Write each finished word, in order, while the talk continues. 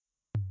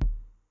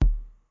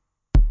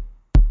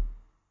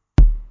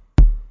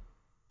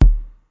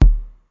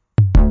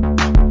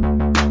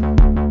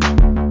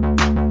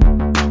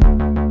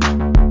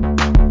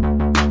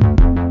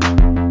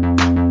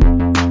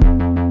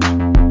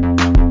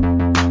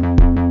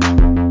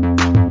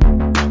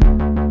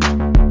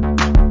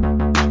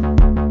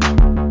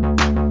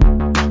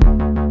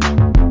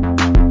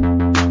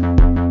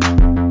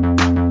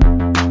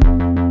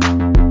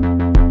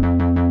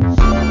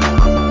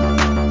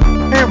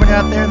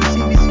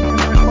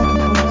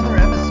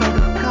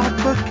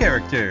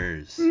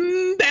characters.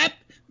 Bap,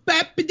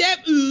 bap, dap,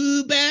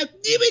 ooh, bap,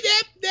 dibby,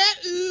 dap, dap,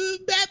 ooh,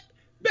 bap,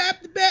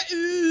 bap, bap,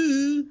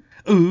 ooh.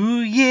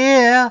 Ooh,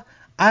 yeah.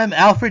 I'm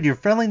Alfred, your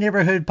friendly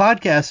neighborhood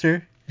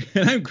podcaster.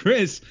 And I'm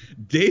Chris,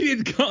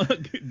 dated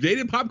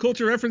pop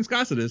culture reference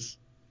Cosidus.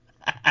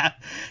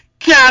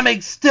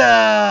 Comic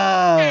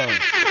stuff!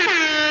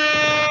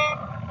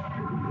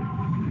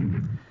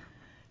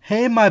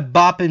 Hey, my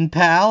boppin'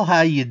 pal,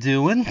 how you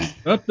doing?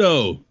 Up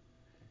though,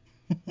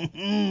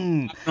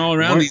 all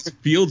around What- these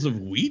fields of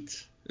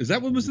wheat. Is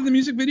that what was in the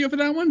music video for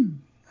that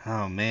one?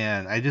 Oh,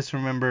 man, I just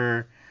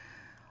remember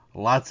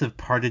lots of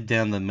parted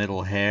down the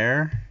middle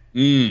hair.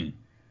 And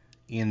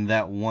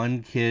that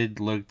one kid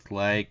looked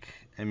like,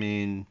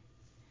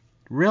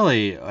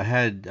 really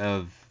ahead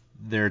of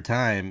their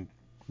time.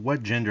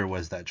 What gender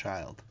was that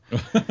child?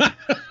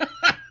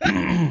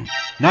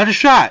 Not a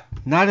shot.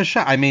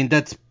 I mean,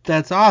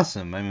 that's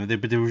awesome. I mean,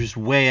 they were just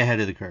way ahead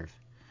of the curve.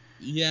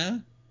 Yeah,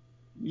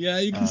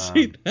 you can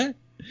see that.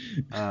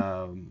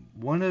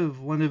 One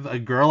of a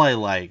girl I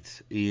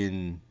liked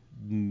in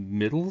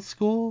middle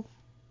school,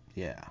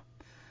 yeah,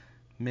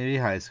 maybe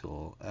high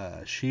school.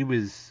 She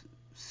was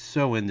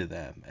so into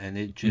them, and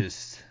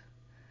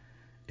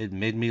it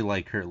made me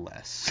like her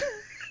less.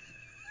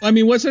 I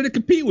mean, what's there to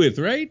compete with,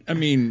 right? I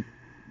mean,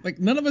 like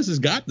none of us has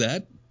got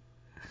that.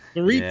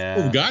 3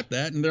 people got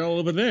that, and they're all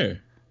over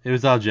there. It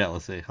was all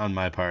jealousy on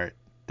my part.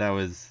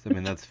 That's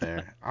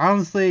fair.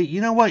 Honestly,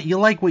 you know what? You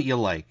like what you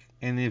like.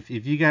 And if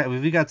you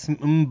got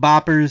some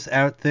boppers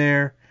out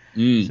there,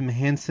 some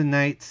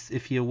Hansonites,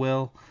 if you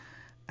will,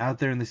 out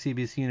there in the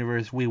CBS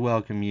universe, we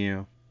welcome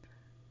you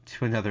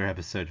to another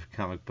episode of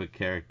Comic Book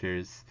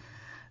Characters.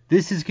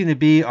 This is going to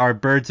be our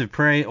Birds of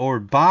Prey or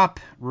Bop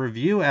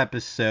review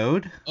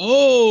episode.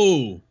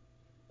 Oh,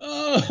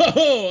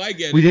 I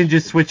get it. We didn't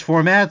just switch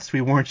formats.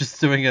 We weren't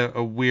just doing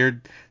a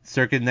weird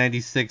Circa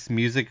 96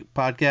 music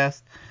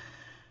podcast.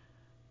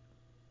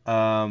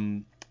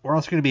 We're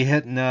also going to be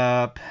hitting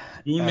up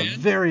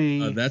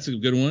Spoon that's a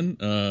good one.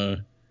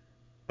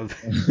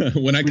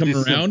 When I come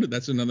around,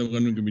 that's another one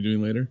we're going to be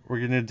doing later. We're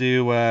going to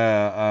do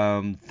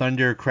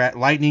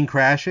lightning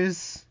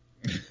crashes.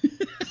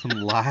 Some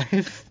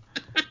live.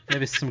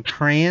 Maybe some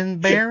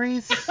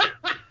cranberries.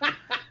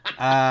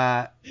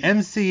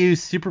 MCU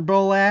Super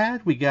Bowl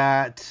ad. We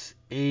got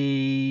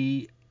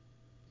a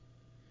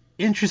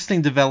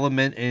interesting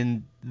development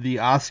in the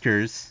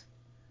Oscars.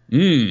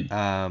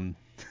 That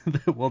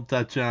we'll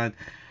touch on.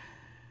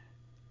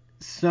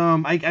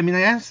 I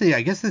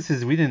guess this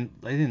is I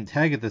didn't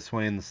tag it this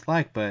way in the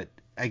Slack, but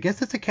I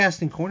guess it's a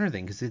casting corner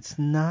thing because it's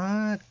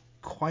not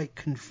quite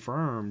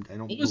confirmed. I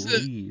don't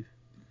believe.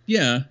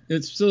 Yeah,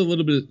 it's still a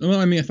little bit. Well,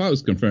 I mean, I thought it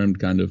was confirmed,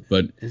 kind of,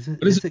 but is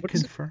it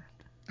confirmed?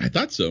 I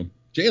thought so.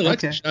 Jay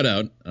Alexa, shout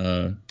out.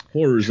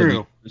 Horrors.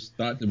 True.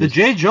 The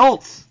J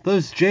Jolts.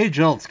 Those J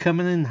Jolts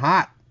coming in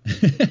hot.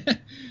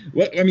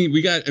 Well, I mean,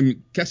 we got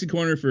casting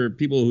corner for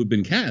people who've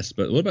been cast,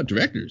 but what about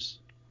directors?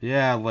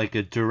 Yeah, like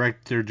a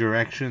director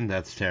direction.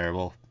 That's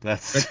terrible.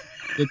 That's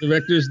the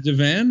director's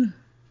divan.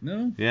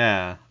 No.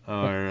 Yeah,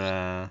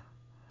 or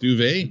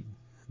duvet.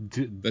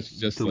 That's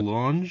just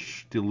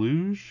deluge.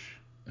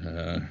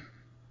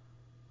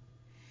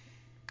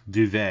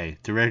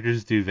 Duvet.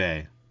 Director's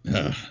duvet.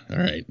 All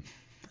right.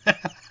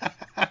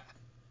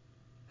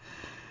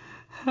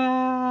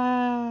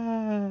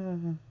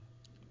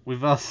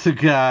 We've also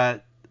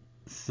got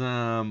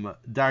some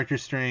Doctor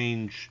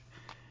Strange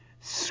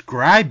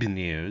scribe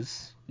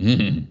news.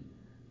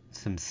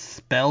 Some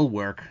spell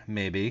work,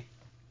 maybe.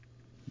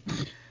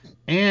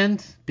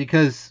 And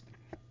because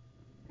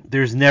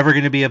there's never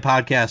going to be a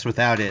podcast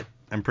without it,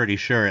 I'm pretty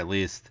sure at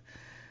least,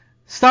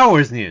 Star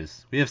Wars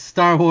news. We have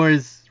Star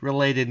Wars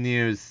related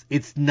news.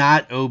 It's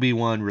not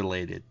Obi-Wan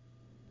related.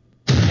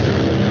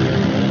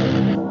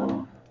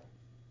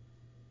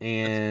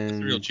 And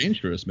that's a real change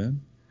for us,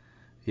 man.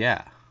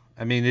 Yeah.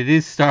 I mean, it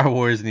is Star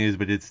Wars news,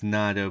 but it's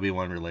not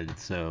Obi-Wan related,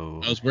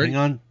 so hang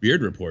on.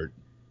 Beard report.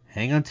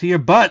 Hang on to your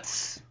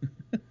butts,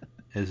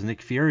 as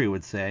Nick Fury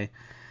would say.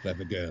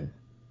 Clever girl.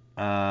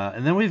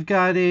 And then we've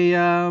got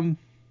a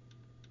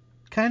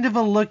kind of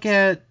a look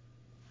at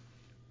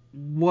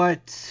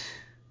what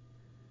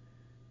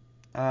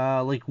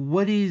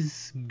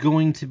is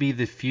going to be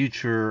the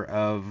future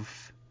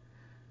of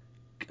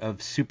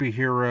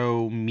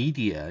superhero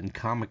media and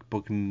comic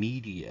book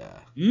media.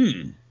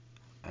 And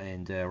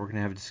we're gonna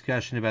have a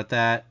discussion about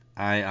that.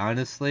 I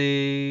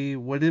honestly,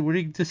 what did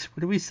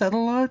we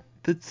settle on?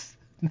 That's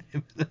the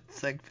name of the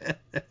segment.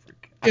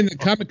 In the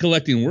comic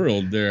collecting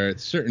world, there are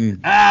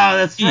certain. Oh,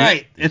 that's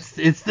right.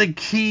 It's the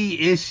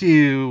key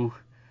issue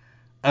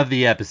of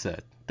the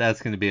episode.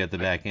 That's going to be at the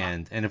back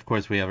end, and of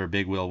course we have our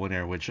big wheel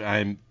winner, which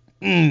I'm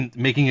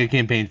making a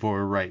campaign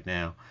for right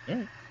now.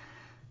 Right.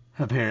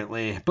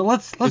 Apparently, but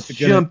let's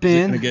jump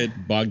in. Gonna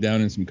get bogged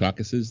down in some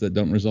caucuses that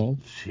don't resolve.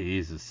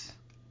 Jesus.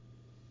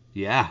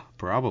 Yeah,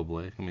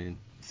 probably. I mean,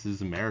 this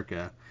is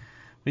America.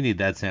 We need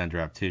that sound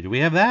drop too. Do we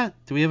have that?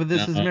 Do we have a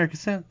This Is America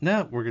sound?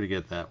 No, we're gonna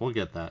get that. We'll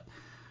get that.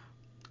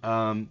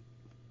 All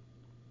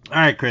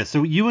right, Chris.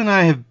 So you and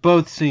I have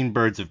both seen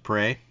Birds of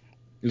Prey.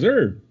 Yes,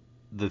 sir.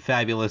 the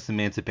fabulous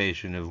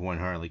emancipation of one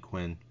Harley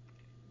Quinn.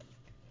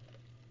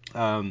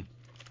 Oh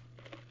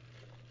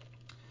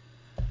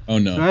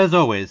no. So as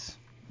always,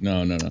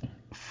 No.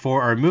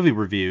 for our movie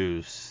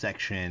reviews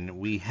section,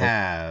 we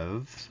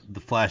have the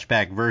Flash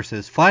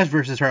versus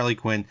Harley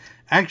Quinn.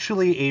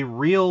 Actually, a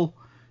real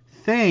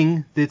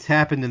thing that's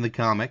happened in the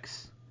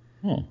comics.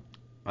 Oh.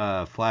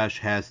 Flash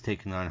has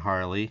taken on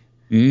Harley.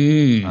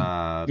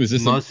 Is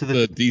this most of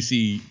the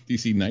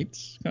DC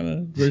Knights kind of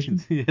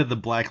version? Yeah, the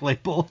Black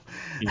Label.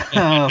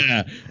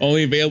 Yeah.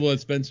 Only available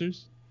at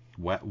Spencer's.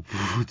 What?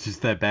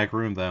 Just that back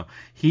room though.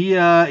 He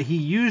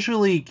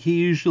usually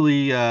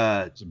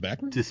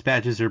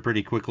dispatches her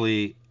pretty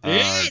quickly.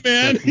 Yeah,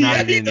 man. That's not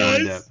Yeah, an he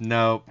innuendo. does.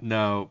 No,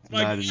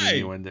 My not an guy.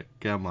 innuendo.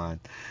 Come on.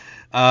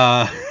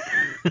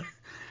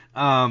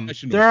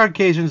 There are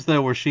occasions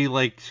though where she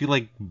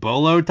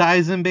bolo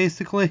ties him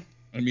basically.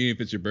 I mean,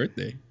 if it's your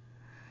birthday.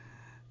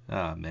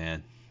 Oh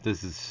man,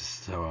 this is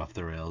just so off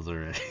the rails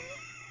already.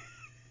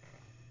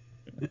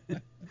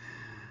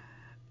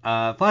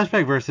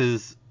 Flashback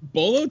versus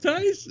Bolo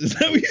ties? Is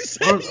that what you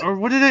said? or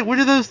what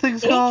are those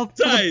things Bolo called?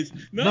 ties.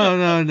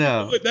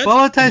 No. That's,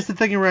 Bolo tie's the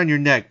thing around your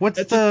neck.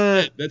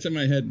 That's in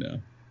my head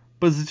now.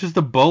 But is it just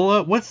a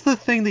bola? What's the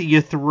thing that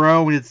you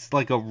throw and it's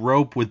like a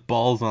rope with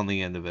balls on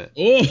the end of it?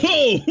 Oh,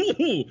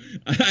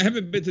 I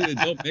haven't been to the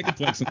adult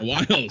Megaplex in a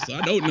while, so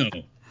I don't know.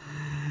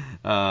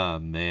 Oh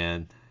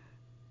man.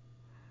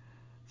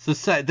 So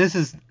this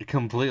is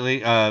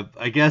completely.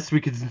 I guess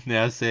we could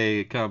now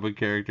say Comic Book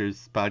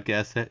Characters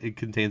podcast. It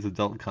contains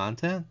adult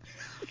content.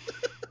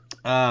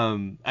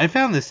 I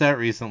found this out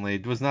recently.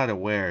 Was not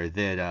aware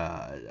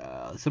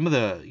that some of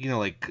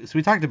the so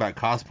we talked about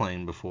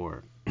cosplaying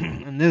before,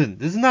 and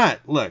this is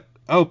not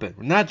open.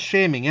 We're not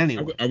shaming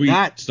anyone. Are we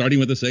not starting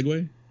with a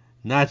segue?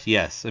 Not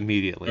yes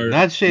immediately. Or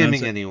not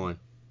shaming anyone.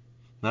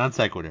 Non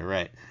sequitur,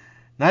 right?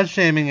 Not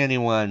shaming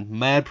anyone.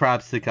 Mad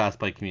props to the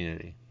cosplay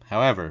community.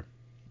 However,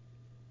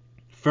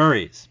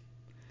 furries,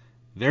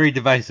 very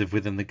divisive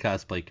within the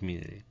cosplay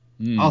community.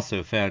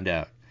 Also found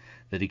out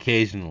that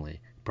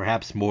occasionally,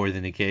 perhaps more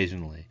than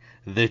occasionally,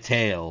 the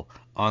tail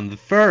on the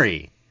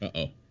furry.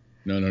 Uh-oh.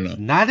 No.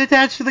 Not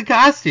attached to the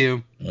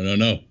costume.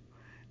 No.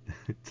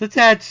 It's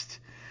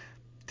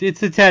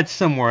attached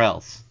somewhere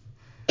else.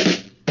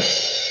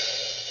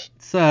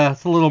 It's a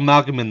little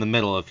Malcolm in the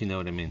Middle, if you know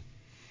what I mean.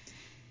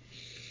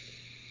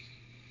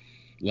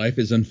 Life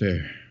is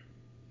unfair.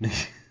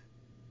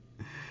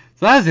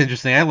 So that was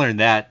interesting. I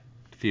learned that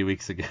a few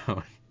weeks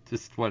ago.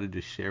 Just wanted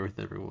to share with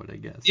everyone, I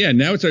guess. Yeah,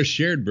 now it's our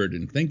shared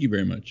burden. Thank you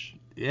very much.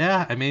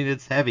 Yeah, I mean,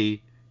 it's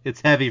heavy.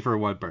 It's heavy for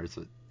one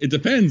person. It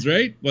depends,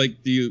 right?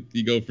 Like, do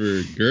you go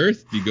for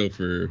girth? Do you go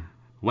for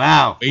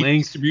weight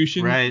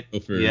distribution? Right.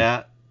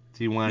 Yeah.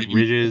 Do you want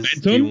ridges?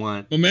 Momentum? Do you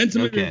want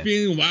momentum? Okay. If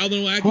you're feeling wild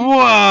and wacky?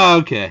 Whoa,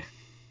 okay.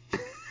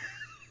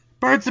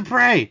 Birds of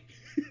Prey.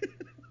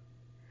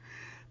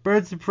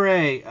 Birds of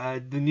Prey,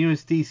 the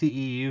newest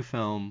DCEU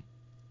film.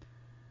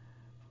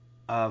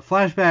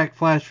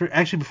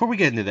 Actually, before we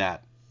get into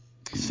that,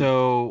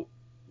 so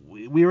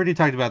we already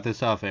talked about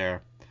this off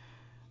air,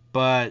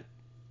 but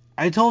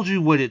I told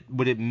you what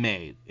it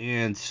made,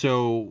 and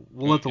so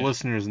we'll let the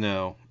listeners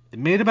know. It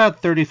made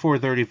about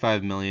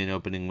 35 million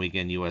opening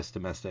weekend U.S.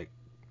 domestic.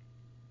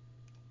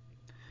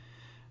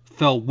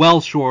 Fell well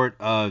short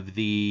of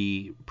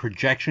the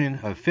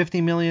projection of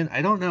 50 million.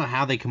 I don't know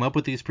how they come up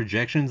with these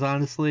projections,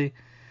 honestly.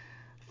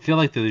 I feel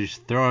like they're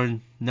just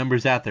throwing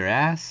numbers out their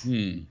ass.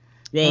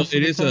 Well,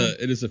 it is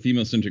a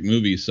female-centric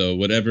movie, so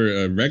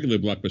whatever a regular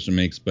blockbuster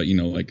makes, but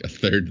like a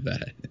third of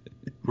that.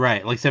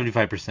 Right, like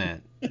 75%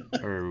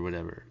 or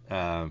whatever.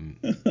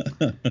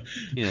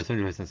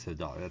 75 cents to the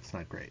dollar. That's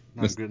not great.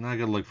 Not a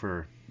good look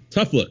for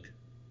tough look.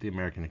 The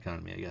American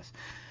economy, I guess.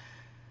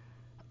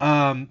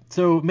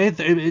 So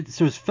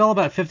it fell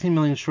about 15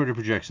 million short of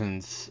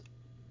projections.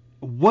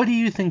 What do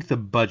you think the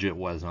budget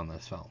was on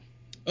this film?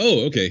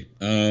 Oh, okay.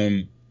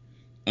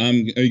 Are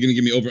you gonna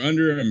give me over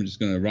under? I'm just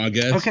gonna raw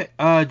guess. Okay.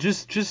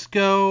 Just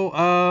go.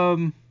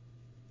 All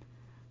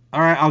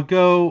right.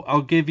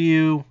 I'll give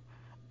you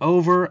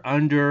over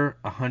under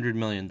 $100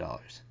 million.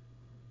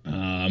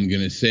 I'm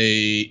gonna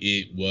say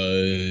it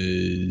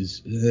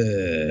was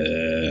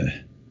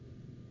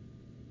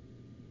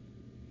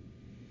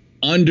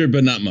under,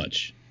 but not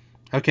much.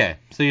 Okay.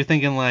 So you're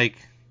thinking like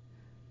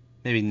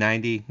maybe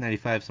 90,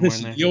 95, somewhere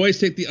in there? You always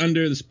take the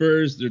under. The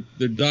Spurs,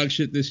 they're dog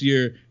shit this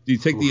year. Do you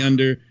take the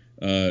under?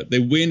 They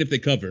win if they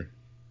cover.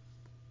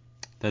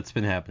 That's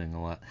been happening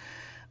a lot.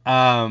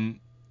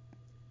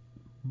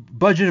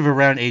 Budget of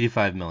around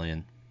 85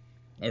 million.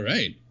 All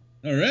right.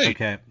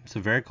 Okay, so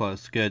very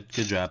close. Good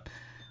job.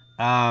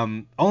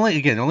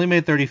 Only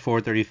made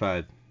 34,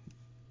 35.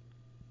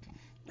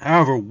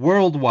 However,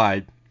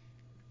 worldwide,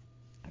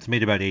 it's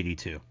made about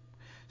 82.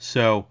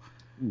 So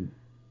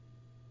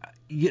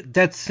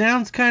that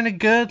sounds kind of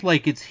good.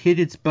 Like it's hit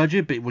its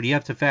budget, but what you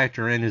have to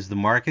factor in is the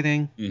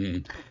marketing.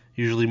 Mm-hmm.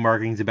 Usually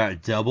marketing's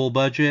about double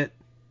budget.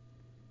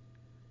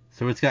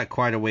 So it's got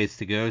quite a ways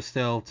to go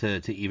still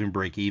to even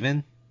break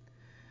even.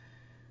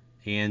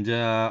 And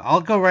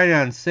I'll go right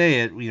out and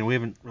say it. We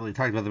haven't really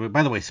talked about the movie.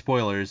 By the way,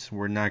 spoilers.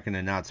 We're not going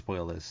to not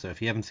spoil this. So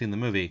if you haven't seen the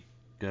movie,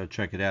 go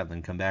check it out and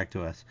then come back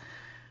to us.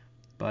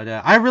 But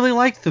I really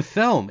like the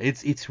film.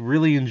 It's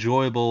really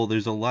enjoyable.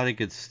 There's a lot of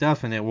good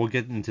stuff in it. We'll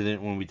get into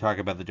it when we talk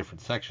about the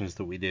different sections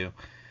that we do.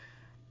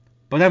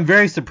 But I'm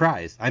very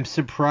surprised. I'm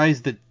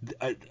surprised that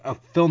a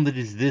film that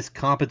is this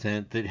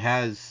competent, that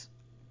has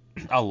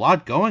a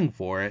lot going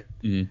for it,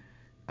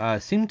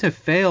 seemed to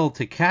fail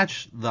to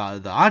catch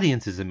the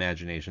audience's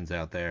imaginations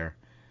out there.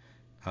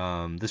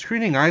 The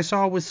screening I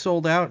saw was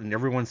sold out, and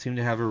everyone seemed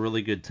to have a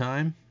really good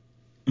time.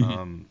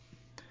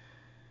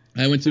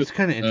 I went to it's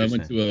kind of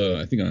interesting. I went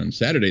to I think on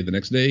Saturday the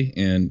next day,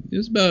 and it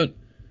was about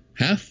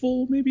half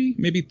full, maybe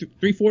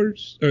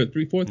three-fourths.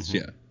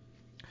 Yeah.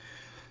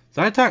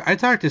 So I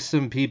talked to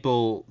some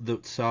people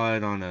that saw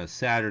it on a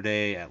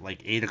Saturday at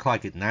like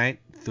 8:00 at night,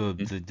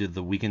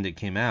 the weekend it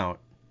came out,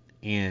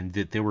 and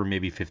that there were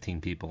maybe 15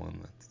 people in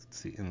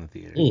the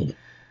theater. Ooh.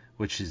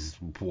 Which is,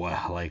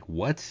 wow, like,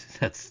 what?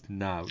 That's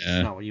not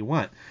what you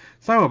want.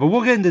 So, but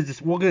we'll get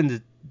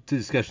into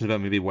discussions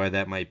about maybe why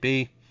that might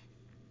be.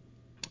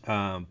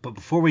 But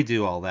before we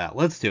do all that,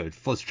 let's do it.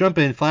 Let's jump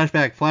in.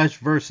 Flashback, Flash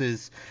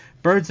versus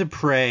Birds of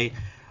Prey.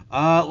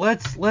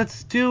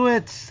 Let's do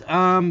it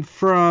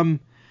from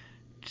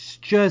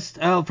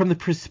the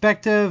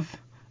perspective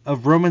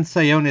of Roman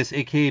Sionis,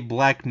 aka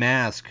Black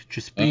Mask,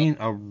 just being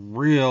a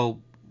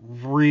real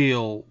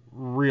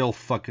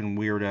fucking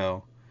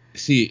weirdo.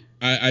 See,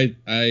 I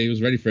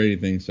was ready for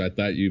anything, so I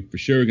thought you for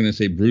sure were gonna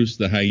say Bruce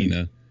the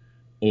hyena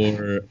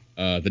or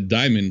the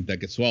diamond that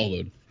gets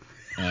swallowed.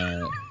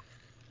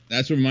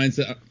 That's what reminds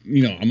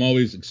me. I'm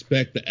always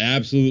expect the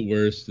absolute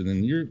worst, and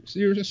then you're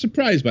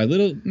surprised by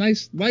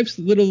life's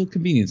little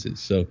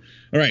conveniences. So,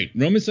 all right,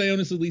 Roman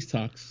Sionis at least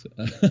talks.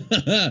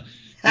 Yeah,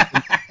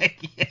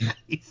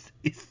 he's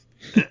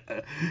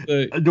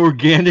an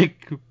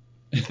organic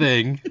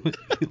thing,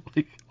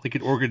 like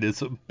an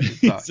organism.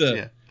 He's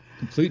a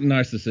complete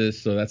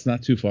narcissist, so that's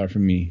not too far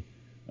from me.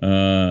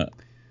 All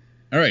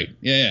right,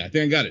 yeah, I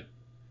think I got it.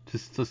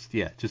 Just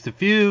a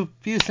few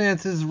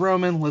sentences,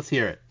 Roman. Let's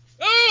hear it.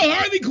 Oh,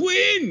 Harley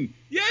Quinn!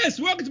 Yes,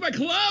 welcome to my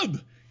club.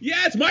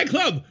 Yeah, it's my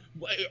club.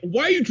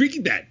 Why are you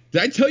drinking that?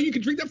 Did I tell you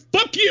could drink that?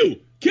 Fuck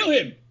you! Kill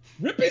him!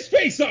 Rip his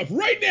face off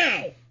right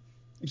now!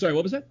 I'm sorry,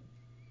 what was that?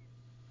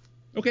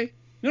 Okay.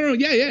 No,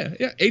 yeah.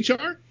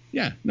 HR?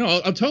 Yeah. No,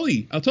 I'll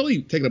totally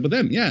take it up with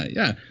them.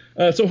 Yeah.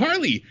 So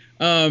Harley,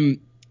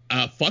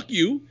 fuck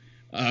you,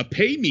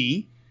 pay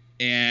me,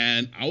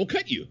 and I will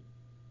cut you.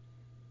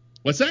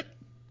 What's that?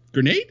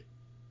 Grenade?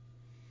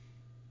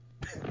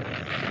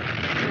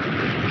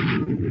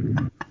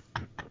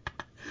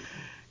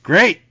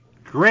 Great.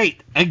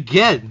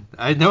 Again,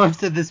 I know I've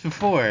said this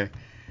before.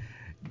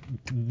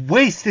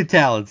 Wasted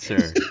talent,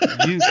 sir.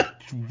 You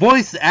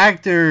voice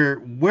actor,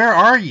 where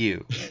are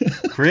you?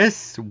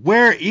 Chris,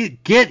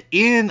 get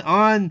in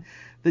on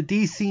the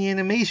DC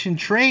animation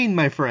train,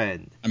 my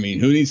friend. I mean,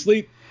 who needs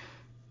sleep?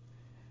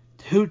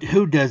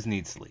 Who does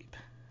need sleep?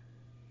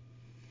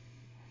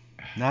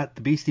 Not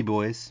the Beastie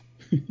Boys.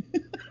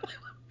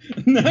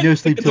 No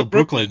sleep till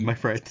Brooklyn, my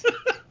friend.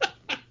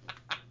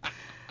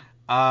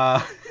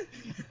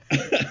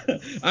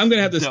 I'm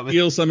gonna have to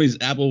steal somebody's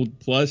Apple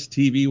Plus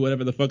TV,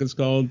 whatever the fuck it's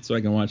called, so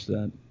I can watch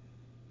that.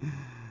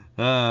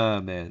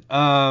 Oh man.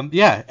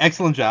 Yeah,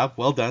 excellent job.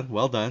 Well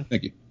done.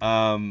 Thank you.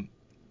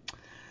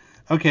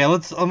 Okay,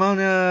 let's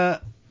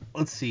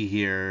see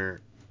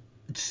here.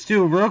 Just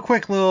do a real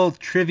quick little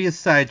trivia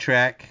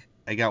sidetrack.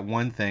 I got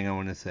one thing I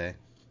want to say.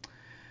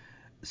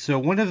 So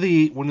one of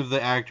the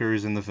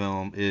actors in the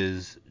film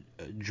is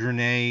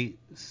Jurnee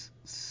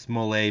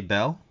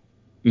Smollett-Bell.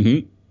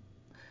 Mm-hmm.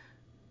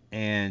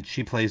 And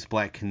she plays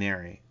Black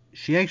Canary.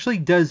 She actually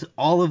does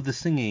all of the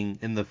singing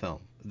in the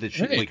film.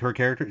 Like her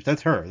character,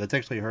 that's her. That's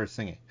actually her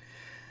singing.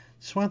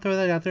 Just want to throw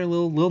that out there, a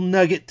little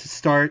nugget to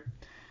start.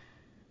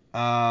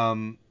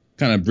 Kind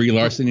of Brie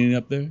Larson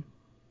up there.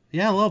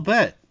 Yeah, a little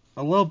bit.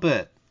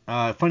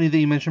 Funny that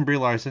you mentioned Brie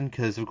Larson,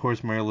 because of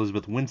course Mary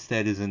Elizabeth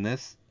Winstead is in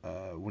this.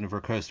 One of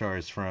her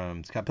co-stars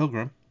from Scott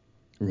Pilgrim.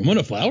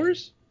 Ramona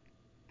Flowers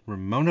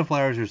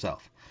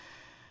herself.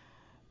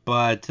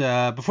 But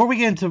before we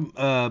get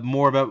into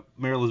more about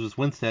Mary Elizabeth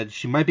Winstead,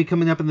 she might be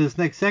coming up in this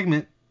next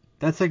segment.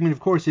 That segment, of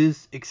course,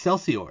 is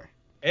Excelsior.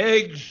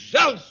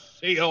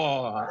 Excelsior!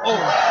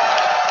 Oh.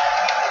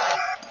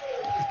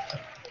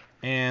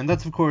 And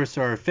that's, of course,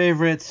 our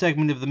favorite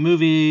segment of the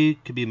movie.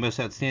 Could be the most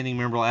outstanding,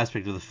 memorable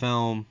aspect of the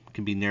film.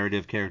 Could be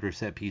narrative, character,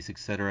 set piece,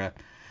 etc.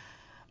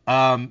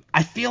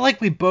 I feel like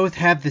we both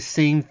have the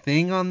same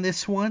thing on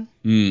this one.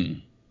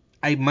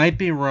 I might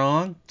be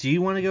wrong. Do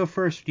you want to go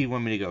first, or do you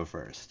want me to go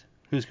first?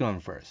 Who's going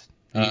first?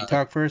 You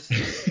talk first?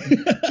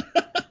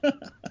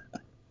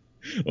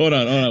 Hold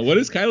on. What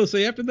does Kylo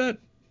say after that?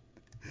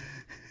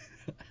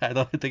 I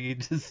don't think he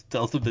just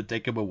tells him to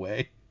take him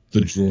away. The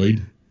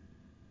droid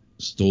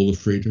stole the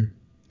freighter.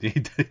 He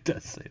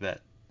does say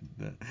that.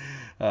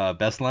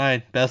 Best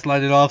line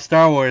in all of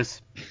Star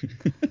Wars.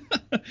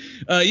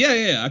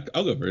 Yeah.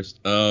 I'll go first.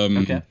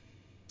 Okay.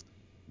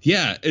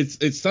 Yeah,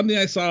 it's something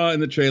I saw in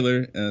the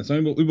trailer,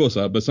 something we both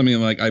saw, but something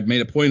like I've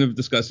made a point of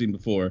discussing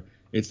before.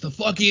 It's the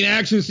fucking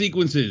action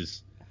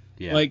sequences.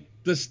 Yeah. Like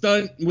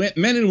the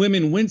men and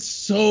women went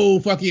so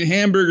fucking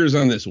hamburgers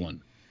on this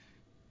one.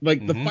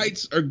 Like the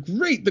fights are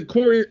great. The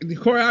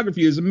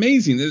choreography is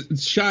amazing.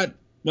 It's shot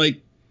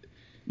like,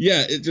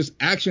 yeah, it's just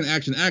action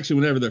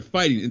whenever they're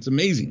fighting. It's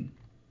amazing.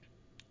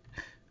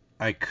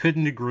 I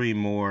couldn't agree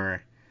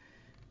more.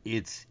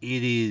 It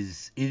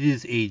is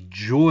a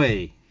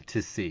joy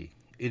to see.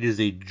 It is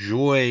a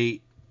joy.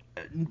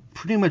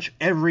 Pretty much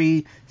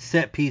every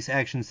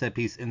action set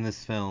piece in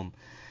this film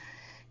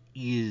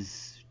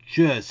is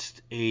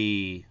just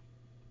a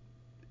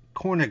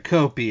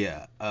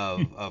cornucopia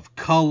of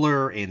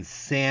color and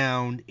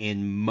sound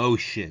and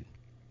motion.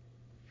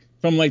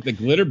 From like the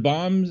glitter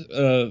bombs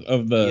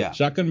of the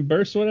shotgun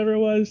burst, whatever it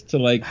was, to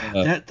like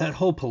that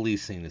whole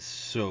police scene is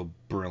so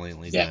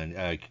brilliantly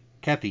done.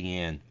 Kathy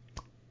Yan.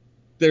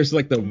 There's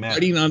like the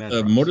riding on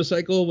the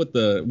motorcycle with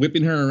the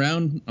whipping her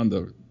around on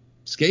the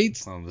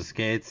skates. On the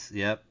skates,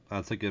 yep,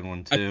 that's a good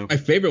one too. My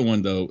favorite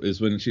one though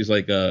is when she's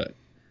like,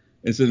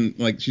 it's in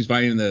like she's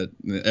fighting in the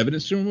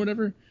evidence room or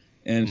whatever,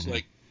 and it's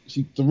like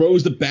she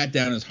throws the bat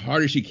down as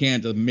hard as she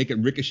can to make it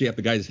ricochet off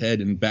the guy's head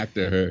and back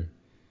to her.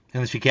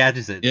 And then she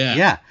catches it.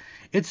 Yeah.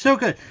 It's so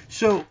good.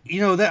 So,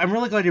 that I'm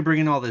really glad you're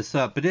bringing all this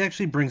up, but it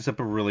actually brings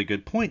up a really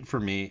good point for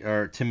me,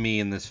 or to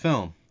me in this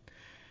film.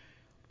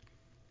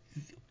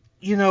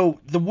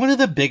 One of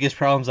the biggest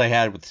problems I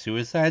had with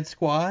Suicide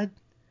Squad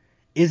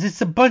is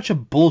it's a bunch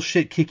of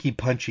bullshit kicky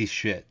punchy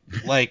shit.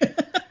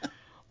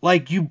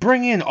 Like you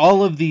bring in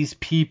all of these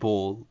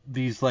people,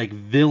 these like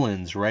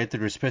villains, right,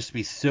 that are supposed to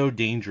be so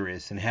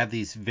dangerous and have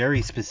these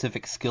very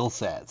specific skill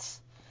sets.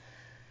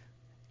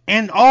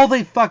 And all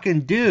they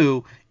fucking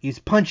do is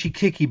punchy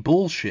kicky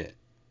bullshit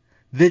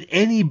that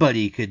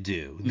anybody could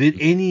do, that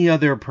any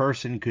other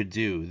person could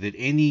do, that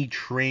any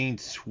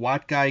trained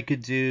SWAT guy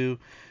could do,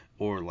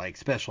 or like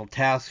special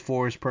task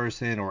force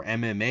person or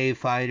MMA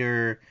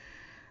fighter.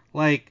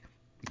 Like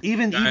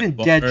even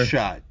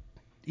Deadshot.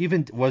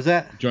 Even was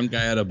that drunk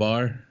guy at a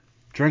bar?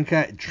 Drunk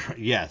guy,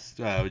 yes.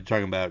 We're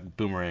talking about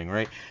Boomerang,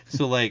 right?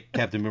 So like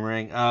Captain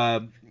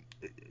Boomerang.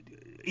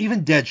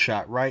 Even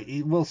Deadshot,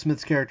 right? Will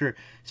Smith's character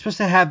is supposed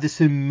to have this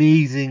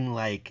amazing,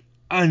 like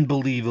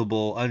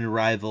unbelievable,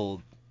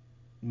 unrivaled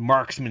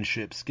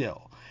marksmanship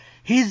skill.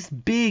 His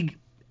big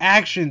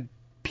action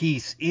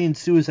piece in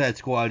Suicide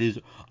Squad is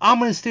I'm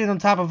gonna stand on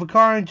top of a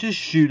car and just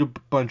shoot a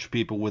bunch of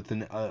people with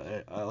an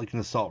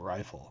assault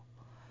rifle.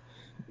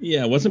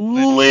 Yeah, wasn't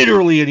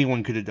literally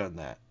anyone could have done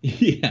that.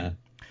 Yeah.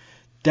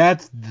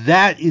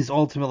 That is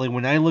ultimately,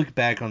 when I look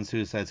back on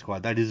Suicide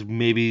Squad, that is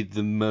maybe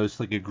the most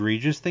like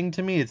egregious thing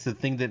to me. It's the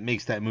thing that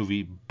makes that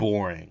movie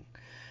boring.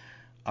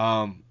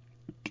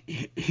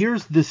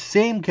 Here's the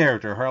same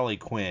character, Harley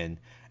Quinn,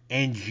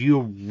 and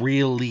you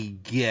really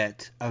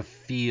get a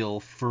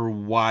feel for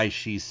why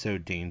she's so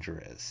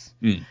dangerous,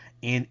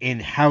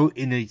 and how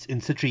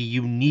in such a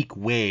unique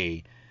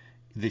way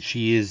that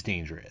she is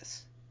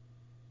dangerous.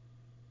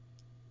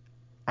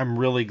 I'm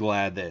really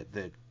glad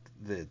that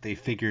they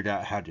figured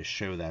out how to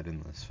show that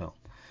in this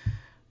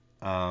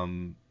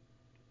film.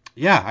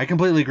 Yeah, I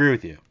completely agree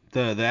with you.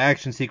 The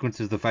action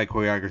sequences, the fight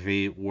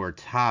choreography were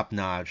top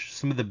notch.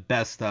 Some of the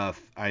best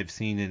stuff I've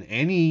seen in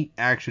any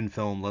action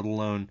film, let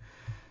alone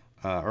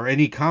or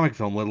any comic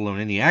film, let alone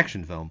any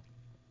action film.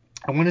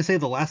 I want to say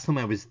the last time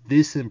I was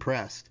this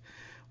impressed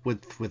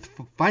with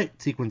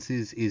fight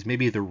sequences is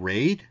maybe The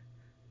Raid.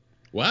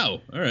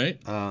 Wow. All right.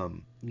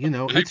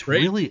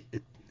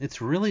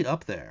 It's really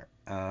up there.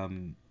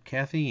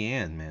 Kathy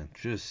Yan, man,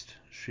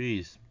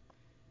 she's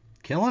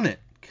killing it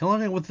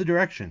with the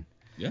direction.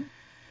 Yeah.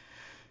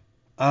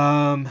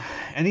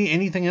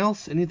 Anything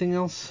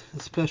else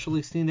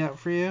especially stand out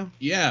for you?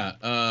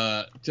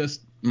 Yeah.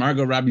 Just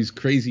Margot Robbie's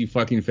crazy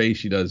fucking face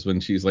she does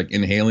when she's like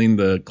inhaling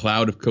the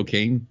cloud of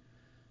cocaine.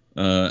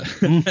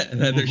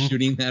 That they're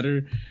shooting at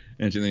her,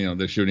 and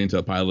they're shooting into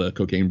a pile of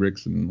cocaine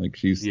bricks, and like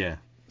she's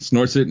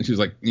snorts it, and she's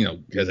like,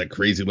 has that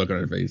crazy look on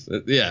her face.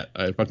 Yeah,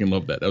 I fucking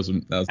love that. That was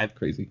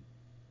crazy.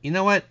 You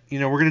know what? We're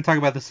gonna talk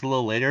about this a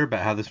little later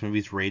about how this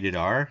movie's rated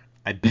R.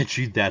 I bet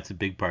you that's a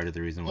big part of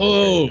the reason why.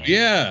 Oh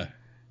yeah.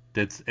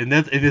 And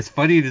it's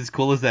funny and as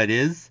cool as that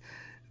is,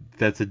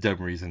 that's a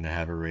dumb reason to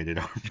have a rated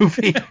R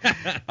movie.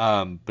 But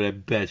I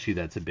bet you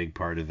that's a big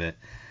part of it.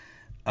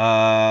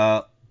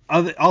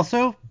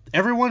 Also,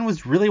 everyone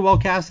was really well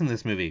cast in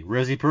this movie.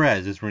 Rosie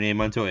Perez is Renee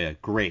Montoya,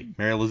 great.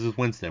 Mary Elizabeth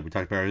Winstead, we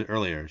talked about her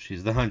earlier.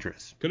 She's the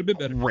Huntress. Could have been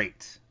better.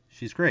 Great.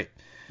 She's great.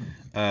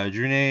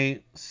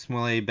 Janae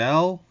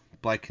Smollett-Bell,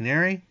 Black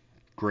Canary,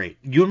 great.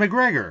 Ewan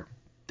McGregor,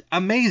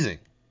 amazing.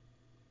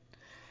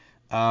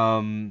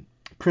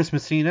 Chris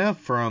Messina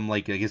from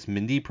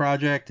Mindy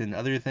Project and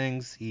other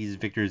things. He's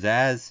Victor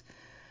Zsasz.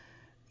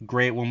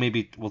 Great. Well,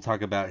 maybe we'll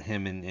talk about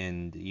him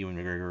and Ewan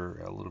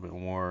McGregor a little bit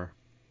more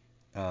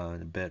in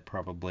a bit,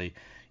 probably.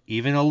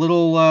 Even a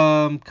little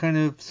kind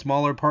of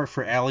smaller part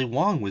for Ali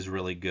Wong was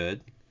really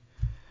good.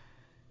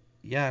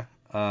 Yeah.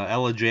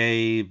 Ella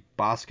J.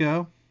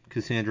 Bosco,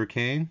 Cassandra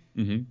Cain.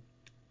 Mm-hmm.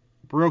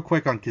 real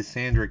quick on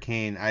Cassandra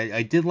Cain,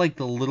 I did like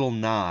the little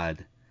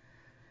nod.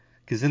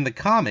 Because in the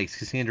comics,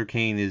 Cassandra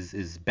Cain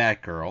is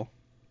Batgirl.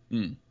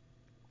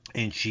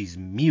 And she's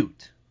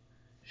mute.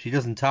 She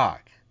doesn't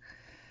talk.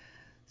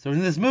 So in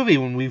this movie,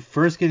 when we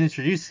first get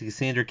introduced to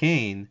Cassandra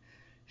Cain,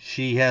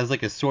 she has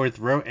like a sore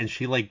throat and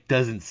she like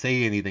doesn't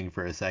say anything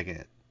for a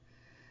second.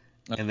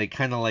 And they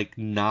kind of like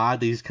nod.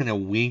 They just kind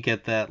of wink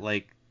at that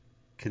like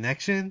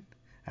connection.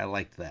 I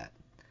liked that.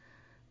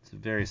 It's a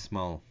very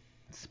small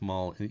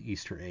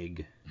Easter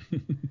egg.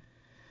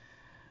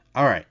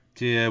 All right.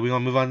 Do we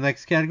want to move on to the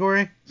next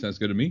category? Sounds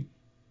good to me.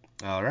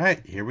 All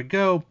right. Here we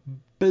go.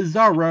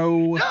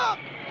 Bizarro. Look,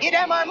 it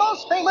am our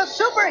most famous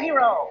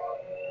superhero.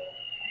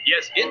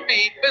 Yes, it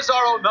be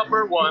Bizarro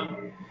number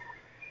 1.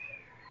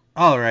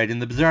 All right. In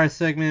the Bizarro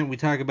segment, we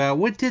talk about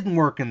what didn't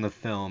work in the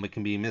film. It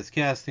can be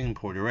miscasting,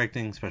 poor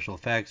directing, special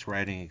effects,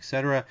 writing,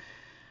 etc.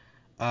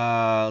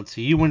 Let's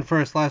see. You went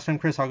first last time,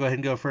 Chris. I'll go ahead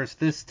and go first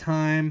this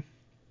time.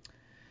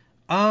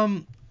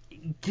 I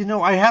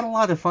had a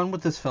lot of fun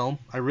with this film.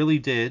 I really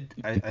did.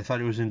 I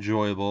thought it was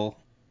enjoyable.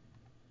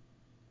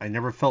 I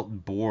never felt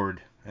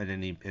bored at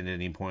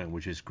any point,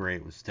 which is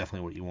great. It was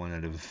definitely what you want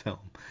out of a film,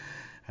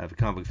 out of a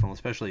comic book film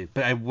especially.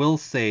 But I will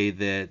say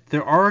that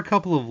there are a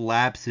couple of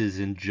lapses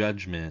in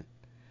judgment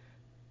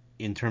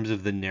in terms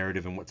of the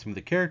narrative and what some of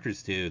the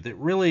characters do that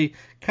really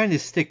kind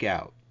of stick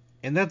out.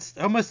 And that's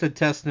almost a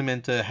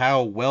testament to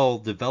how well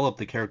developed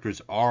the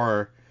characters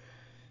are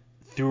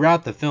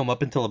throughout the film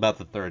up until about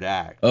the third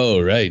act.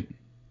 Oh, right.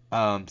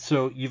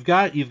 So you've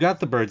got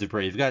the Birds of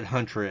Prey, you've got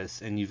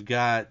Huntress, and you've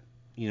got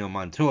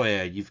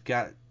Montoya, you've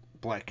got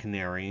Black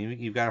Canary,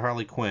 you've got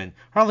Harley Quinn.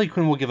 Harley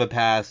Quinn will give a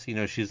pass.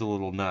 She's a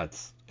little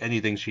nuts.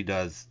 Anything she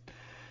does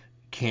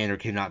can or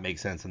cannot make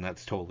sense, and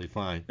that's totally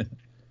fine.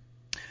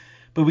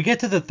 But we get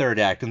to the third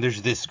act, and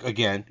there's this,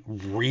 again,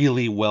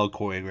 really well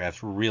choreographed,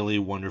 really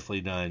wonderfully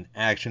done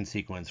action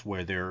sequence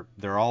where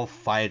they're all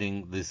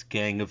fighting this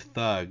gang of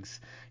thugs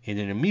in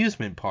an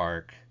amusement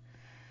park.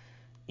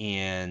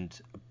 And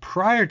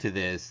prior to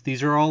this,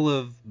 these are all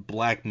of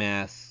Black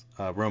Mass,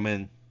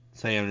 Roman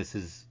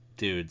Sionis'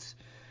 dudes.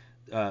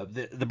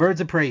 The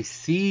Birds of Prey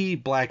see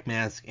Black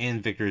Mask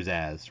and Victor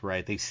Zsasz,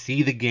 right? They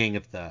see the gang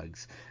of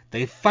thugs.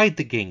 They fight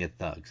the gang of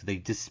thugs. They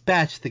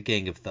dispatch the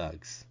gang of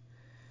thugs.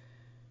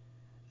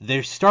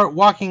 They start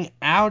walking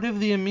out of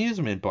the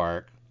amusement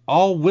park,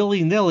 all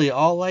willy-nilly,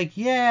 all like,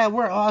 yeah,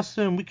 we're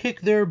awesome, we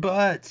kick their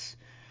butts,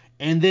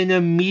 and then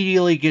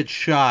immediately get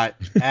shot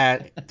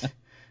at,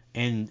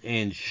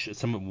 and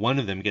one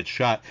of them gets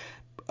shot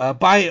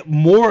by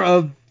more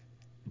of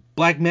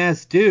Black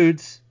Mass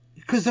dudes,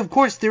 because of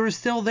course they were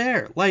still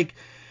there. Like,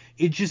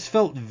 it just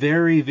felt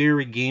very,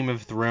 very Game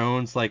of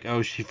Thrones, like,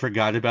 oh, she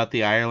forgot about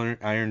the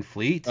Iron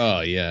Fleet.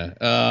 Oh,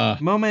 yeah.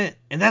 Moment,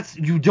 and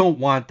you don't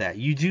want that.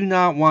 You do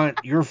not want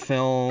your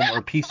film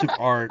or piece of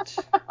art.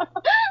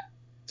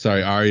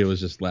 Sorry, Arya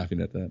was just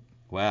laughing at that.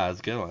 Wow,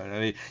 that's a good one. I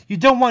mean, you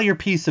don't want your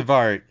piece of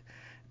art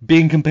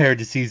being compared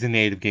to season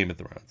 8 of Game of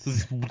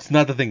Thrones. It's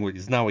not the thing.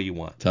 It's not what you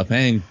want. Tough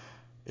hang.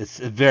 It's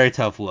a very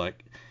tough look.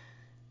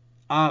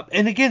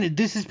 And again,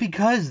 this is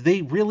because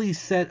they really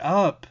set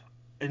up,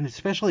 and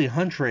especially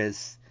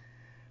Huntress,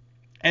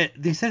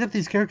 they set up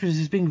these characters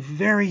as being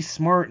very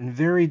smart and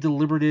very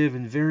deliberative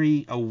and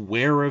very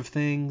aware of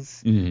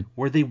things,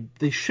 where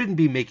they shouldn't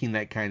be making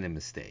that kind of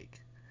mistake.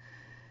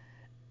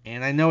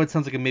 And I know it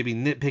sounds like I'm maybe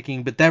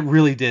nitpicking, but that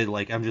really did,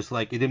 I'm just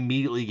like, it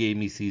immediately gave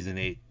me season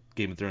 8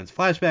 Game of Thrones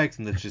flashbacks,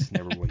 and that's just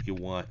never what you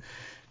want.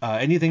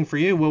 Anything for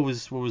you? What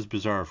was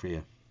bizarre for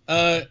you?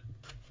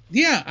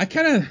 Yeah,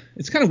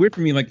 it's kind of weird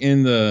for me, like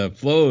in the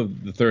flow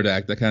of the third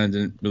act, I kind of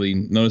didn't really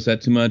notice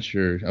that too much,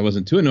 or I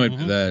wasn't too annoyed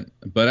for that.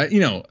 But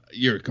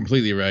you're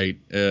completely right.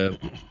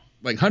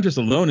 Like Huntress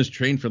alone is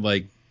trained for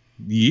like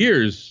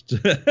years to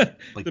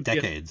decades,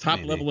 be a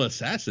top level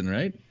assassin,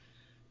 right?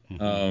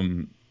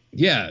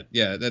 Yeah,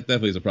 that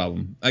definitely is a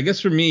problem. I guess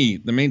for me,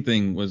 the main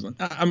thing was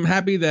I'm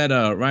happy that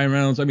Ryan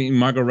Reynolds,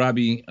 Margot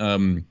Robbie,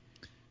 is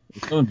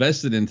so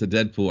invested into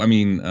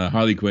Deadpool.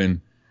 Harley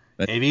Quinn.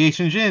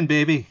 Aviation Gin,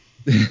 baby.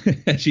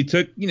 She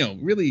took,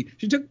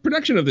 she took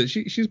production of it.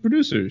 She's a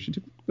producer. She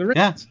took the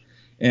reins.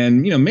 Yeah.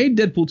 And, made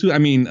Deadpool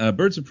 2.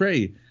 Birds of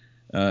Prey.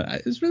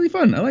 It's really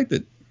fun. I liked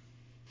it.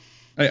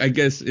 I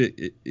guess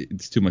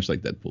it's too much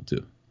like Deadpool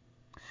 2.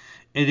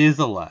 It is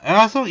a lot. And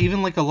also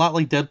even a lot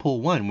like Deadpool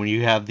 1 when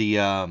you have the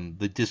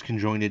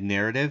disconjointed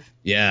narrative.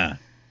 Yeah.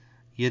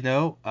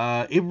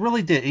 It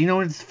really did.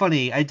 It's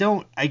funny. I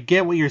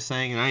get what you're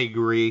saying, and I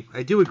agree.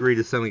 I do agree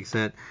to some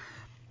extent.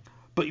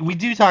 But we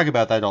do talk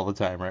about that all the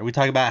time, right? We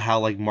talk about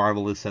how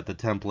Marvel has set the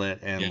template,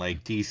 and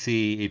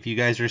DC. If you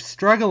guys are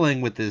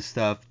struggling with this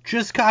stuff,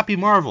 just copy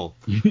Marvel.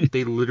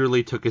 They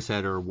literally took us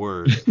at our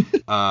word.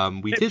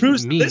 We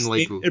didn't mean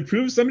it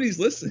proves somebody's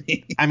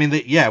listening.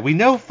 We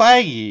know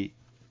Feige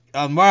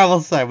on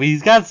Marvel's side.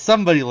 He's got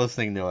somebody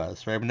listening to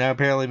us, right? But now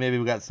apparently maybe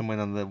we got someone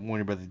on the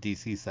Warner Brothers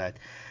DC side.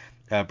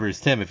 Bruce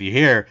Timm, if you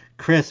hear,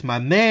 Chris, my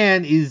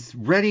man, is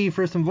ready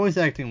for some voice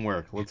acting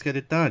work. Let's get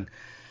it done.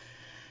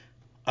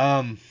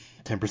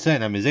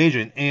 10%. I'm his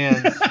agent,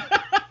 and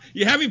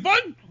you having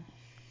fun?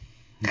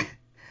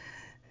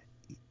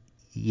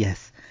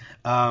 Yes.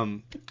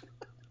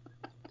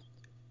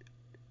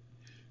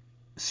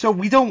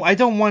 So I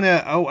don't want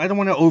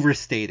to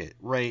overstate it,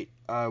 right?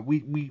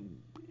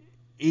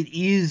 It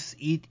is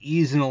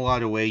in a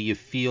lot of way. You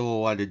feel a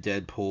lot of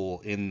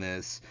Deadpool in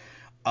this.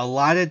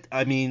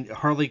 I mean,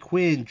 Harley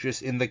Quinn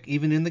just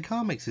even in the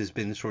comics has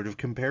been sort of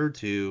compared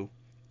to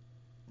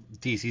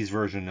DC's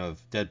version of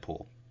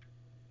Deadpool.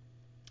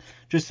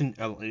 Just in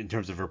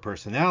terms of her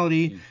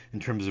personality, in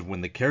terms of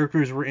when the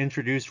characters were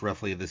introduced,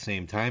 roughly the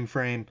same time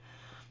frame.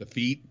 The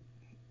feet.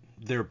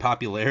 Their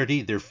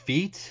popularity, their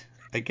feet,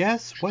 I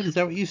guess. What, is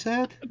that what you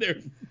said? Their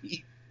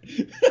feet.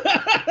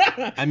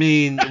 I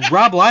mean,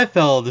 Rob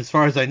Liefeld, as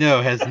far as I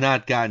know, has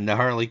not gotten to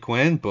Harley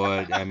Quinn,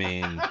 but, I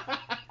mean,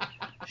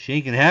 she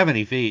ain't gonna have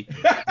any feet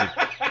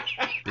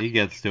if he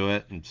gets to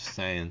it. I'm just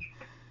saying.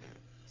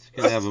 She's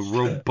gonna have a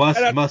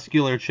robust,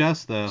 muscular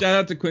chest, though. Shout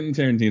out to Quentin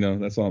Tarantino.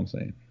 That's all I'm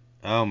saying.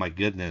 Oh, my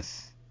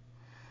goodness.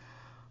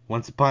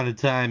 Once upon a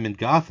time in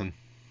Gotham.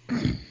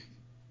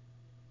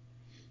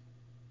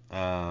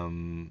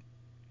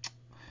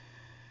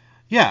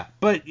 Yeah,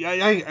 but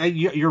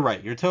you're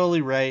right. You're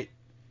totally right.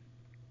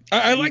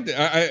 I liked it.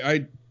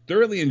 I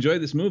thoroughly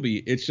enjoyed this movie.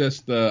 It's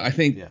just I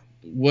think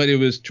what it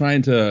was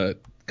trying to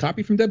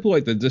copy from Deadpool,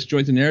 like the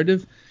disjointed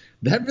narrative,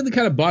 that really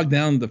kind of bogged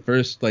down the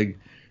first like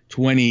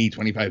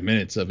 25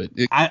 minutes of it.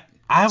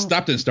 I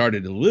stopped and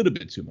started a little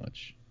bit too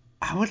much.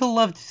 I would have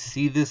loved to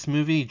see this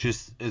movie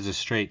just as a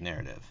straight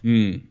narrative.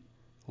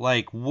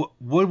 Like, what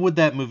would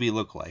that movie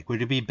look like?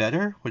 Would it be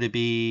better? Would it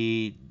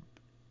be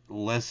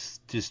less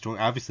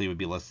disjointed? Obviously, it would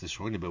be less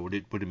disjointed, but would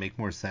it make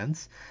more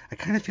sense? I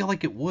kind of feel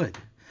like it would.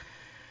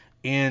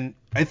 And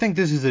I think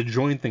this is a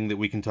joint thing that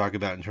we can talk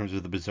about in terms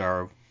of the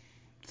Bizarro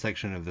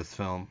section of this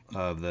film,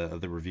 of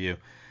the review.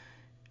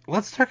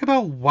 Let's talk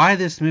about why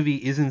this movie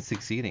isn't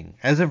succeeding.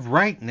 As of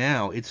right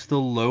now, it's the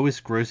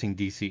lowest grossing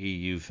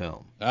DCEU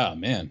film. Oh,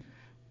 man.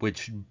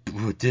 Which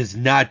does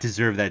not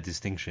deserve that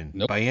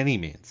distinction by any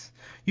means.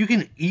 You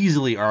can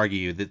easily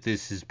argue that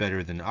this is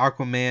better than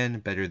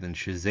Aquaman, better than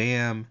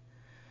Shazam,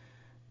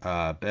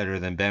 better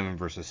than Batman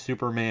vs.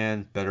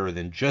 Superman, better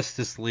than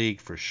Justice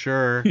League for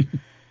sure.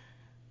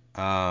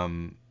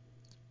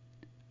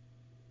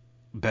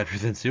 Better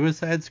than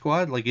Suicide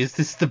Squad? Like, is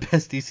this the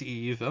best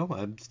DCEU film?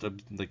 I'm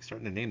like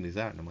starting to name these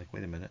out, and I'm like,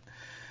 wait a minute.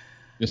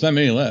 There's not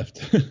many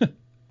left.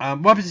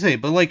 What was I say?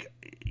 But like,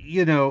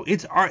 you know,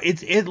 it's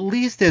at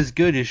least as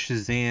good as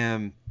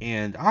Shazam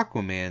and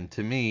Aquaman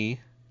to me.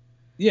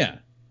 Yeah.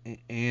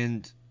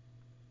 And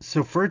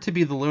so for it to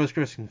be the lowest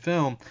grossing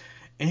film,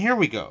 and here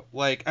we go.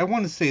 Like, I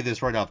want to say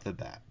this right off the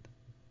bat.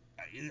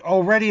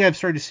 Already I've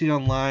started to see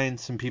online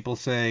some people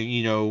saying,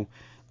 you know,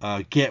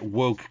 get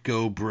woke,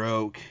 go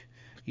broke.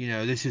 You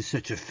know, this is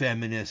such a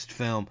feminist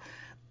film.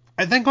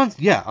 I think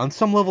on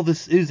some level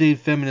this is a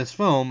feminist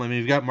film. I mean,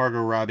 you've got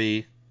Margot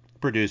Robbie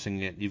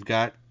producing it. You've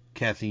got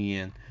Cathy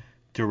Yan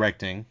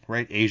directing,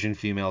 right? Asian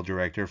female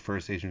director,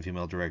 first Asian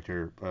female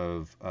director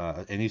of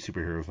any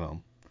superhero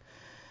film.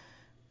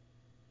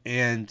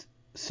 And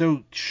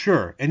so,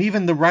 sure. And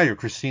even the writer,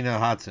 Christina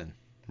Hodson,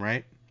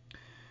 right?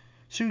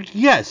 So,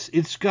 yes,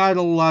 it's got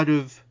a lot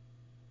of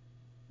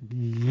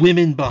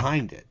women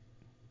behind it.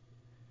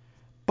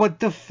 But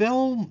the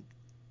film,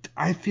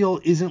 I feel,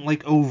 isn't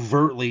like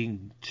overtly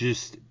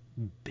just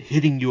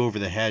hitting you over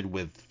the head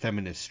with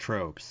feminist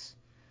tropes.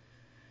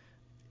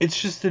 It's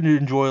just an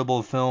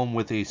enjoyable film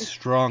with a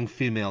strong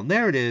female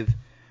narrative,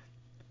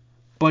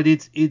 but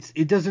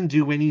it doesn't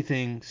do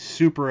anything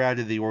super out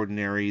of the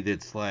ordinary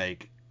that's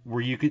like where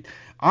you could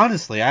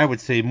honestly, I would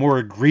say more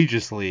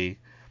egregiously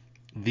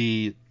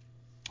and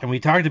we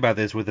talked about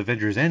this with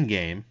Avengers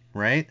Endgame,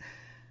 right?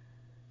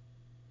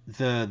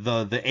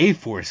 The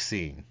A-Force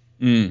scene.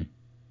 You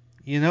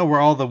know,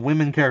 where all the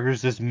women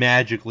characters just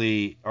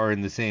magically are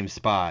in the same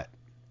spot.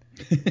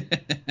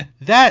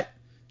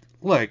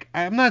 Look,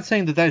 I'm not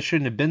saying that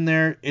shouldn't have been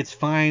there. It's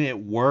fine. It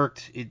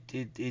worked. It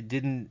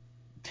didn't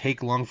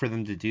take long for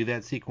them to do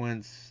that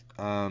sequence.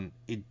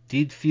 It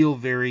did feel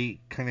very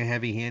kind of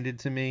heavy-handed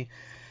to me.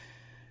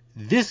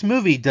 This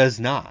movie does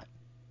not.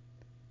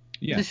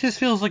 Yeah. This just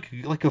feels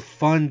like a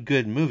fun,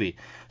 good movie.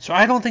 So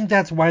I don't think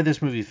that's why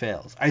this movie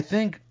fails. I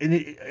think,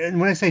 and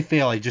when I say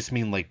fail, I just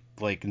mean like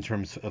in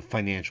terms of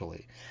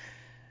financially.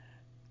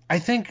 I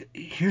think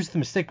here's the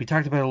mistake. We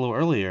talked about it a little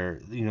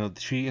earlier. You know,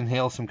 she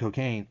inhales some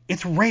cocaine.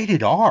 It's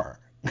rated R,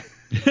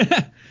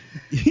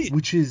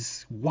 which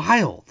is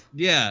wild.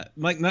 Yeah,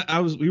 Mike.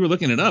 We were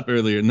looking it up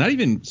earlier. Not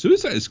even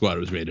Suicide Squad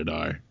was rated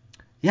R.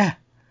 Yeah,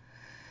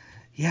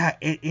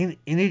 and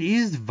it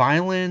is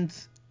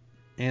violent.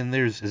 And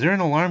is there an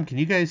alarm? Can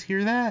you guys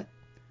hear that?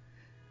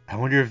 I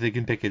wonder if they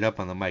can pick it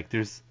up on the mic.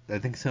 I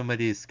think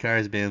somebody's car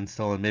is being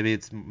stolen. Maybe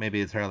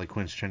it's Harley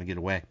Quinn's trying to get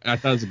away. I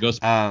thought it was a ghost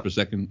for a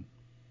second.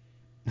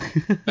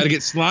 Gotta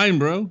get slime,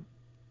 bro.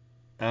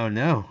 Oh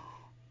no.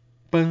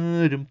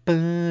 Oh,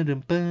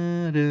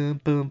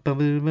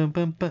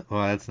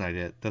 that's not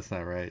it. That's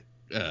not right.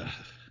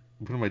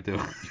 What am I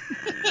doing?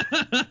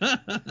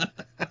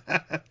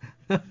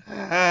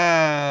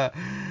 I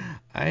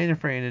ain't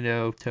afraid of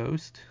no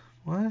toast.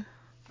 What?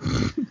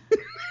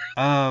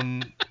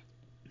 The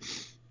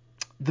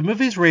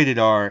movie's rated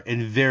R,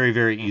 and very,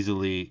 very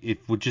easily,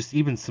 if with just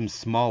even some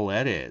small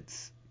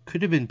edits,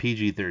 could have been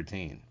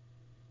PG-13.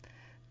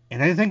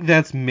 And I think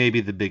that's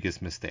maybe the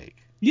biggest mistake.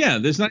 Yeah,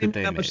 there's not even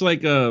that made. much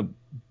like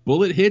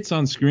bullet hits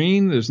on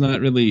screen. There's not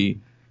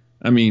really.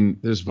 I mean,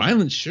 there's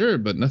violence, sure,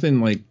 but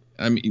nothing like.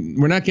 I mean,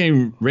 we're not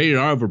getting rated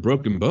R over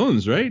Broken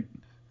Bones, right?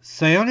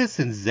 Sionis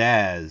and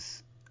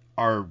Zaz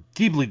are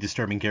deeply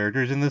disturbing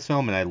characters in this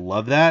film, and I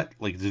love that.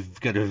 Like, they've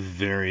got a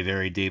very,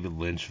 very David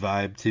Lynch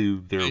vibe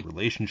to their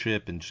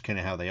relationship and just kind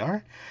of how they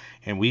are.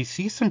 And we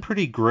see some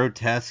pretty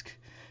grotesque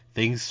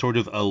things sort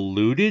of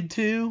alluded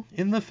to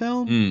in the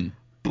film,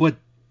 but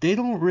they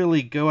don't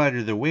really go out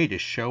of their way to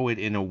show it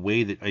in a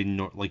way that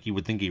like you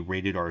would think a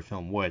rated R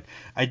film would.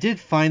 I did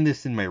find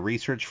this in my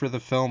research for the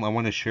film. I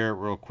want to share it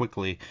real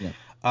quickly. Yeah.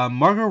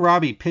 Margot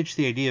Robbie pitched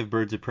the idea of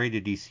Birds of Prey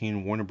to DC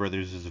and Warner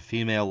Brothers as a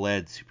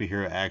female-led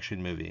superhero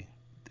action movie,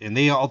 and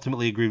they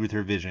ultimately agreed with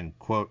her vision.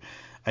 Quote,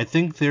 "I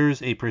think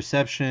there's a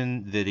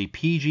perception that a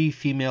PG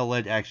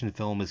female-led action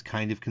film is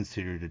kind of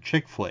considered a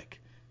chick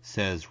flick,"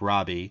 says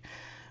Robbie,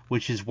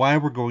 which is why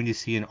we're going to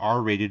see an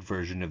R-rated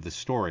version of the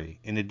story.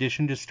 In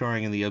addition to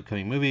starring in the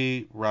upcoming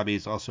movie, Robbie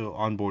is also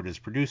on board as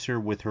producer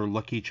with her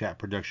Lucky Chap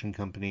production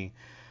company,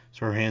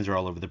 so her hands are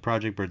all over the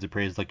project. Birds of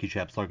Prey is Lucky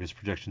Chap's largest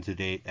production to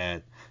date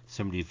at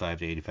 $75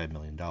 to $85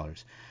 million.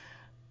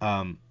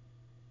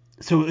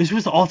 So this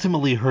was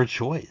ultimately her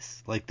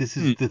choice. Like, this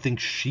is the thing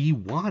she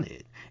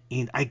wanted.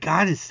 And I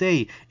gotta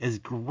say, as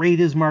great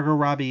as Margot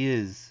Robbie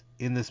is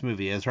in this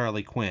movie as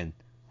Harley Quinn,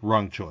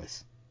 wrong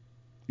choice.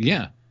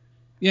 Yeah.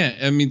 Yeah,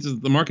 I mean,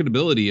 the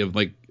marketability of,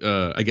 like,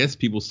 I guess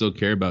people still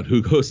care about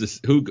who goes to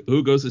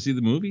see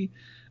the movie.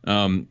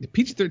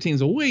 PG-13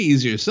 is a way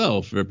easier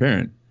sell for a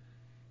parent.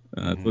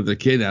 With their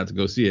kid out to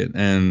go see it.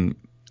 And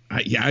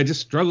I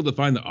just struggled to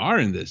find the R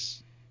in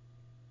this.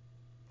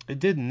 It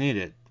didn't need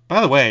it.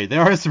 By the way,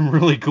 there are some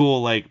really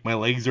cool, like, my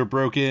legs are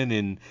broken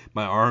and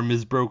my arm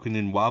is broken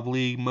and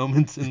wobbly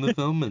moments in the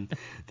film, and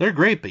they're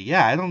great. But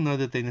yeah, I don't know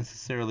that they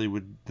necessarily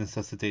would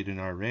necessitate an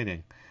R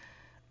rating.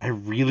 I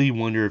really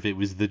wonder if it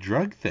was the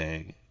drug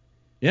thing.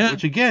 Yeah.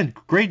 Which, again,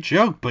 great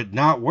joke, but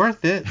not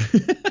worth it.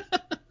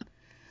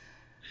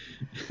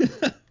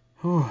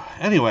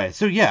 Anyway,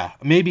 so yeah,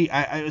 maybe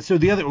so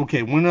the other,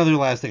 okay, one other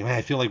last thing.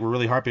 I feel like we're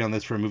really harping on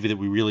this for a movie that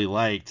we really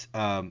liked.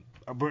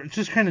 We're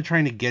just kind of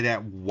trying to get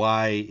at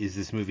why is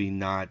this movie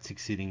not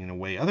succeeding in a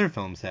way other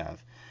films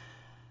have.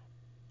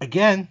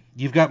 Again,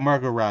 you've got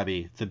Margot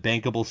Robbie, the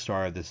bankable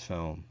star of this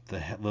film,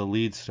 the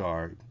lead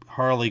star,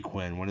 Harley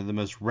Quinn, one of the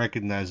most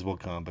recognizable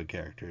comic book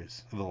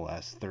characters of the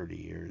last 30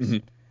 years.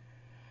 Mm-hmm.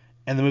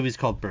 And the movie's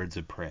called Birds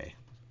of Prey.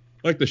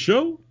 Like the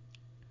show?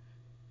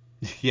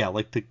 Yeah,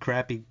 like the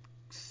crappy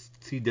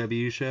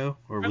CW show,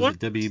 or was it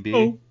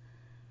WB?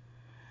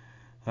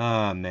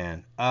 Oh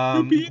man,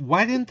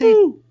 why didn't they?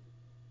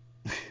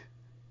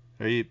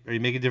 Are you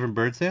making different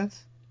bird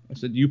sounds? I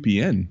said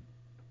UPN.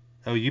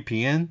 Oh,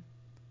 UPN?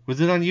 Was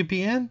it on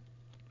UPN?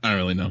 I don't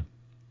really know.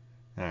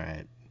 All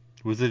right,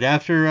 was it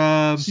after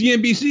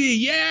CNBC?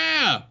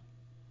 Yeah.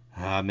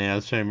 Ah man, I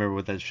was trying to remember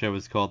what that show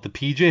was called. The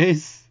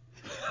PJs.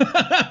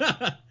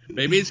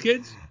 Baby's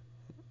Kids.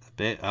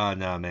 Oh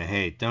no, man!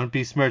 Hey, don't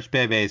besmirch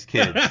Bebe's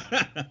Kids.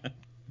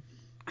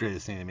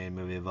 Greatest animated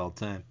movie of all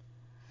time.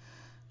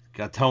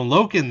 Got Tone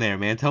Loc in there,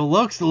 man. Tone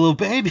Loc's the little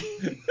baby.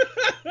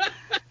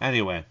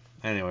 Anyway,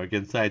 we're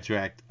getting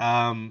sidetracked.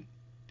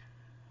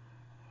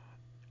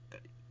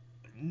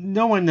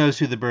 No one knows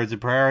who the Birds of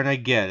Prey are, and I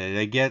get it.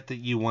 I get that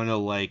you want to,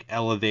 like,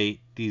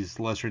 elevate these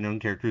lesser-known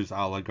characters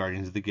a la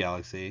Guardians of the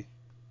Galaxy.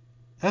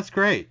 That's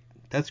great.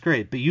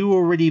 But you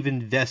already have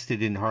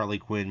invested in Harley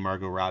Quinn,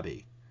 Margot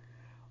Robbie.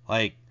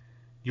 Like,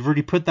 you've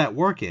already put that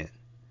work in.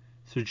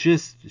 So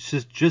just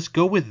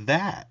go with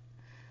that,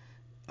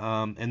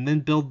 and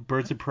then build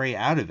Birds of Prey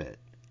out of it.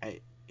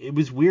 It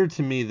was weird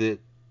to me that,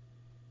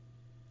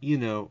 you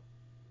know,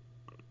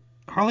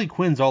 Harley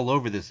Quinn's all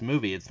over this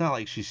movie. It's not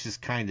like she's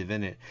just kind of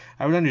in it.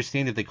 I would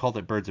understand if they called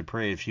it Birds of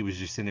Prey if she was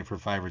just in it for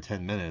 5 or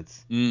 10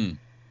 minutes.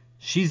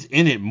 She's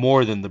in it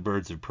more than the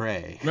Birds of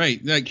Prey. Right.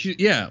 Like,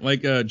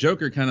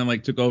 Joker kind of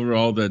like took over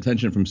all the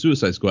attention from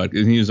Suicide Squad,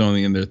 and he was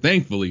only in there,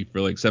 thankfully,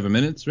 for like 7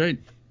 minutes, right?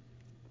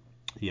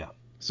 Yeah.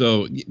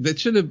 So that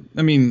should have,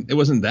 I mean, it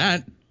wasn't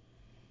that.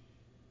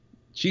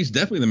 She's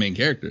definitely the main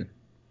character.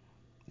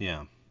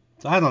 Yeah.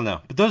 So I don't know.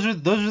 But those are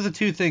the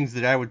two things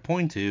that I would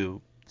point to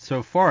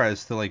so far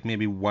as to, like,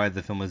 maybe why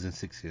the film isn't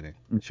succeeding.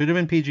 Should have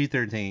been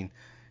PG-13.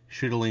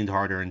 Should have leaned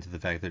harder into the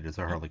fact that it's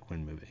a Harley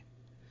Quinn movie.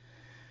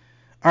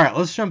 All right,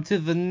 let's jump to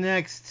the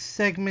next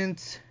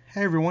segment.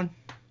 Hey, everyone.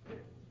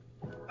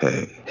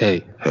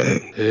 Hey,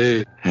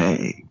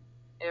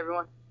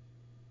 everyone.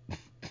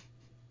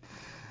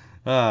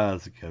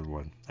 That's a good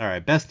one. All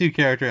right, best new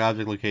character,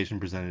 object, location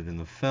presented in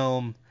the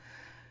film.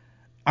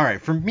 All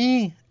right, for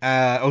me,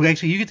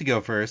 actually, you get to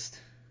go first.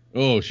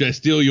 Oh, should I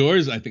steal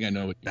yours? I think I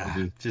know what you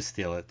do. Just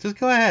steal it. Just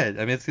go ahead.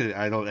 I mean, it's good.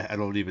 I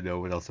don't even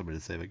know what else I'm going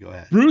to say, but go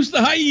ahead. Bruce the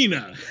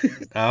Hyena.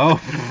 Oh.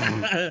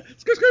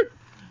 Skirt.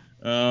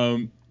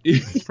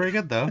 It's pretty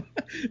good though.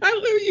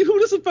 Who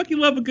doesn't fucking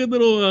love a good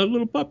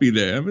little puppy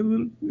there? I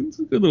mean, it's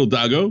a good little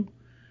doggo,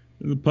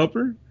 little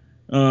pupper.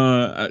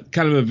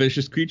 Kind of a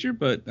vicious creature,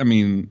 but I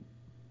mean,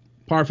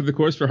 par for the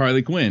course for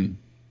Harley Quinn.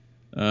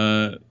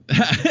 The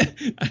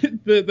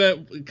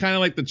kind of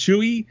like the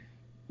Chewie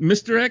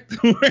misdirect,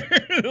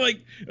 where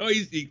like, oh,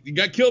 he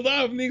got killed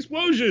off in the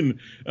explosion.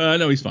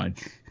 No, he's fine.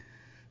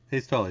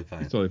 He's totally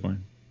fine. He's totally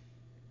fine.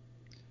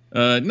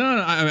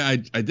 No,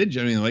 I did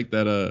genuinely like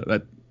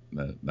that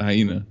the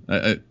hyena.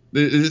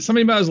 Is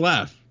something about his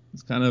laugh?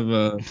 It's kind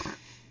of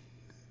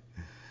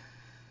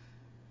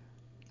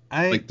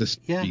like the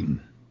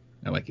scene.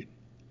 I like it.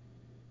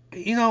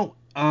 You know,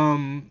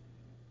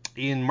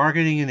 in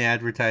marketing and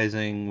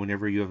advertising,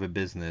 whenever you have a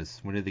business,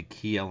 one of the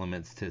key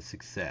elements to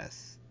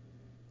success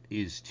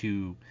is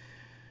to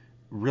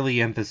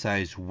really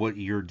emphasize what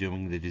you're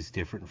doing that is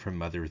different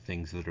from other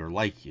things that are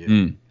like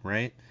you,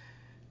 right?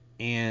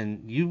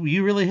 And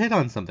you really hit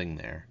on something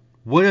there.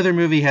 What other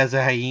movie has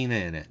a hyena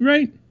in it?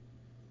 Right.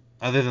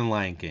 Other than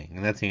Lion King,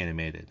 and that's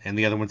animated. And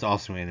the other one's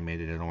also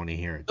animated. I don't want to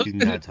hear it. Do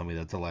not tell me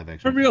that's a live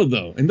action. For real,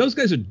 though. And those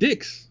guys are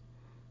dicks.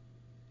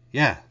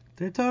 Yeah,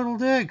 they're total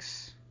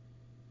dicks.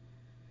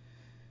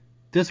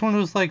 This one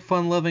was like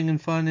fun-loving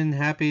and fun and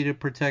happy to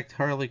protect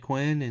Harley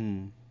Quinn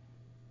and,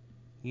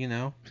 you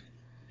know,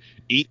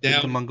 eat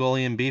down the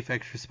Mongolian beef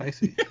extra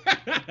spicy.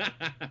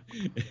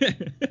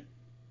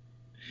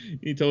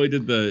 He totally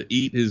did the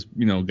eat his,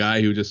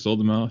 guy who just sold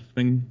him off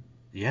thing.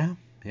 Yeah.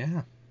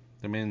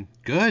 I mean,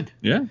 good.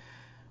 Yeah.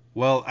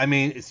 Well, I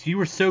mean, you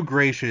were so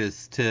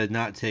gracious to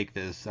not take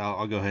this.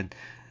 I'll go ahead.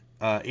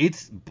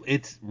 It's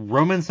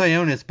Roman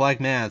Sionis, Black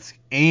Mask,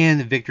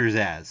 and Victor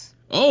Zsasz.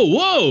 Oh,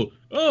 whoa!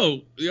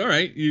 Oh, all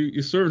right.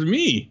 You served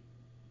me.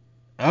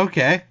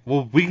 Okay.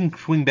 Well, we can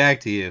swing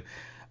back to you.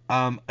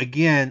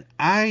 Again,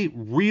 I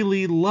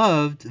really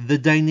loved the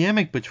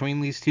dynamic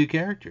between these two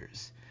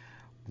characters.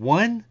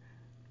 One,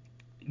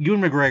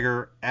 Ewan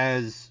McGregor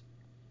as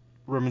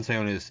Roman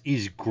Sionis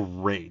is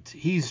great.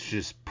 He's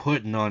just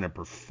putting on a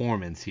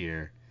performance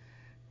here.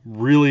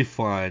 Really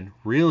fun.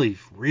 Really,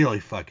 really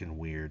fucking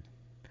weird.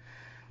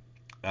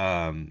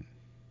 And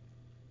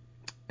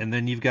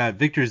then you've got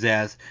Victor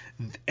Zsasz.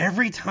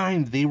 Every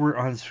time they were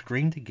on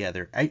screen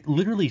together, I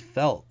literally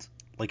felt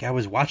like I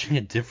was watching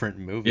a different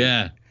movie.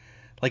 Yeah.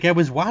 Like I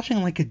was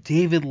watching like a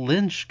David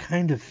Lynch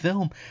kind of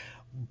film.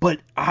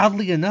 But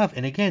oddly enough,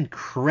 and again,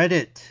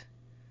 credit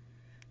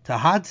to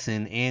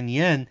Hodson and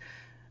Yen,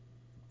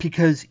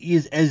 because he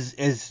is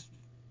as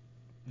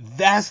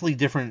vastly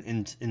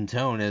different in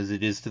tone as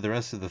it is to the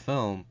rest of the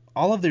film.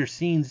 All of their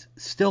scenes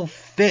still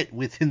fit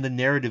within the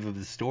narrative of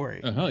the story.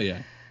 Oh, hell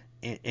yeah.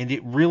 And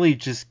it really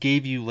just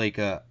gave you like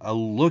a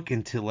look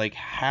into like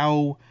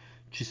how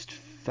just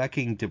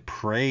fucking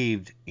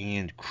depraved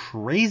and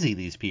crazy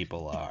these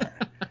people are.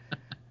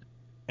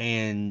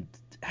 And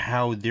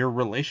how their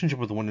relationship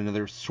with one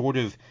another sort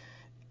of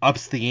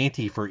ups the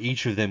ante for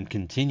each of them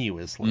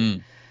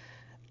continuously.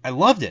 I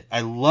loved it.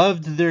 I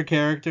loved their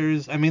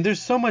characters. I mean,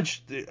 there's so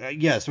much.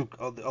 Yes,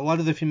 a lot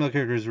of the female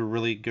characters were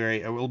really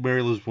great. Mary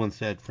Elizabeth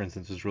Winstead, for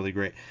instance, was really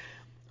great.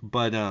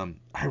 But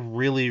I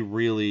really,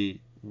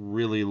 really,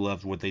 really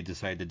loved what they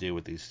decided to do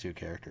with these two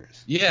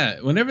characters.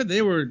 Yeah, whenever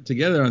they were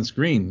together on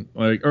screen,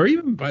 like, or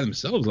even by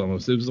themselves,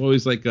 almost, it was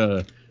always like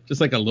just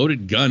like a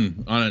loaded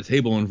gun on a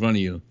table in front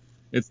of you.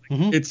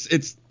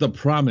 It's the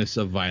promise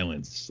of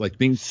violence, like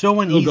things so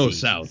uneasy. Will go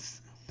south.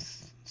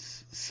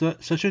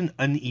 Such an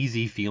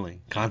uneasy feeling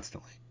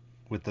constantly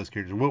with those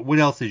characters. What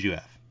else did you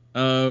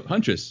have?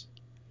 Huntress.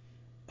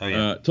 Oh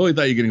yeah. Totally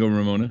thought you were gonna go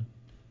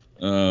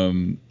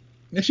Ramona.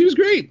 Yeah, she was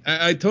great.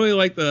 I totally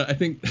liked I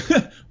think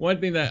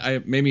one thing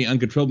that made me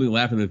uncontrollably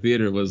laugh in the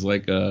theater was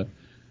like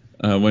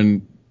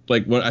when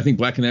like what I think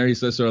Black Canary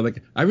says sort of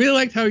like, I really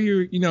liked how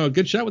you're a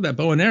good shot with that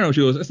bow and arrow.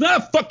 She goes, it's not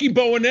a fucking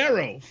bow and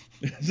arrow.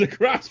 It's a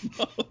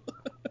crossbow.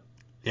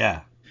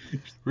 Yeah.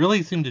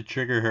 Really seemed to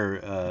trigger her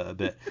a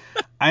bit.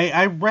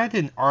 I read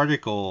an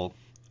article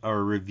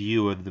or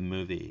review of the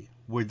movie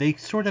where they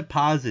sort of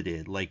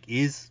posited, like,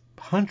 is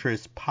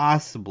Huntress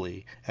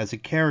possibly, as a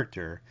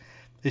character,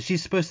 is she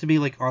supposed to be,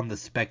 like, on the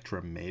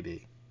spectrum,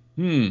 maybe?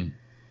 And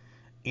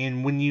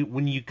when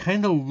you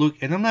kind of look,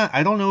 and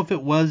I don't know if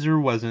it was or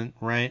wasn't,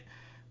 right?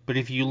 But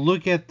if you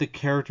look at the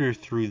character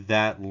through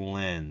that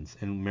lens,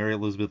 and Mary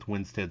Elizabeth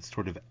Winstead's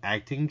sort of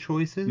acting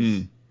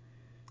choices,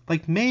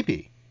 like,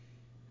 maybe.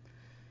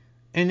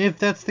 And if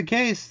that's the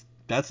case,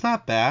 that's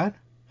not bad.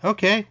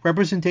 Okay,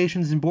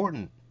 representation is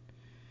important.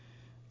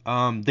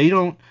 They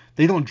don't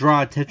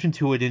draw attention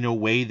to it in a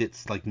way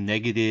that's like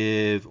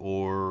negative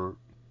or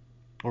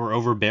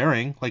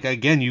overbearing. Like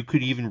again, you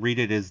could even read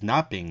it as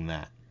not being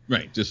that.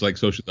 Right, just like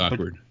socially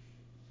awkward.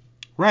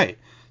 Right.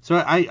 So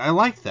I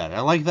like that.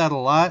 I like that a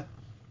lot.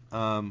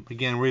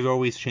 Again, we've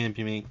always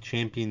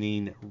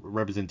championing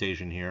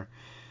representation here.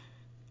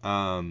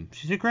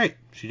 She did great.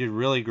 She did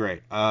really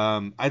great.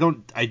 I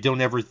don't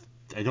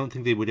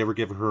think they would ever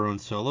give her her own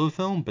solo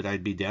film, but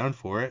I'd be down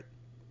for it.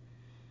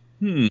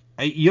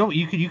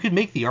 You could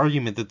make the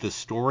argument that the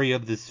story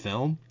of this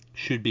film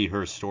should be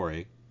her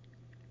story.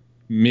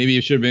 Maybe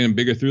it should have been a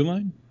bigger through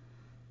line.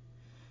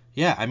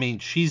 Yeah, I mean,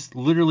 she's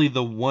literally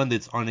the one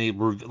that's on a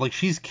like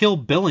she's Kill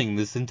Billing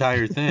this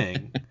entire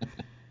thing.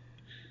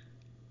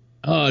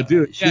 Oh,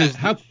 dude, She yeah.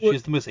 has she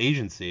has the most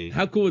agency.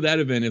 How cool would that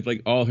have been if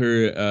like all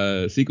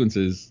her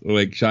sequences were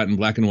like shot in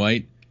black and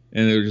white,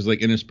 and they were just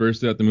like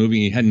interspersed throughout the movie,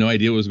 and you had no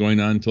idea what was going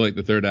on until like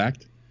the third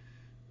act,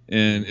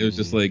 and it was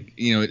just like,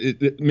 you know,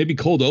 it maybe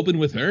cold open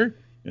with her,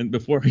 and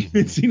before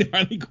even seeing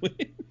Harley Quinn,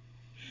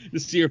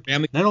 just see her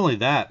family. Not only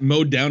that,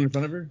 mowed down in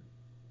front of her.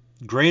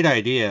 Great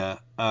idea.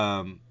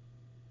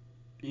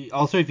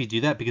 Also, if you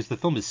do that, because the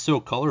film is so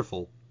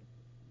colorful,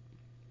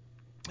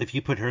 if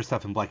you put her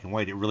stuff in black and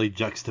white, it really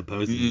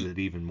juxtaposes it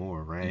even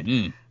more, right?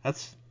 Mm-hmm.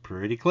 That's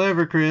pretty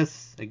clever,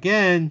 Chris.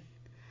 Again,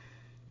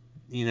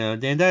 you know,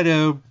 Dan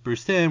Dido,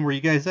 Bruce Timm, where you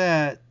guys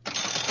at?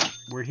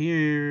 We're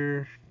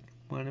here.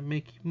 Want to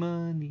make you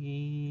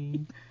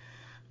money.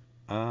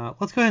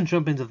 Let's go ahead and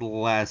jump into the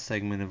last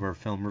segment of our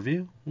film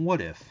review.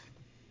 What if?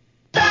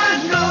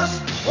 I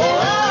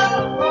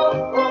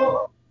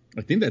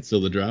think that's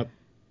still the drop.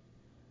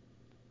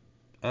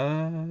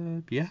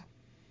 Yeah.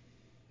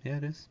 Yeah,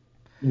 it is.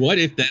 What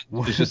if that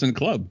was just in a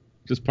club,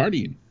 just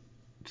partying?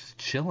 Just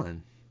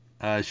chilling.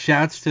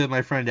 Shouts to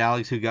my friend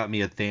Alex who got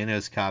me a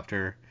Thanos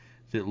copter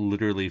that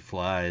literally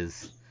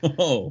flies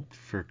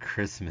for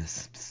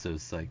Christmas. I'm so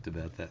psyched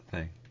about that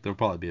thing. There'll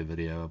probably be a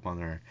video up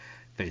on our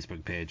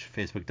Facebook page,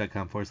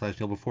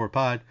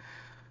 facebook.com/Deal4Pod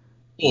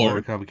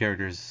or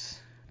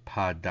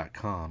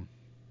comiccharacterspod.com.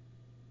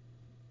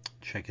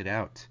 Check it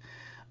out.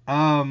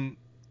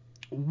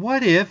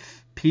 What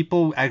if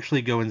people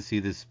actually go and see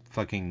this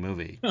fucking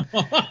movie?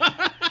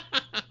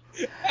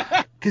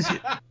 Because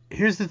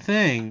here's the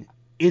thing.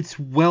 It's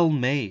well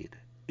made.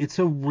 It's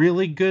a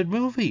really good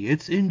movie.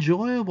 It's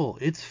enjoyable.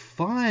 It's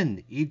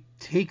fun. It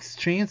takes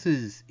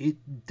chances. It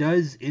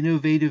does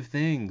innovative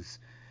things.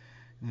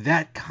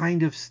 That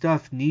kind of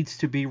stuff needs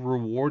to be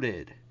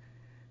rewarded.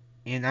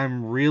 And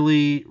I'm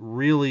really,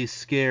 really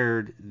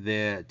scared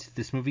that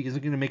this movie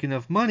isn't going to make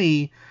enough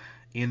money,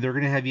 and they're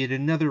going to have yet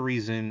another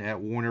reason at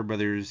Warner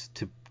Brothers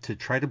to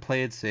try to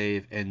play it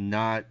safe and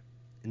not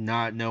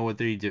know what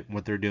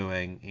they're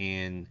doing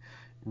and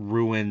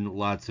ruin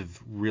lots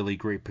of really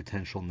great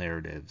potential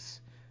narratives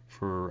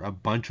for a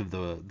bunch of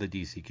the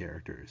DC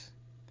characters.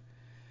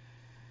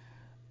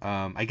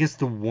 I guess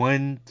the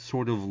one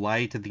sort of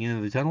light at the end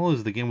of the tunnel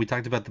is, again, we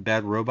talked about the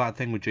Bad Robot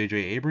thing with J.J.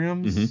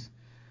 Abrams. Mm-hmm.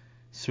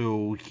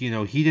 So, you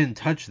know, he didn't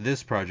touch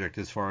this project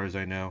as far as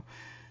I know.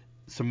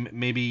 So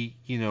maybe,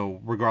 you know,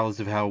 regardless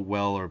of how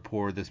well or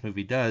poor this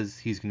movie does,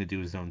 he's going to do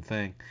his own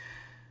thing.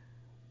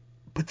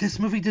 But this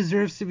movie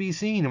deserves to be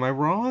seen. Am I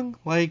wrong?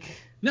 Like,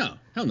 no,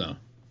 hell no.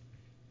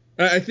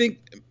 I think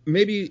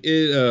maybe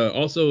it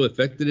also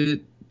affected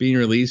it being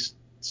released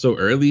so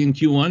early in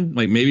Q1.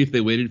 Like maybe if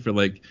they waited for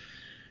like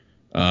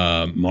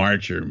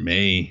March or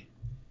May,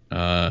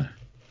 one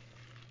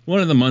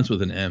of the months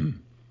with an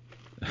M.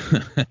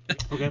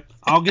 Okay,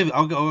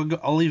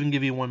 I'll even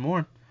give you one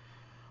more.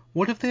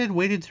 What if they had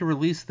waited to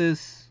release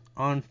this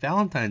on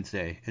Valentine's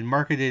Day and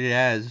marketed it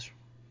as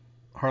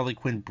Harley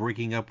Quinn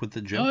breaking up with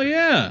the Joker? Oh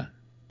yeah.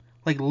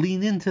 Like,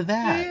 lean into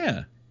that.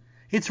 Yeah.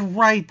 It's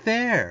right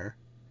there.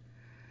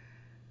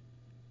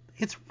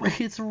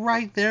 It's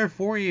right there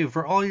for you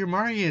for all your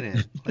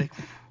marketing. Like,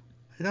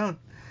 I don't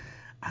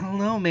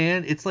know,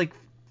 man. It's like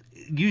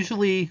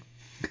it's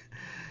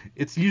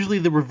usually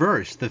the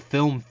reverse. The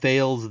film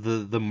fails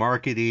the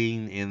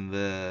marketing and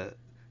the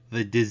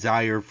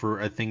desire for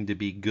a thing to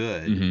be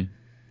good. Mm-hmm.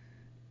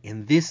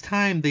 And this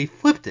time they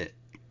flipped it.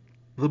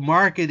 The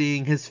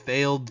marketing has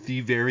failed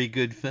the very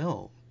good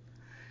film.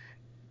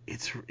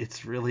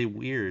 It's really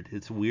weird.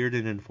 It's weird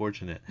and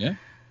unfortunate. Yeah.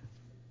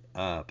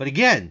 But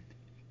again,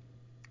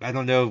 I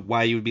don't know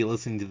why you would be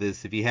listening to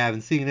this if you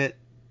haven't seen it.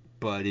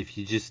 But if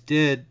you just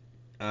did,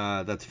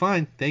 that's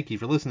fine. Thank you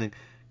for listening.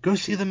 Go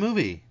see the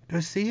movie. Go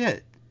see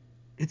it.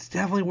 It's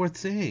definitely worth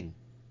seeing.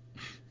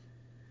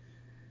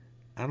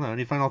 I don't know.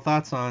 Any final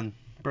thoughts on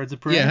Birds of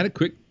Prey? Yeah, I had a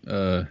quick.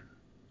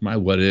 My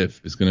what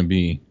if is going to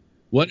be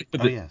what if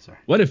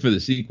for the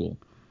sequel.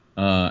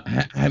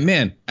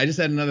 Man, I just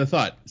had another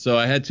thought. So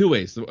I had two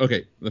ways.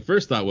 Okay, the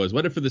first thought was,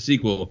 what if for the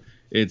sequel,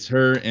 it's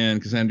her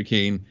and Cassandra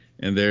Cain,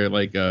 and they're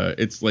like,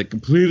 it's like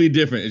completely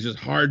different. It's just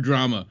hard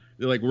drama.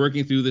 They're like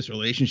working through this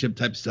relationship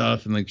type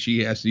stuff, and like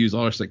she has to use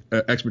all her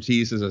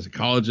expertise as a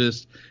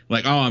psychologist.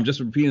 Like, oh, I'm just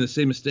repeating the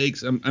same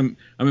mistakes. I'm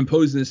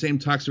imposing the same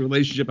toxic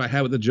relationship I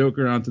had with the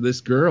Joker onto this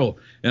girl,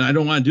 and I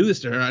don't want to do this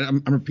to her.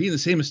 I'm repeating the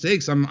same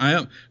mistakes. I'm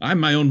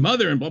my own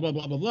mother, and blah blah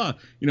blah blah blah.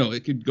 You know,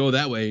 it could go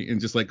that way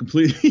and just like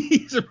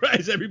completely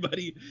surprise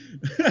everybody.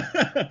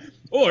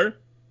 Or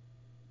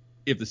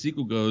if the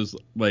sequel goes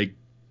like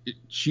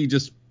she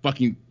just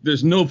fucking,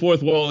 there's no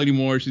fourth wall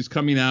anymore. She's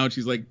coming out.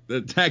 She's like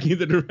attacking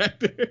the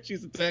director.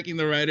 She's attacking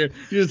the writer.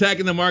 She's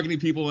attacking the marketing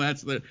people.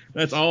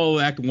 That's all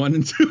Act 1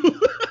 and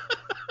 2.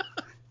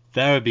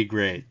 That would be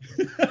great.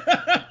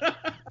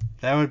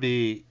 That would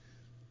be,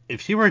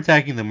 if she were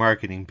attacking the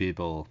marketing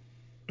people,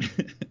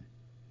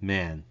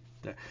 man,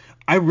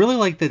 I really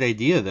like that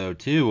idea though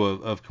too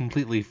of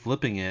completely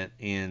flipping it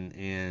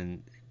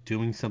and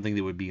doing something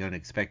that would be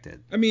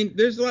unexpected. I mean,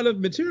 there's a lot of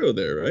material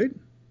there, right?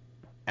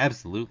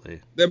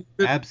 Absolutely. They're-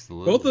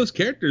 Absolutely. Both those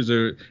characters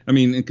are. I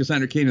mean, in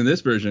Cassandra Cain in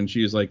this version,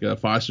 she is like a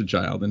foster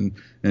child, and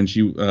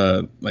she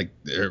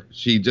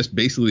she just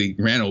basically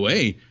ran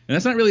away, and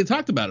that's not really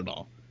talked about at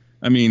all.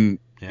 I mean,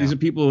 these are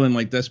people in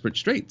like desperate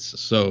straits,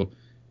 so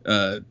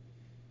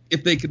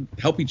if they could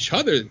help each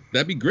other,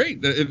 that'd be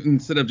great.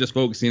 Instead of just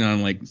focusing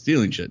on like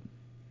stealing shit.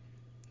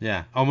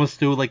 Yeah, almost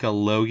do like a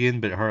Logan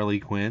but Harley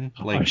Quinn.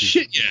 Like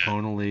shit,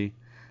 yeah.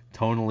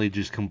 Tonally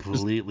just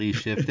completely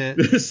shift it.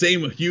 The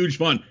same huge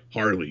fun,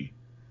 Harley.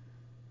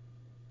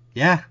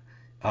 Yeah.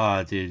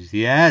 Oh, dude,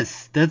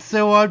 yes. That's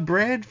so on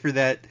brand for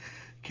that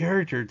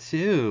character,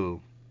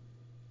 too.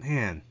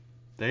 Man,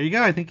 there you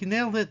go. I think you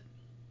nailed it.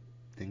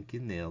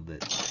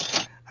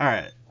 All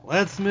right,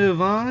 let's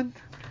move on.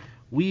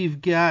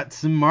 We've got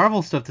some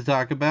Marvel stuff to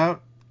talk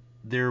about.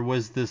 There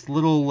was this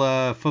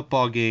little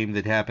football game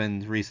that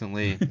happened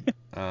recently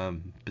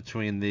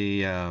between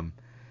the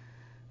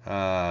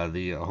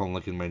hold on,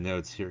 look at my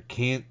notes here.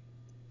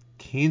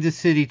 Kansas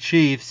City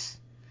Chiefs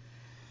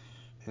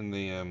and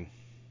the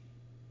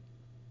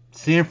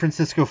San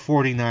Francisco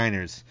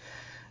 49ers.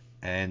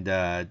 And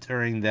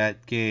during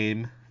that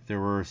game, there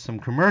were some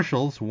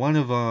commercials. One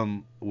of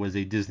them was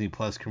a Disney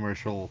Plus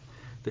commercial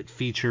that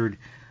featured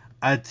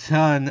a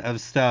ton of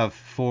stuff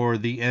for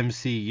the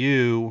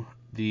MCU,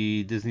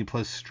 the Disney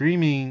Plus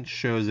streaming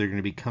shows that are going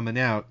to be coming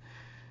out.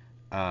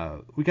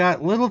 We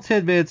got little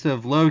tidbits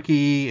of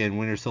Loki and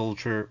Winter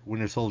Soldier,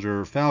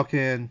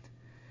 Falcon.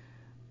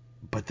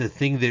 But the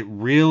thing that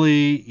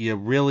you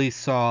really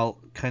saw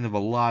kind of a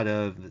lot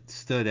of that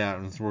stood out,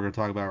 and that's what we're going to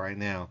talk about right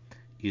now,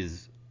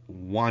 is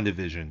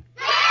WandaVision.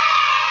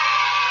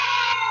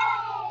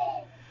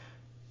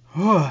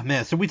 Oh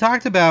man, so we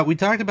talked about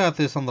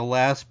this on the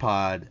last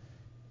pod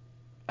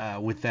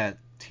with that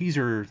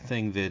teaser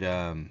thing that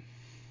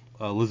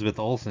Elizabeth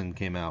Olsen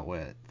came out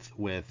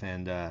with,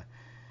 and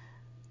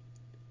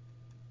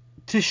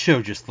this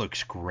show just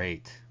looks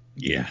great.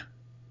 Yeah.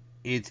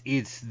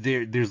 It's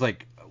there's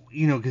like,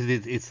 because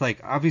it's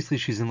like obviously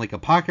she's in like a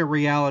pocket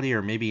reality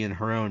or maybe in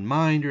her own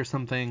mind or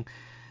something,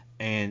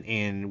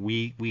 and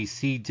we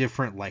see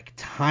different like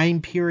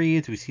time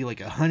periods. We see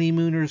like a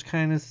honeymooners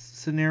kind of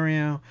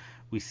scenario.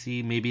 We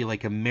see maybe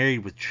like a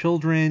married with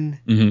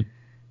children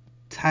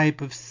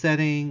type of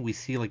setting. We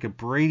see like a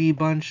Brady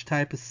Bunch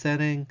type of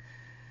setting.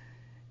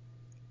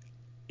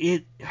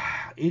 It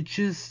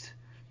just,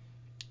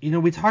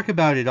 we talk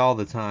about it all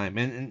the time,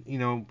 and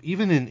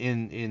even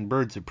in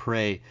Birds of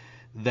Prey,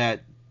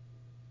 that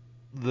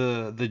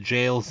the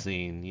jail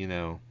scene,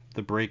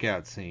 the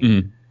breakout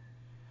scene,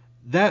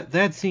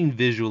 that scene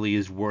visually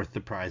is worth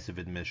the price of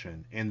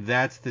admission, and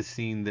that's the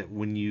scene that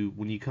when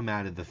you come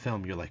out of the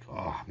film, you're like,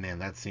 oh man,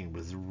 that scene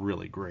was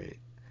really great.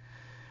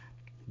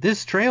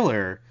 This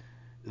trailer,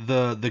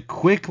 the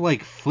quick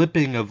like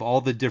flipping of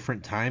all the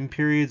different time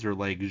periods or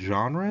like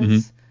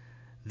genres,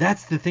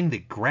 that's the thing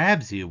that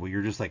grabs you, where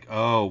you're just like,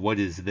 oh, what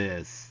is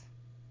this?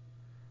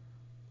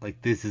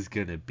 Like, this is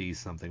gonna be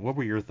something. What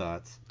were your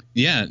thoughts?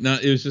 Yeah, no,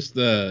 it was just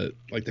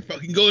like they're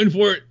fucking going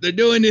for it. They're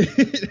doing it.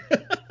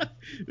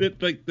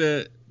 It's like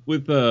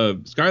with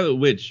Scarlet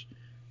Witch,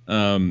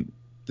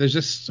 there's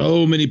just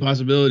so many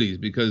possibilities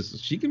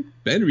because she can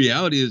bend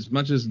reality as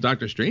much as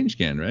Doctor Strange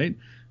can, right?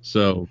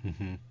 So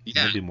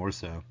yeah, maybe more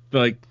so.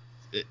 Like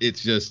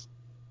it's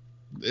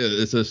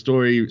a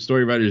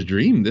story writer's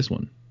dream. This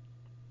one,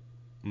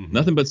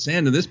 nothing but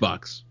sand in this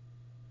box.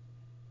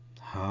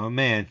 Oh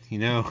man, you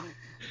know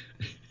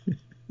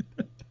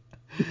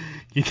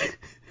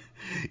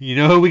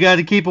who we got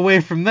to keep away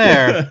from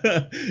there.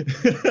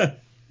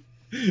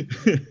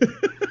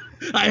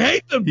 I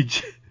hate them.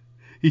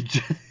 He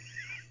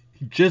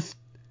just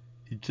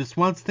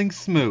wants things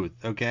smooth,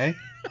 okay?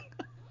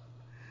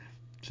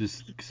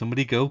 Just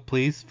somebody go,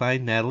 please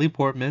find Natalie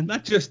Portman.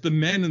 Not just the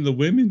men and the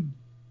women.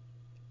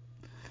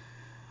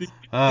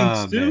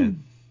 Oh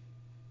man.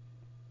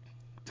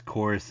 Of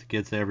course, it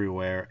gets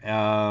everywhere.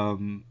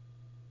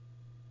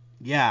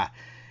 Yeah.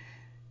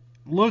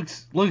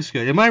 Looks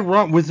good. Am I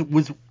wrong? Was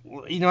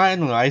I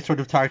don't know. I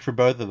sort of talked for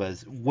both of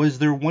us. Was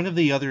there one of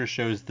the other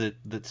shows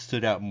that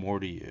stood out more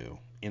to you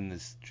in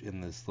this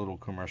little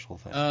commercial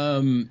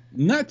thing?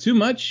 Not too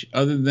much,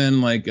 other than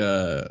like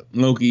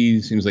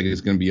Loki seems like it's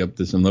gonna be up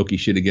to some Loki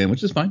shit again,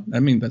 which is fine. I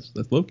mean, that's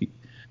Loki.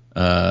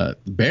 Baron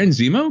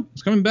Zemo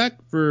is coming back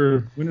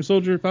for Winter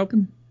Soldier,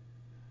 Falcon.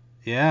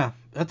 Yeah,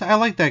 I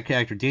like that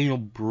character. Daniel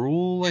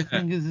Bruhl, I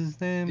think is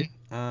his name.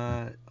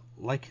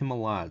 Like him a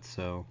lot,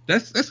 so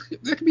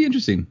that could be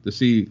interesting to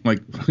see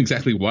like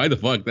exactly why the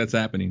fuck that's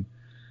happening.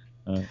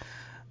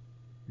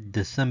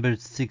 December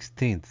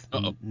 16th,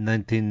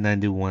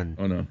 1991.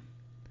 Oh no.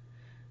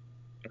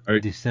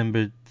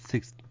 December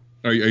 6th.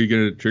 Are you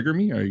gonna trigger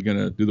me? Are you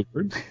gonna do the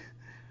word?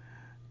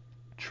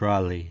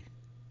 Trolley.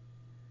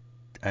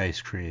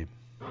 Ice cream.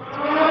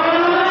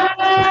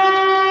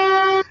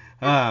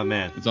 Ah,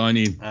 man. That's all I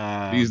need.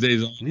 These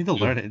days. I need to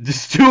learn it.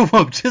 Just two of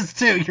them. Just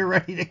two. You're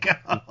ready to go.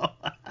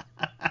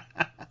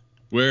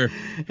 Where?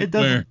 It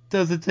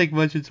doesn't take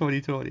much in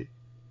 2020.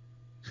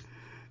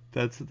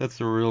 That's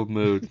the real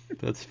mood.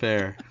 That's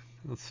fair.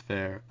 That's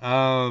fair.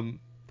 Yeah,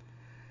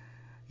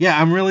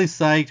 I'm really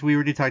psyched. We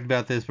already talked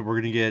about this, but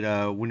we're gonna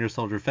get Winter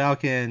Soldier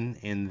Falcon,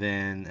 and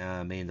then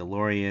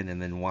Mandalorian, and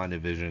then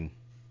WandaVision.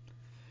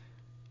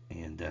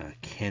 And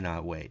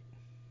cannot wait.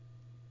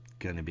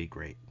 Gonna be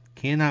great.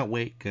 Cannot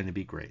wait. Gonna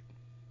be great.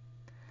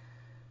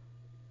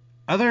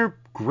 Other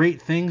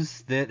great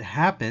things that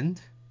happened.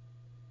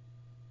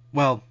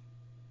 Well,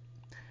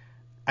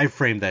 I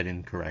framed that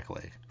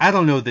incorrectly. I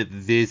don't know that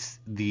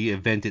the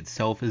event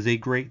itself is a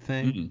great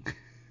thing.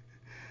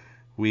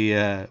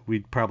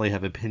 We'd probably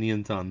have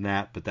opinions on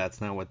that, but that's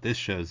not what this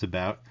show's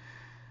about.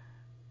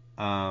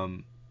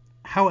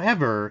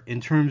 However, in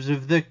terms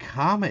of the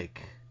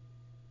comic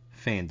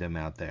fandom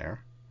out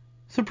there,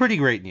 some pretty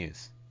great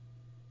news.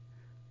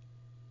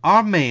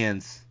 Our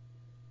man's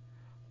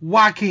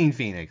Joaquin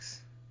Phoenix,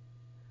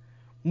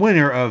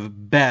 winner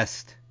of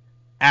Best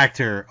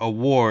Actor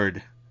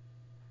Award,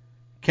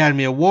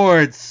 Academy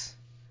Awards.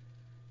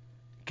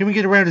 Can we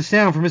get a round of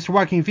sound for Mr.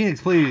 Joaquin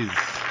Phoenix, please?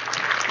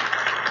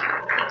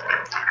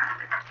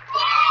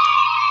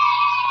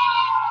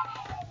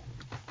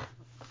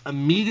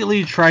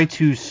 Immediately tried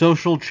to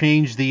social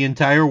change the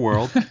entire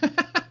world.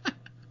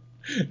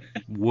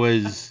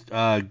 Was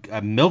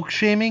milk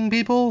shaming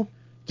people?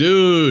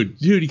 Dude,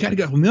 you gotta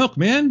go milk,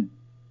 man.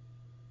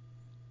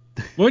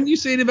 What did you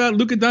say about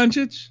Luka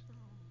Doncic?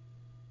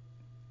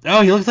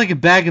 Oh, he looks like a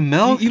bag of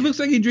milk. He looks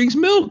like he drinks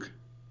milk.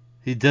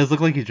 He does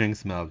look like he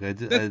drinks milk.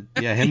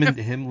 Yeah,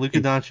 him,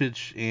 Luka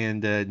Doncic,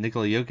 and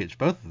Nikola Jokic,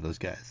 both of those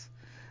guys.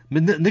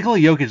 But Nikola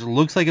Jokic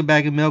looks like a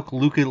bag of milk.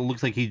 Luka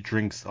looks like he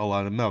drinks a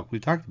lot of milk.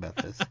 We've talked about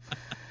this.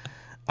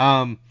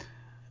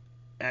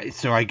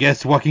 So I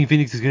guess Joaquin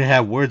Phoenix is gonna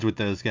have words with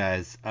those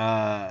guys.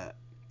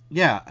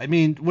 Yeah, I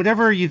mean,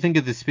 whatever you think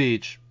of the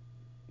speech,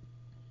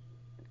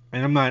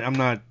 and I'm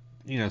not,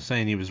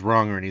 saying he was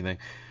wrong or anything,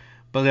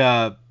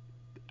 but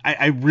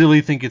I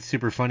really think it's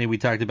super funny. We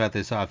talked about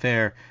this off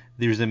air.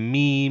 There's a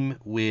meme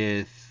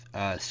with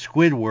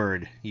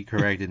Squidward. You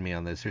corrected me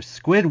on this. There's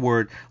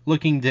Squidward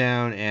looking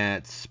down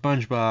at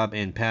SpongeBob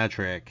and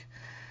Patrick,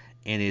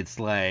 and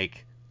it's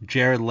like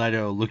Jared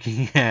Leto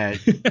looking at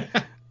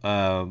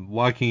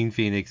Joaquin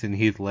Phoenix and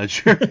Heath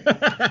Ledger.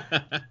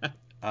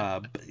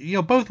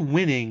 Both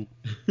winning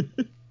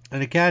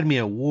an Academy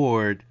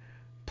Award,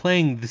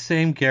 playing the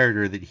same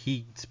character that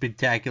he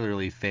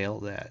spectacularly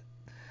failed at.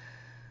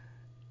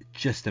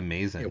 Just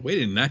amazing. Yeah, way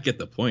to not get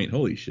the point.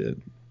 Holy shit.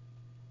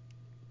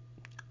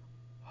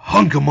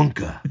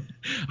 Hunkamunka.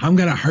 I'm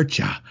gonna hurt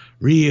ya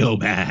real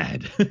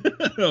bad.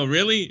 Oh,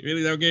 really?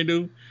 Really? That what you're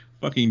gonna do?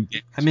 Fucking.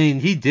 I mean,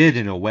 he did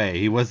in a way.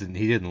 He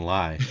didn't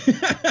lie.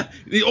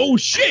 Oh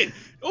shit!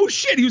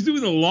 He was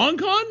doing the long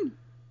con.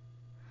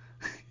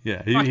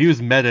 Yeah, he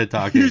was meta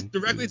talking. He was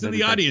directly to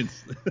the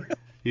audience.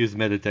 He was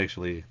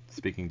metatextually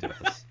speaking to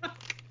us.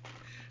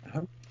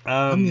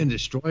 I'm gonna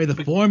destroy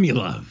the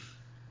formula.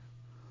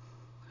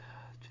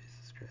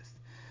 Jesus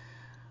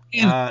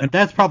Christ.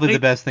 That's probably the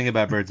best thing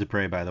about Birds of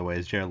Prey, by the way,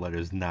 is Jared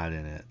Leto's not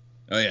in it.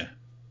 Oh yeah,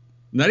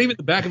 not even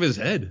the back of his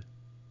head.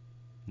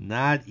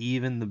 Not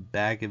even the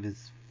back of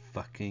his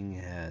fucking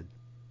head.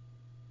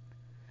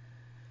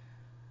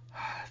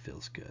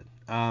 Feels good.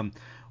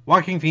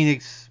 Joaquin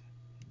Phoenix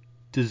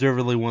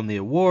deservedly won the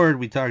award.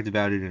 We talked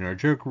about it in our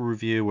Joker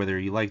review, whether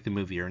you like the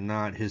movie or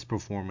not. His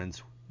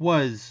performance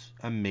was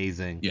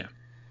amazing. Yeah.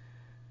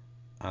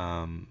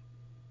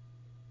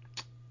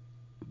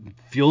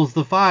 Fuels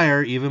the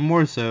fire even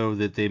more so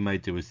that they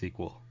might do a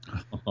sequel.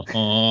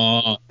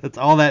 That's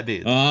all that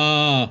means.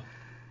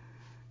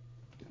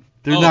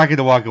 They're not going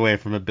to walk away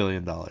from $1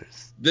 billion.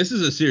 This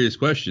is a serious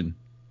question.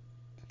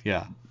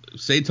 Yeah.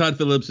 Say Todd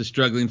Phillips is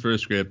struggling for a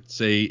script.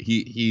 Say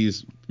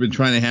he's been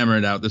trying to hammer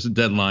it out. There's a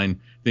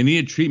deadline. They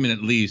need a treatment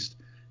at least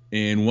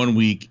in 1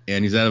 week,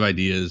 and he's out of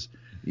ideas.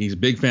 He's a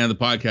big fan of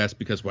the podcast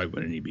because why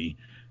wouldn't he be?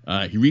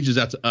 He reaches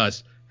out to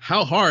us.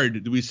 How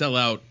hard do we sell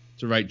out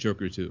to write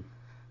Joker 2?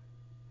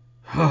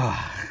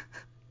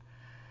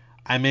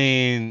 I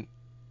mean,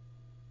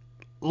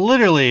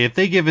 literally, if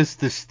they give us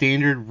the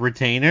standard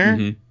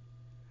retainer,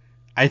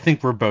 I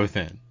think we're both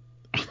in.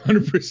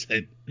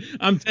 100%.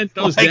 I'm 10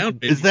 toes down,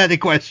 baby. Is that a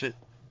question?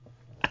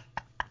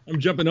 I'm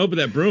jumping over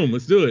that broom.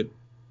 Let's do it.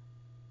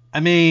 I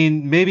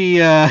mean, maybe,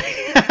 yeah,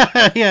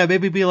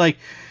 maybe be like,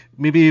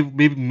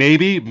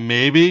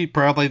 maybe,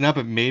 probably not,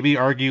 but maybe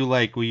argue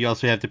like we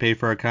also have to pay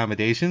for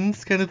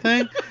accommodations kind of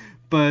thing.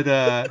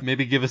 But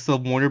maybe give us a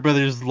Warner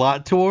Brothers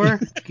lot tour,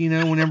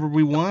 whenever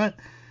we want.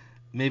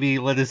 Maybe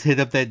let us hit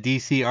up that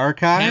DC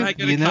archive. Can I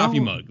get a coffee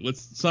mug?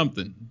 Let's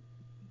something.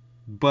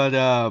 But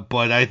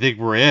I think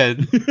we're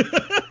in.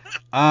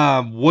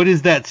 What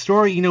is that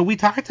story? We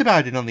talked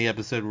about it on the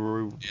episode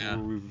where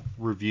we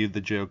reviewed the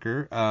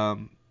Joker.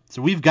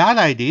 So we've got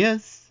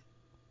ideas.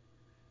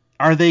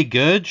 Are they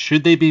good?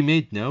 Should they be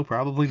made? No,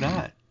 probably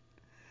not.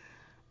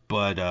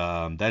 But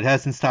that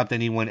hasn't stopped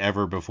anyone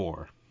ever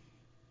before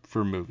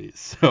for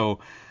movies. So,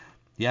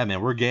 yeah, man,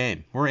 we're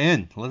game. We're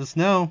in. Let us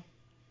know.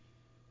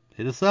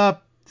 Hit us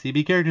up.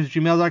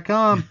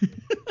 cbcharacters@gmail.com.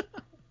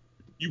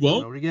 You Know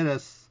won't? where to get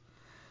us.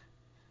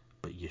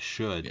 But you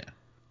should. Yeah.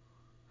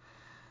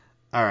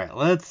 All right,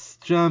 let's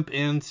jump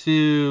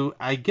into,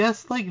 I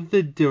guess, like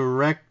the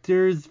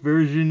director's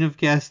version of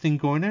Casting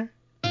Corner.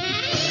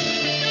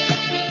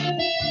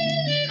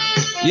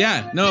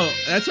 Yeah, no,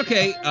 that's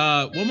okay.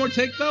 One more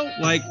take, though.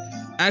 Like,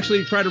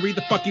 actually try to read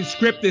the fucking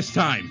script this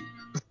time.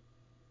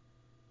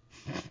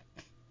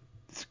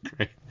 It's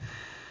great.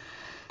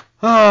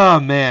 Oh,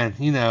 man.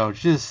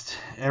 Just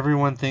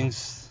everyone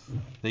thinks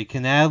they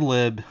can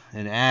ad-lib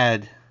and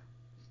add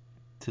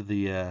to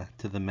the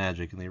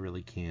magic, and they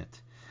really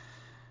can't.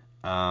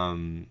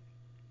 Sam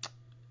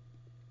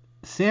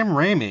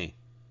Raimi,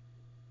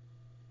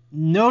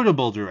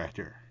 notable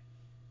director.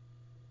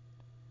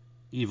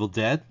 Evil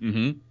Dead.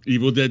 Mm-hmm.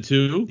 Evil Dead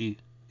 2.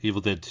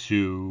 Evil Dead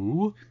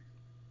 2.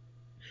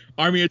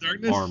 Army of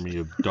Darkness. Army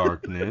of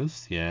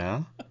Darkness,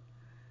 yeah.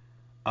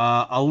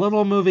 A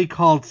little movie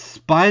called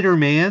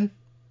Spider-Man.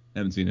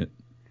 Haven't seen it.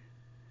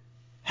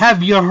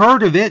 Have you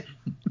heard of it?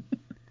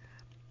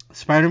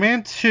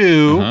 Spider-Man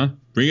 2. Uh-huh.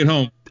 Bring it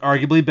home.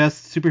 Arguably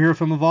best superhero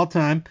film of all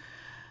time.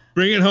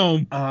 Bring it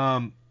home.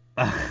 And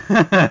a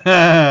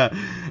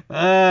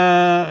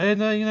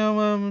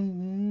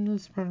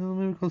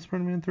movie called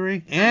Spider-Man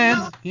 3. And,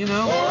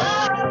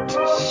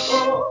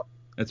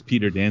 That's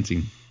Peter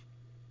dancing.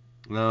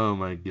 oh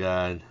my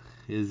God.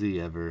 Is he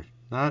ever?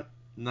 Not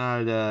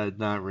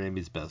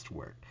Raimi's best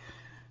work.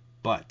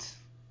 But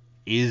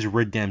is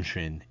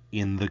redemption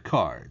in the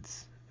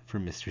cards for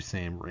Mr.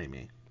 Sam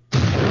Raimi?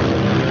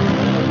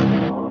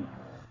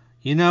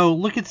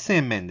 Look at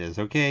Sam Mendes,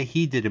 okay?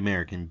 He did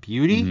American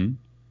Beauty. Mm-hmm.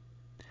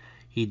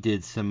 He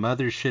did some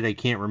other shit I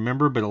can't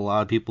remember, but a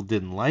lot of people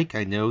didn't like.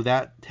 I know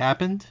that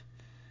happened.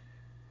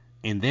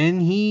 And then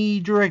he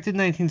directed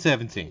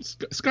 1917.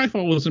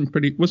 Skyfall was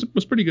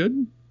pretty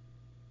good.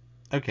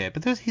 Okay,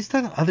 but he's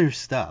done other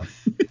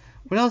stuff.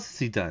 What else has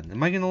he done?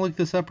 Am I going to look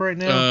this up right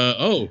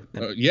now?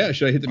 Yeah.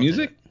 Should I hit the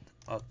music?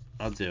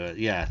 I'll do it,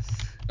 yes.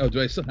 Oh,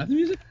 do I still have the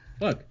music?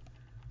 Fuck.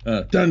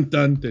 Dun dun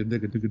dun dun dun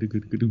dun dun dun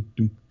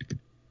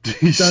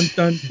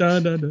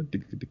dun dun.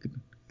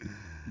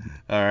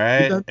 All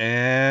right,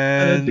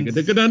 and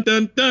Dun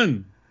dun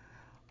dun.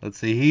 let's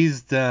see.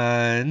 He's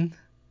done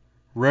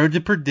Road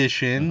to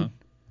Perdition,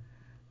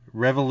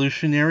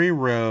 Revolutionary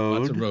Road,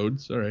 Lots of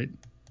roads. All right.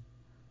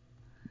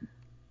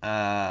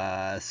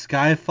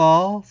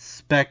 Skyfall,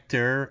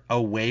 Spectre,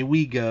 Away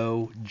We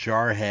Go,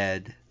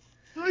 Jarhead.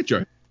 All right,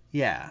 Jar.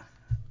 Yeah.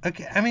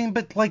 Okay. I mean,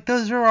 but like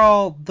those are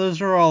all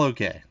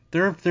okay.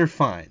 They're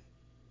fine.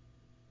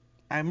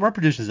 Road to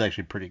Perdition is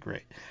actually pretty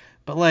great,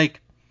 but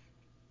like,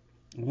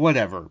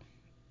 whatever.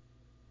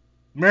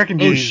 American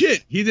Beauty. Oh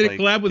shit! He did a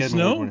collab with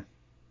Snow.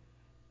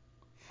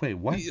 Wait,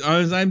 what?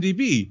 On his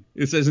IMDb,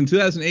 it says in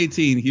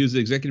 2018 he was the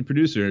executive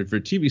producer for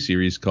a TV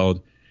series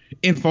called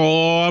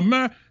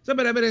Informer. I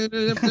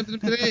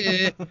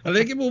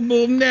like it boom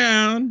boom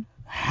down.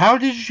 How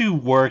did you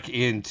work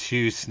in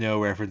 2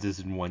 Snow references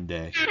in one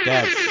day?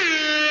 That's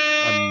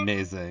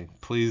amazing.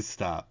 Please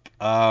stop.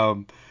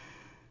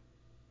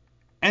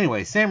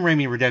 Anyway, Sam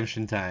Raimi,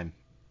 Redemption Time.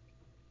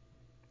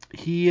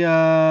 He's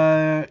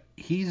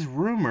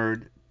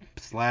rumored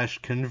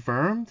 /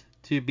 confirmed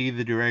to be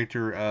the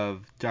director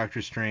of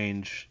Doctor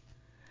Strange,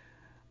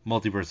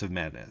 Multiverse of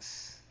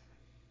Madness.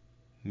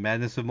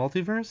 Madness of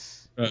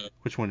Multiverse?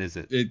 Which one is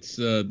it? It's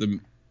the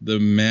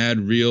Mad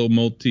Real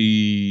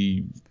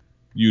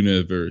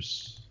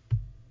Multi-Universe.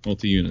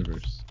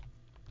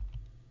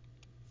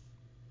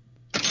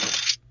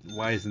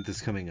 Why isn't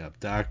this coming up?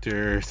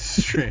 Doctor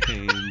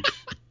Strange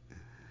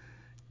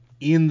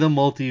in the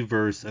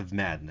Multiverse of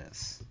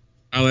Madness.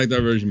 I like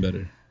that version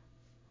better.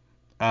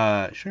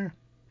 Sure.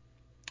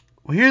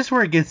 Well, here's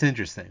where it gets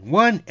interesting.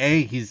 One,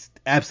 he's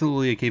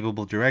absolutely a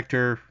capable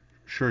director.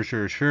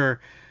 Sure.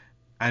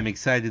 I'm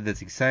excited.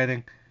 That's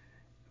exciting.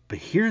 But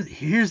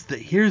here's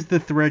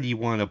the thread you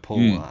want to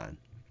pull on.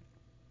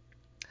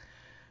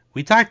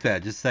 We talked about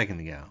it just a second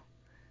ago.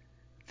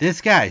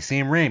 This guy,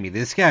 Sam Raimi,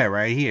 this guy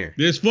right here.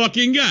 This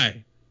fucking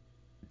guy.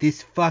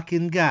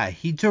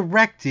 He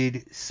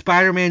directed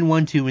Spider-Man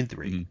 1, 2, and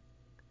 3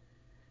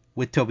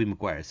 with Tobey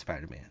Maguire's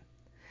Spider-Man.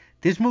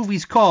 This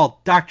movie's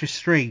called Doctor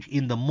Strange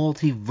in the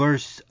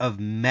Multiverse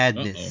of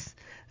Madness.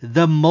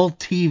 The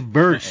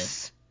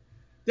multiverse.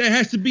 That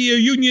has to be a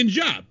union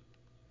job.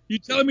 You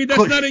telling me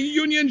that's not a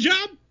union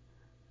job?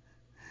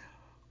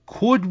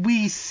 Could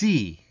we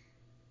see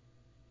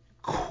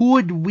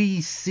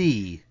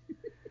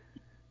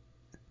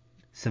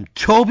some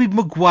Tobey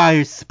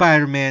Maguire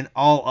Spider-Man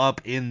all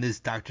up in this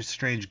Doctor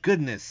Strange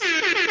goodness?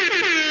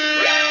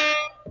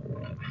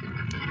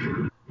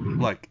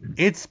 Look,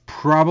 it's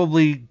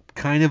probably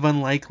kind of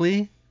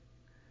unlikely,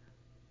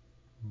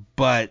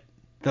 but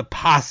the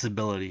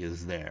possibility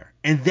is there.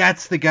 And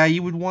that's the guy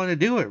you would want to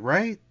do it,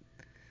 right?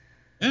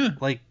 Yeah.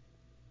 Like,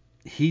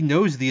 he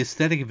knows the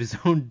aesthetic of his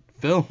own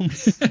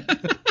films.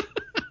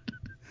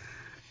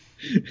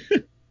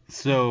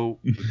 So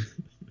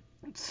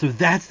So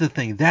that's the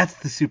thing. That's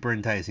the super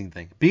enticing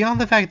thing.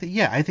 Beyond the fact that,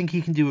 yeah, I think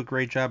he can do a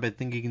great job. I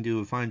think he can do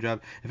a fine job.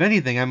 If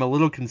anything, I'm a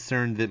little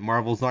concerned that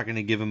Marvel's not going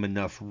to give him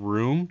enough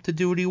room to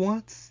do what he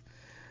wants.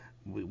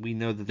 We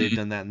know that they've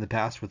done that in the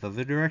past with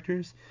other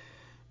directors.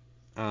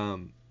 But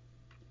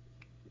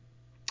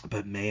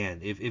man,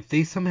 if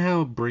they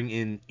somehow bring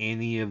in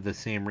any of the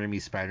Sam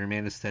Raimi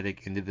Spider-Man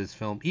aesthetic into this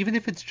film, even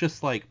if it's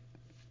just like,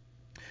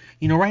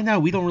 right now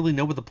we don't really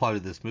know what the plot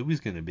of this movie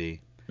is going to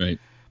be. Right.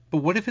 But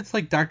what if it's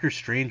like Doctor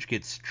Strange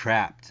gets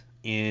trapped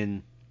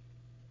in,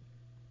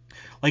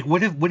 like,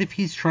 what if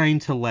he's trying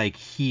to like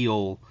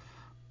heal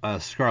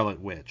Scarlet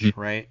Witch,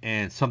 right?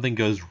 And something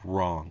goes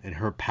wrong and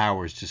her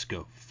powers just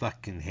go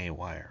fucking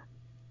haywire.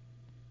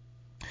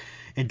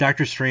 And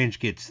Doctor Strange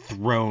gets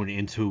thrown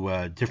into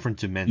a different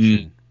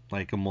dimension,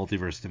 like a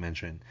multiverse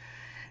dimension.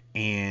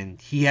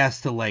 And he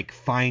has to like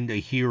find a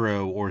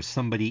hero or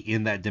somebody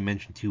in that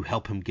dimension to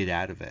help him get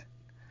out of it.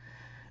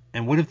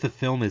 And what if the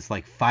film is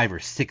like 5 or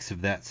 6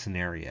 of that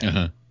scenario?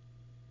 Uh-huh.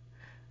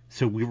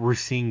 So we're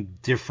seeing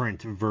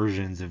different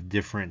versions of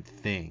different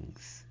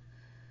things.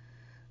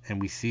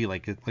 And we see,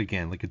 like,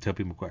 again, like a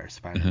Tobey Maguire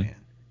Spider-Man. Uh-huh.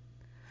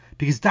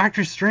 Because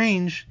Doctor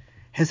Strange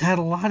has had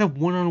a lot of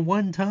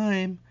one-on-one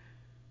time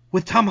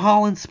with Tom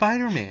Holland's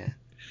Spider-Man.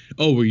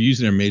 Oh, we're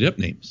using our made-up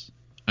names.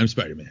 I'm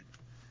Spider-Man.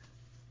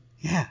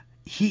 Yeah.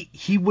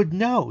 He would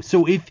know.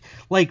 So if,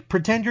 like,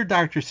 pretend you're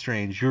Doctor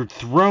Strange, you're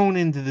thrown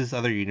into this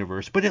other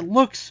universe, but it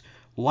looks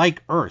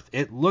like Earth.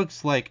 It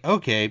looks like,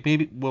 okay,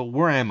 maybe, well,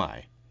 where am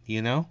I?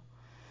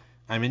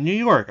 I'm in New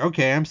York.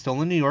 Okay, I'm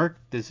still in New York.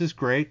 This is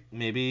great.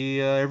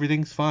 Maybe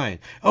everything's fine.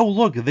 Oh,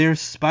 look, there's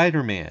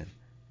Spider-Man.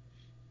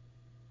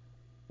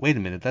 Wait a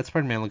minute, that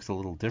Spider-Man looks a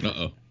little different.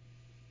 Uh-oh.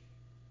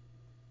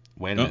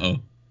 Wait a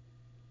minute.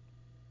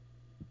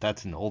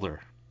 That's an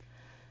older,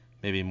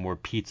 maybe more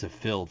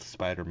pizza-filled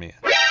Spider-Man.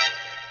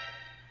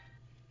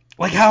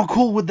 Like, how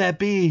cool would that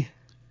be?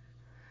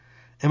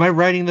 Am I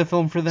writing the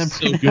film for them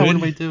right now? What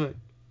am I doing?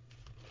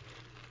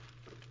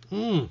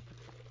 You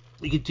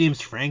get James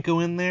Franco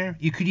in there.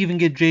 You could even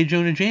get J.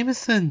 Jonah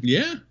Jameson.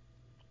 Yeah.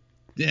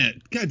 Yeah.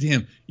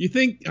 Goddamn. You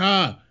think?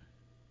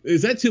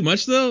 Is that too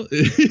much though?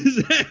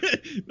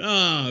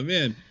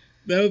 Man,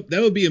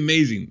 that would be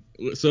amazing.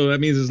 So that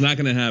means it's not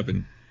going to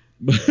happen.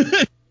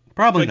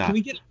 Probably not. Can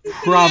we get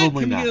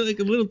Probably not. Can we get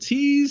like a little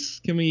tease?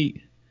 Can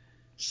we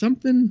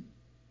something?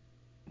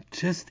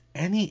 Just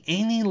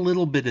any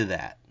little bit of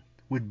that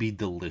would be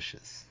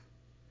delicious.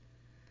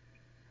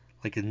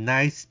 Like a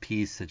nice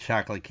piece of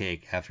chocolate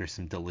cake after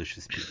some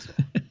delicious pizza.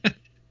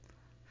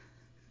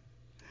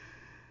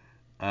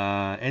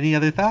 Any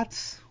other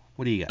thoughts?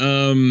 What do you got?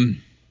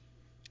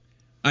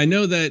 I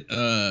know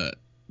that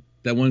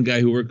that one guy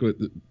who worked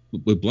with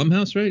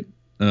Blumhouse, right?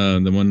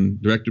 The one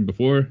director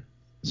before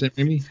Sam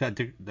Raimi. Scott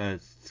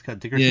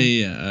Dickerson.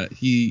 Yeah.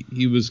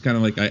 He was kind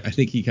of like I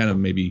think he kind of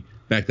maybe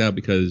backed out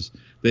because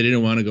they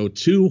didn't want to go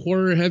too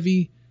horror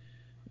heavy.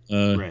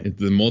 Into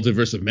the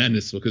multiverse of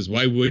madness, because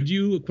why would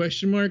you? ? I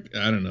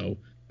don't know.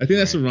 I think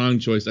that's the wrong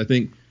choice. I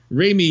think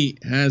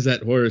Raimi has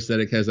that horror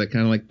aesthetic, has that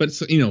kind of like, but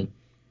it's, a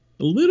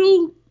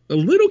little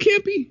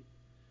campy.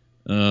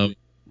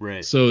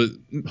 Right. So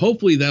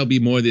hopefully that'll be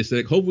more of the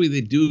aesthetic. Hopefully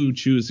they do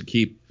choose to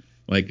keep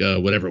like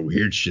whatever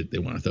weird shit they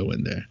want to throw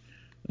in there.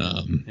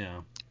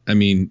 Yeah. I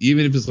mean,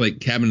 even if it's like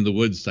Cabin in the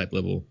Woods type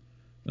level.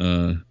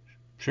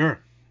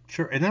 Sure.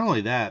 And not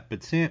only that,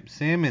 but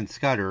Sam and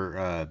Scott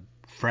are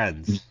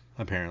friends.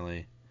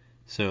 Apparently,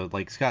 so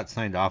like Scott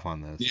signed off on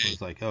this. Yeah. It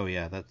was like, oh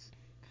yeah,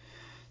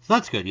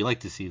 that's good. You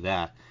like to see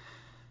that.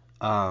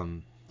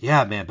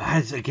 Yeah, man.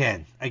 But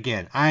again,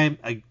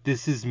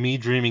 this is me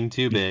dreaming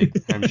too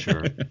big. I'm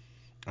sure.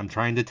 I'm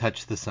trying to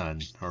touch the sun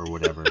or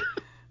whatever,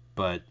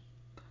 but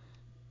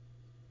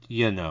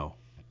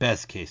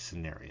best case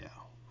scenario.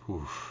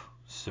 Oof,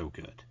 so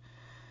good.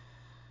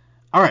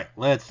 All right,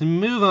 let's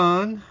move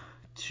on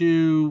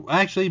to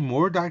actually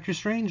more Doctor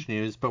Strange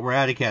news, but we're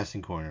out of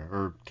Casting Corner,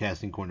 or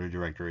Casting Corner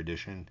Director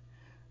Edition.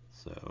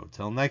 So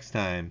till next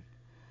time,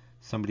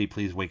 somebody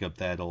please wake up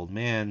that old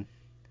man.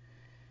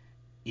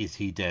 Is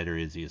he dead or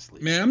is he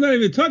asleep? Man, I'm not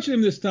even touching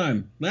him this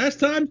time. Last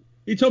time,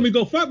 he told me to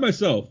go fuck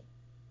myself.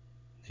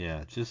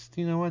 Yeah, just,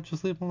 you know what,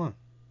 just leave him alone.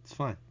 It's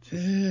fine.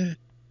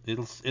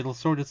 It'll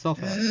sort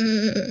itself out.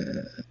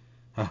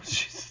 Oh,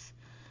 Jesus.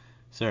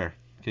 Sir,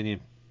 can you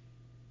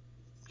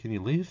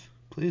leave,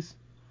 please?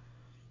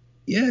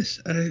 Yes.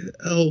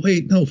 Oh,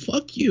 wait. No,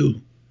 fuck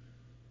you.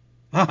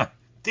 Ah,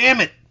 damn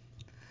it.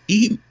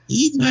 Eat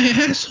my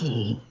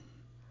asshole.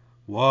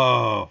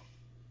 Whoa.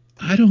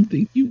 I don't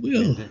think you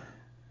will.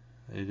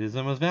 It is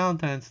almost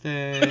Valentine's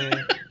Day.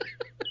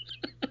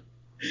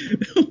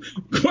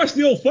 Cross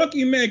the old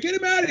fucking man. Get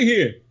him out of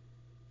here.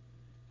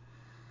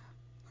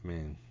 I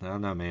mean, I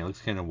don't know, man. It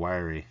looks kind of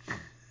wiry.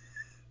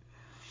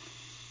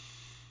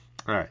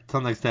 All right.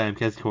 Till next time,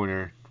 Casting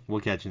Corner.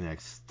 We'll catch you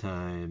next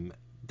time.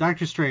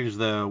 Doctor Strange,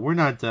 though, we're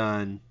not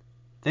done.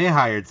 They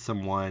hired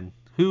someone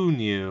who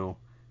knew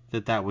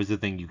that was a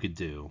thing you could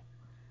do.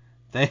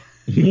 What?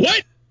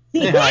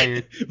 They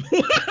hired.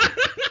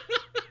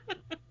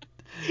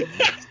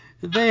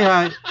 They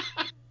hired.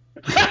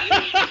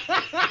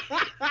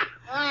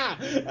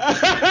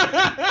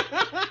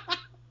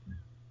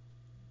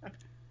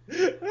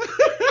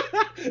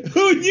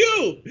 Who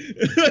knew?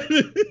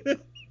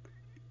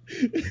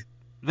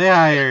 They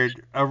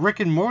hired a Rick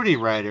and Morty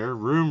writer,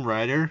 room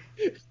writer,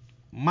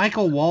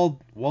 Michael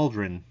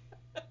Waldron.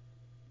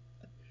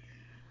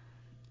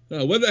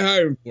 What did they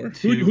hire him for?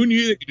 Who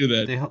knew they could do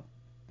that?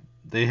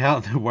 They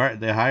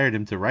hired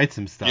him to write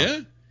some stuff.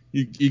 Yeah?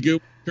 You go.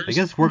 I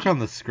guess work on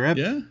the script.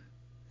 Yeah?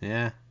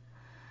 Yeah.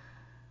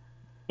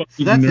 Fucking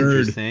So that's nerd.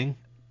 interesting.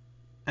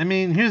 I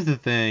mean, here's the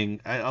thing.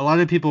 A lot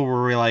of people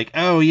were like,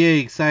 "Oh, yay,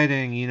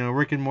 exciting! You know,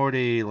 Rick and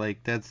Morty,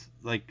 like that's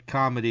like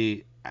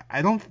comedy."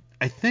 I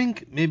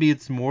think maybe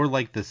it's more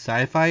like the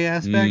sci-fi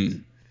aspect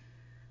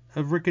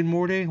of Rick and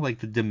Morty, like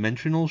the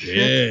dimensional shit.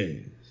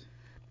 Yes.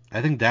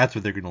 I think that's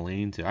what they're gonna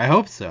lean to. I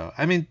hope so.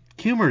 I mean,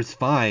 humor's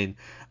fine.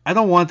 I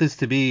don't want this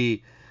to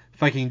be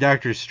fucking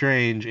Doctor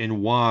Strange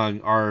and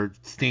Wong are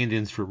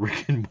stand-ins for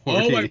Rick and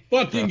Morty. Oh my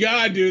fucking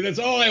god, dude! That's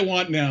all I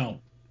want now.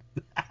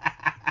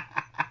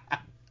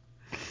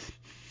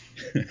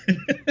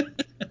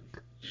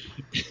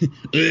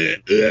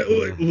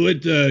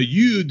 What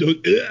you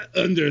don't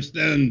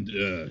understand,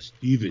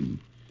 Stephen,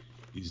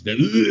 is that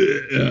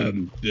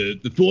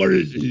the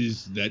forest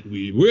is that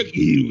we're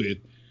working with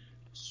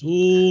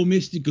so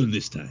mystical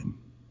this time.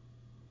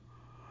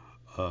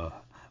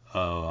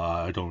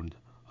 I don't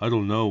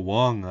know,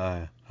 Wong.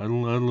 I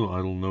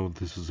don't know if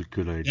this is a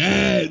good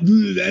idea.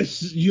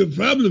 That's your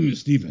problem,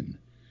 Stephen.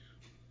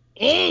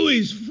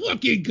 Always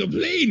fucking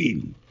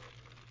complaining.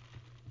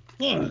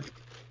 Fuck.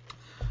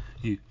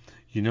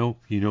 You know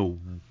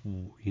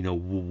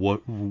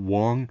what,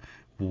 Wong?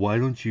 Why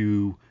don't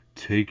you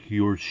take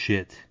your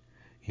shit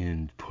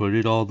and put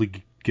it all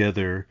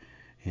together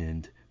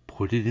and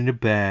put it in a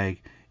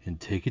bag and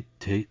take it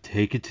to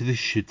the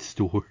shit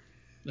store?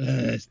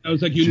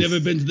 Sounds like you've never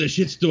been to the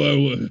shit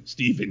store,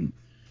 Stephen.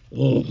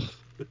 Oh,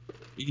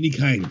 any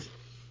kind.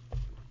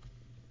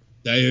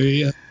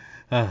 Diarrhea.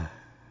 Oh,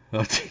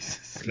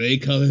 Jesus. Clay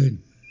colored.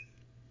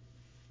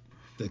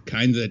 The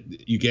kind that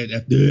you get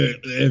after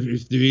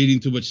eating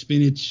too much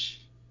spinach.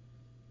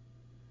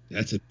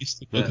 That's a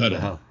mystical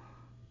color.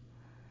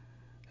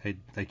 I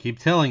keep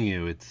telling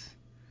you,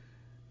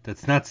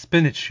 that's not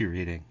spinach you're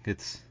eating.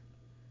 It's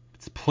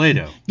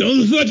Play-Doh.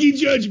 Don't fucking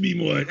judge me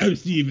more. I'm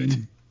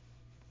Steven.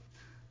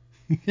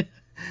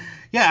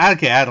 Yeah,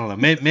 okay, I don't know.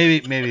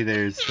 Maybe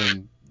there's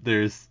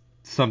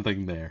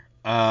something there.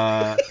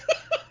 I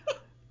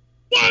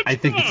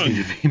think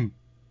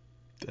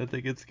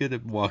it's gonna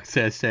walk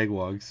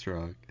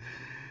strong.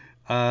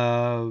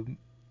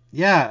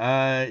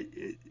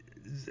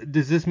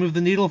 Does this move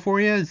the needle for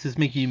you? Does this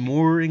make you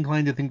more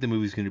inclined to think the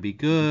movie's going to be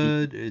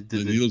good?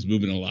 The needle's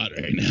moving a lot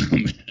right now,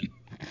 man.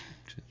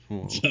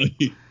 Well,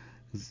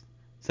 is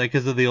that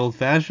because of the old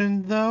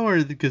fashioned though,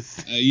 or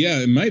because? Yeah,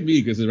 it might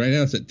be because right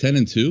now it's at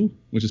 10-2,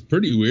 which is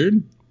pretty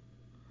weird.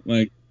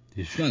 Like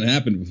it's not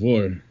happened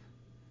before.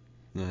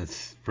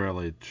 That's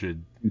probably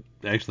should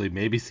actually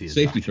maybe see a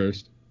safety doctor.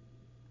 First.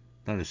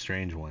 Not a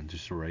strange one,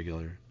 just a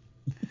regular.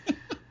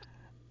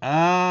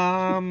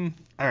 All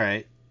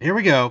right, here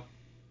we go.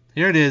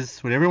 Here it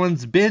is, what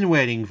everyone's been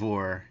waiting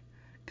for,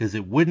 because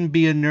it wouldn't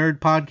be a nerd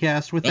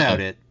podcast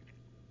without it.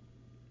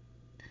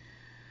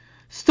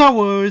 Star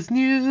Wars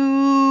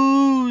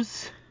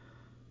news!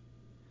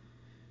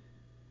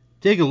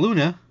 Diego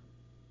Luna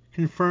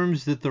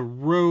confirms that the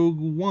Rogue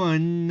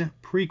One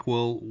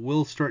prequel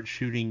will start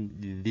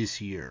shooting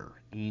this year,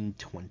 in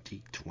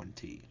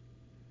 2020.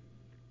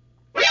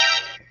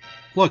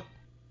 Look,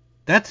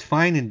 that's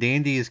fine and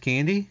dandy as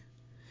candy.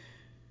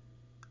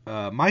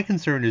 My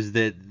concern is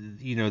that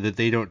that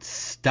they don't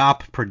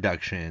stop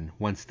production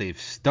once they've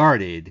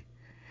started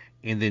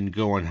and then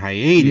go on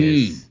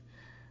hiatus.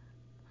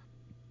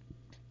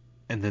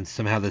 And then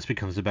somehow this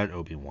becomes about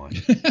Obi-Wan.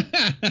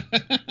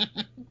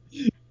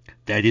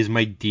 That is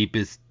my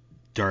deepest,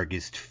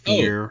 darkest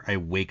fear. I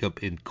wake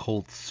up in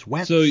cold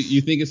sweats. So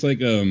you think it's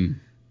like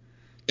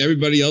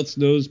everybody else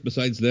knows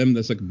besides them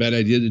that's like a bad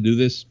idea to do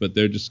this, but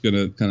they're just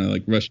gonna kind of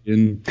like rush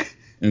in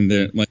and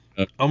they're like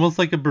almost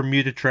like a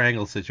Bermuda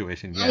Triangle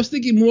situation. Yeah. I was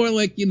thinking more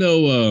like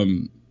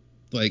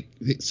like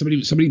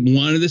somebody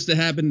wanted this to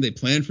happen, they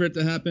planned for it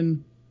to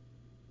happen,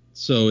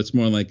 so it's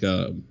more like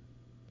it's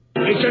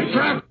a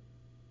trap.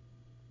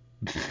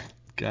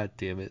 God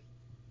damn it.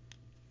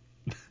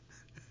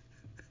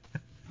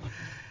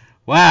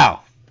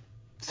 Wow.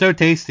 So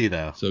tasty,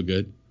 though. So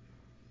good.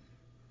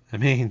 I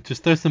mean,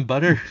 just throw some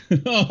butter.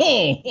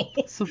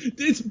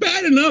 It's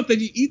bad enough that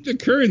you eat the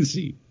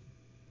currency.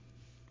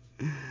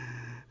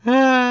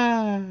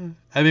 I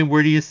mean,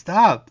 where do you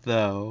stop,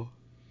 though?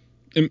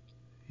 You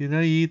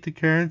eat the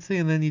currency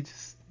and then you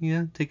just,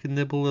 take a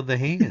nibble of the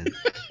hand.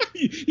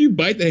 You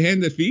bite the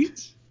hand that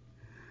feeds?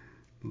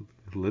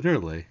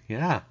 Literally,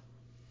 yeah.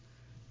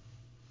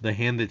 The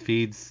hand that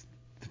feeds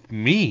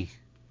me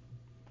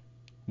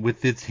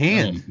with its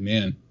hand. Oh,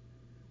 man.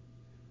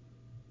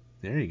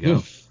 There you go.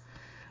 Oof.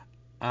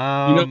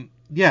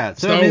 Yeah.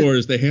 So Star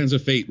Wars, The Hands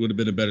of Fate would have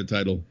been a better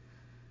title.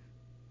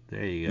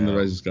 There you go. Than The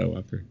Rise of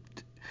Skywalker.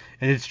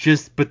 And it's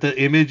just, but the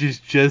image is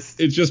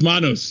just. It's just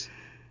Manos.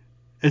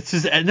 It's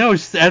just Admiral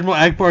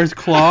Akbar's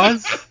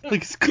claws.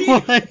 Like his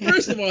claws.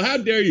 First of all, how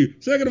dare you?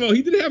 Second of all,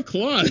 he didn't have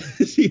claws.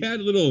 He had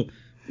little.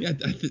 Yeah,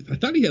 I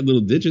thought he had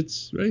little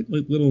digits, right?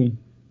 Like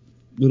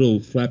little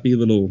flappy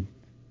little.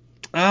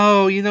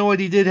 Oh, you know what?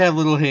 He did have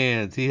little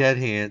hands. He had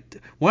hands.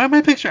 Why am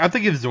I picturing? I'm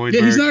thinking of Zoidberg.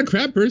 Yeah, he's not a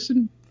crab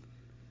person.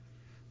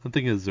 I'm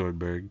thinking of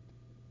Zoidberg.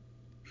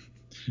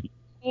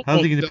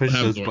 How's he going to push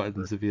those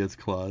buttons if he has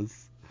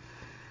claws?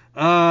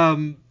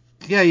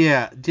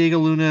 Yeah. Diego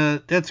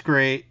Luna, that's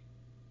great.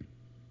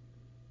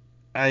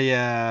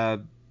 I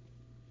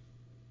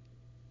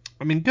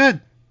mean,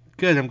 good.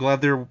 I'm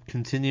glad they're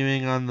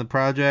continuing on the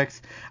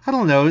projects. I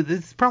don't know.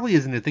 This probably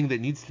isn't a thing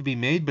that needs to be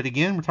made, but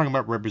again, we're talking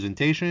about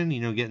representation.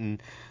 Getting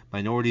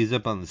minorities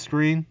up on the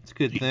screen. It's a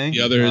good thing.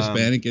 The other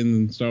Hispanic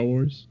in Star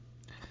Wars.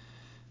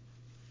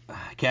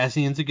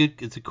 Cassian's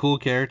it's a cool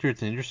character.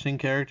 It's an interesting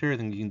character. I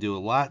think you can do a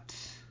lot.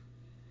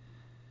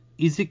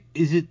 Is it?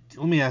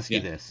 Let me ask you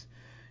this.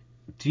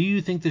 Do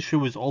you think the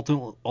show is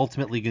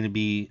ultimately going to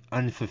be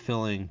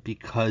unfulfilling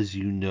because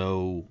you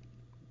know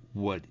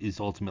what is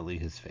ultimately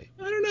his fate?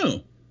 I don't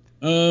know.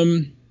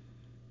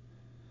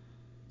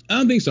 I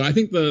don't think so. I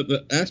think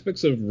the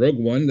aspects of Rogue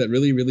One that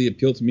really, really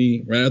appealed to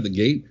me right out the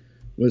gate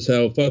was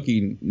how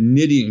fucking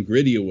nitty and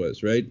gritty it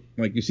was, right?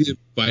 Like you see them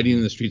fighting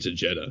in the streets of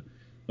Jeddah,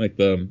 like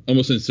the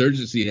almost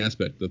insurgency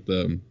aspect that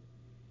the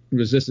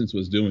Resistance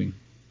was doing.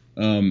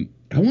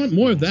 I want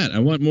more of that. I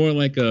want more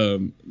like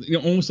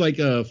almost like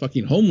a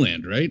fucking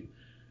Homeland, right?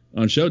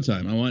 On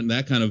Showtime. I want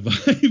that kind of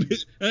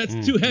vibe.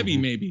 That's too heavy,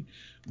 maybe,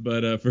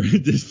 but for a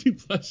Disney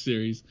Plus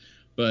series.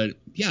 But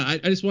yeah, I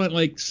just want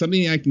like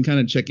something I can kind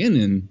of check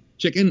in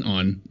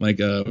on, like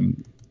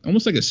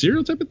almost like a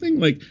serial type of thing,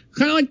 like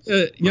kind of like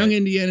the Young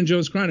Indiana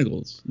Jones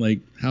Chronicles, like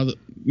how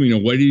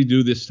what did he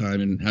do this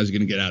time and how's he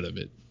gonna get out of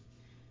it?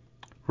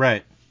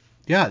 Right.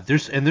 Yeah.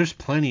 There's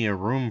plenty of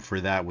room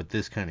for that with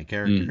this kind of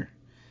character.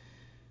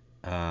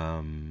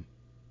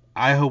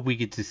 I hope we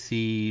get to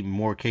see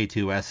more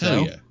K2SO.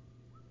 Hell yeah.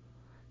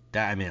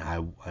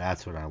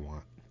 That's what I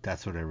want.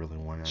 That's what I really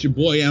want. It's your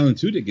boy Alan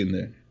Tudyk in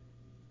there.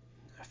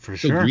 For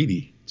so sure.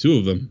 Greedy. Two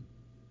of them.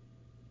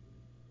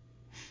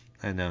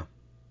 I know.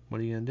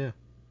 What are you gonna do?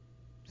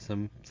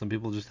 Some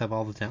people just have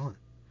all the talent.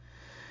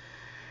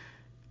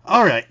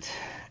 All right.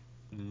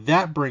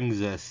 That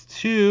brings us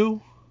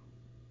to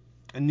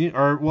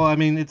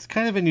it's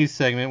kind of a new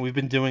segment. We've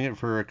been doing it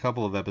for a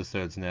couple of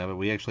episodes now, but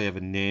we actually have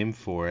a name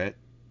for it.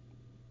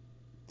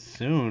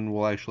 Soon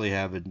we'll actually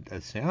have a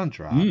sound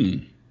drop.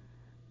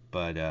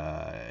 But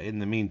in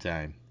the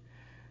meantime,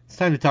 it's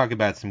time to talk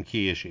about some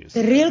key issues.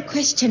 The real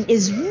question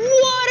is,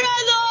 what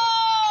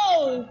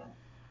are those?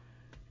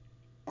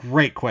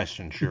 Great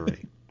question,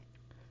 Shuri.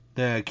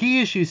 The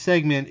key issue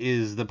segment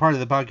is the part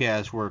of the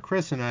podcast where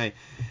Chris and I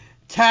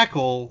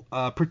tackle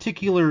a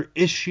particular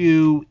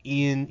issue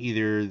in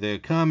either the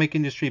comic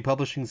industry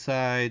publishing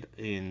side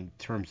in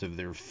terms of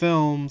their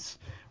films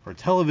or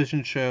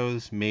television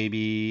shows,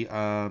 maybe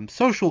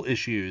social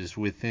issues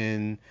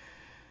within,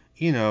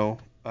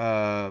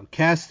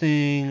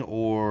 casting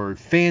or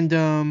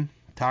fandom,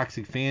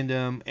 toxic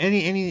fandom,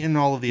 any and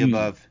all of the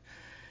above.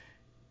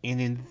 And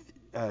in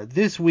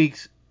this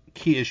week's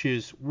key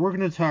issues, we're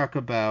going to talk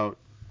about,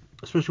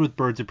 especially with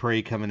Birds of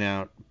Prey coming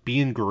out,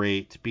 being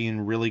great,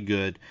 being really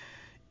good,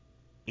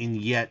 and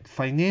yet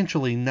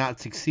financially not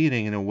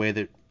succeeding in a way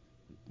that,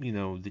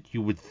 that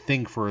you would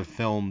think for a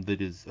film that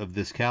is of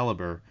this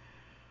caliber.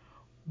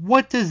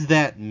 What does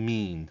that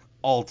mean,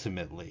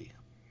 ultimately?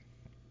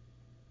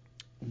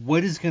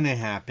 What is going to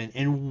happen,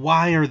 and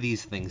why are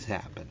these things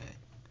happening?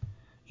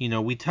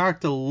 We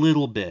talked a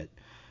little bit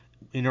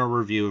in our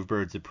review of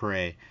Birds of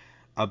Prey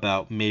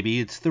about maybe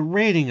it's the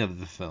rating of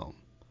the film.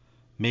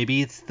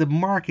 Maybe it's the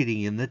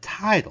marketing and the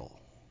title.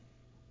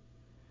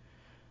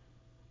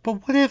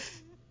 But what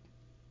if,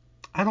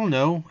 I don't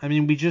know,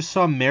 we just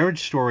saw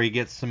Marriage Story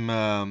get some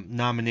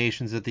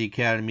nominations at the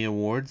Academy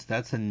Awards.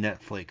 That's a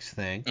Netflix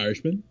thing.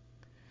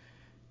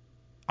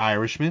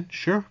 Irishman,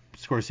 sure.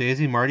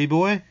 Scorsese, Marty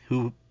Boy,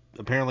 who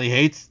apparently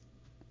hates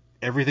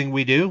everything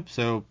we do,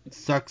 so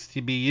sucks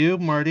to be you,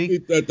 Marty.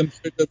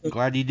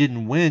 Glad you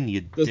didn't win,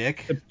 you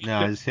dick.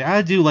 No,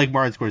 I do like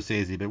Martin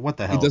Scorsese, but what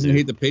the hell, He doesn't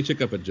hate the paycheck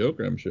of a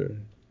Joker, I'm sure.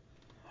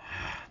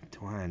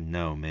 Do I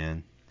know,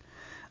 man?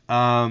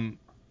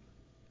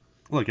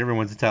 Look,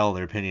 everyone's entitled to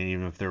their opinion,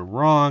 even if they're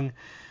wrong.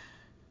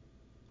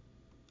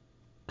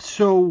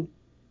 So,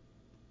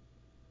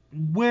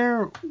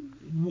 what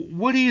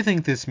do you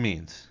think this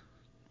means?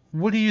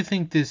 What do you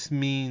think this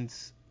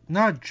means,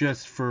 not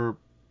just for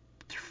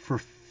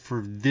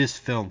this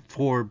film,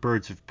 for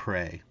Birds of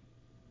Prey,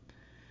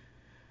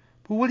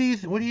 but what do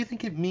you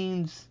think it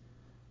means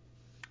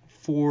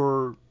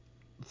for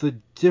the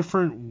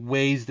different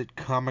ways that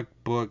comic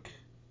book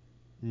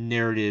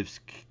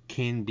narratives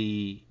can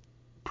be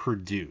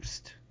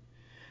produced?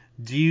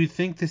 Do you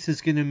think this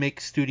is going to make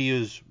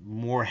studios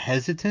more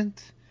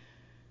hesitant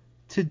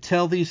to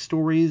tell these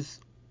stories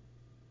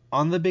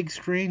on the big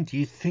screen? Do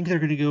you think they're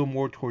going to go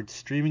more towards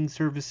streaming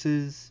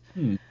services?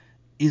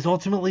 is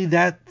ultimately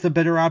that the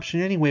better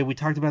option anyway. We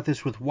talked about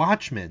this with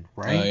Watchmen,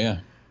 right? Oh, yeah.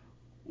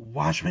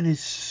 Watchmen is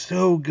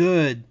so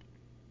good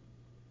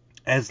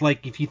as,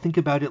 like, if you think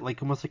about it,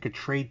 like almost like a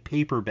trade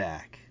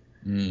paperback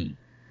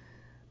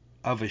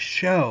of a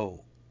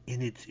show,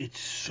 and it's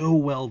so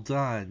well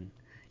done.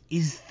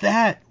 Is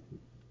that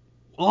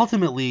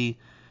ultimately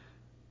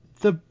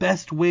the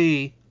best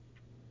way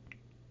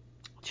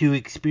to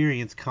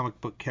experience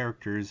comic book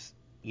characters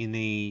in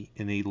a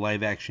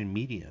live action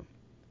medium?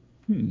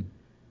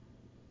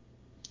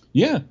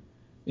 Yeah.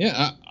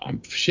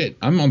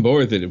 I'm on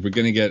board with it if we're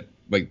gonna get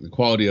like the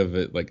quality of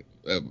it, like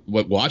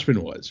what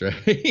Watchmen was,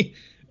 right?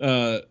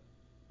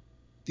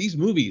 These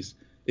movies,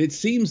 it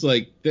seems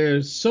like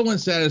they're so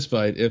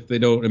unsatisfied if they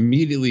don't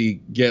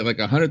immediately get like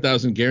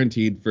 100,000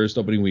 guaranteed first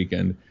opening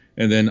weekend,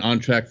 and then on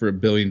track for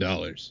 $1 billion.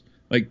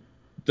 Like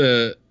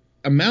the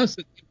amounts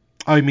that.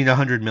 Oh, you mean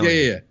 100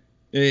 million?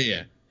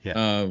 Yeah.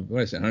 What did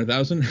I say?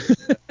 100,000.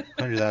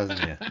 100,000.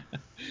 Yeah.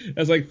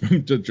 That's like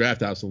from the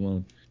Draft House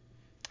alone.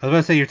 I was about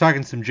to say, you're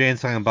talking some Jay and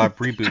Silent Bob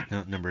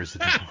reboot numbers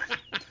at this point.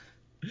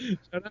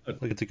 Shout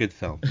out. Look, it's a good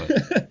film,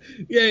 but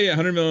yeah,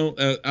 100 mil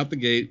out the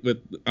gate with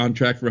on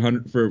track for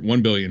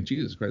 1 billion.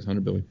 Jesus Christ,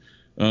 100 billion.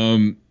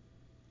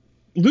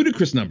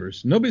 Ludicrous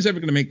numbers. Nobody's ever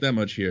going to make that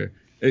much here,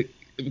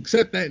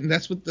 except that. And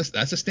that's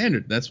a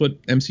standard. That's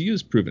what MCU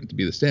has proven to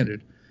be the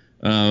standard.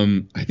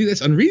 I think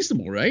that's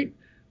unreasonable, right?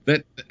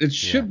 That it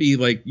should be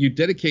like you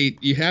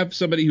have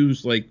somebody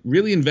who's like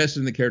really invested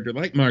in the character,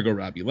 like Margot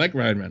Robbie, like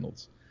Ryan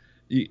Reynolds,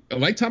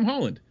 like Tom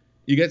Holland.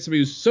 You get somebody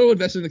who's so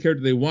invested in the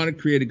character they want to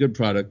create a good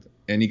product,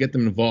 and you get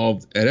them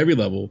involved at every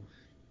level.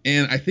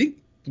 And I think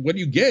what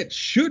you get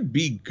should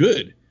be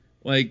good.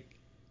 Like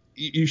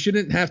you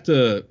shouldn't have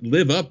to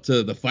live up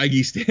to the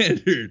Feige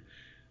standard.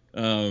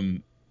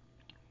 And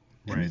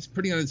it's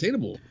pretty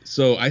unattainable.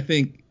 So I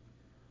think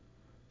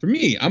for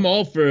me, I'm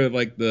all for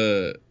like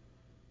the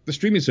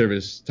streaming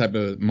service type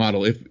of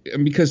model,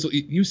 because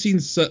you've seen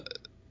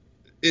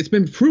it's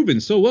been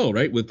proven so well,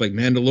 right? With like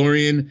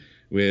Mandalorian,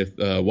 with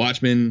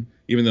Watchmen,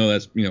 even though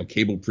that's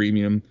cable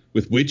premium,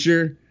 with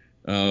Witcher,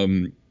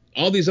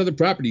 all these other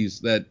properties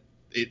that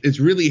it's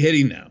really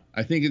hitting now.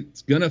 I think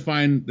it's gonna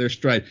find their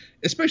stride,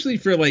 especially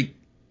for like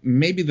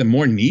maybe the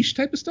more niche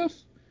type of stuff.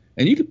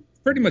 And you could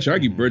pretty much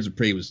argue Birds of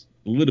Prey was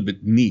a little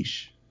bit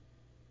niche.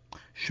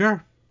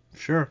 Sure.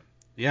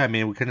 Yeah, I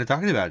mean, we kind of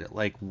talked about it.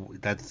 Like,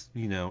 that's,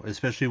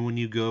 especially when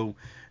you go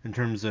in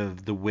terms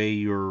of the way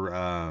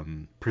you're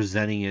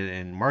presenting it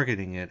and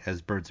marketing it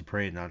as Birds of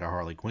Prey, not a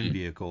Harley Quinn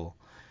vehicle,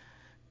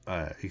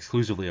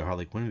 exclusively a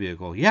Harley Quinn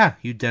vehicle. Yeah,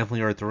 you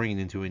definitely are throwing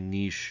it into a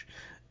niche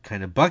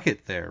kind of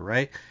bucket there,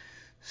 right?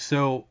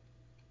 So,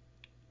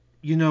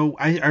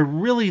 I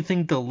really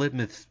think the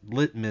litmus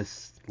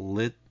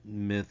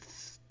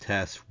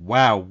test.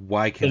 Wow,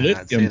 why can I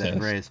not say that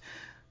phrase?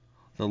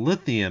 The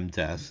lithium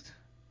test.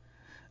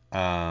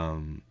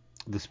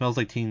 The Smells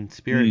Like Teen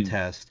Spirit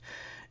test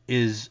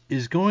is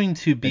going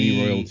to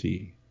be any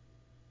royalty.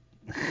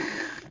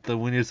 The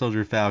Winter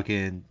Soldier,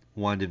 Falcon,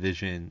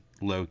 WandaVision,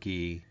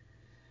 Loki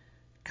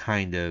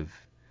kind of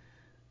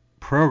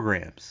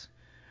programs.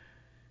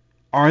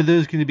 Are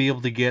those going to be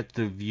able to get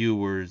the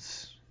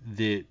viewers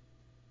that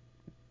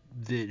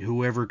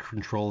whoever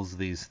controls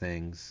these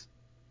things,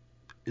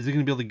 is it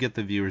going to be able to get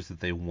the viewers that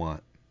they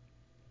want?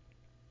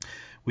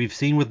 We've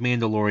seen with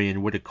Mandalorian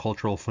what a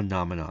cultural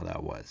phenomenon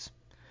that was,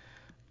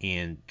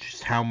 and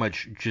just how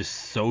much just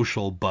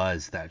social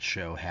buzz that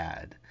show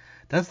had.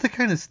 That's the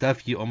kind of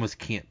stuff you almost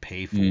can't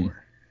pay for.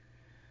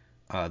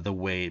 The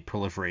way it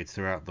proliferates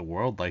throughout the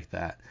world like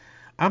that.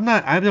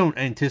 I don't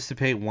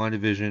anticipate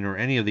WandaVision or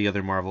any of the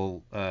other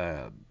Marvel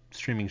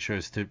streaming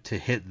shows to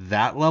hit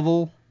that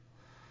level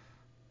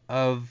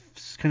of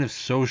kind of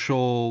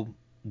social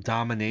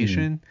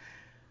domination.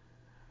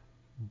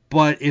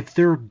 But if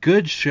they're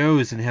good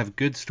shows and have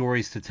good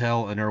stories to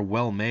tell and are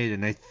well made,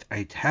 and I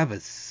have a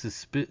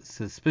sense.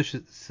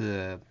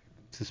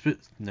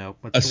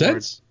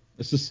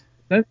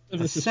 I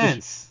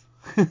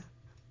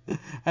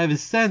have a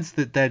sense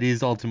that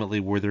is ultimately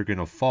where they're going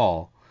to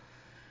fall.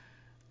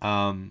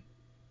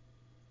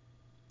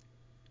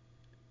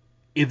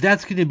 If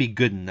that's going to be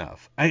good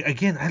enough, I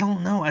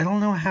don't know. I don't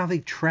know how they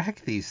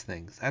track these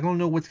things. I don't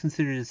know what's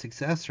considered a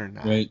success or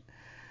not. Right.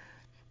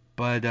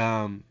 But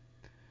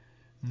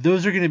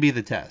those are going to be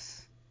the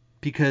tests,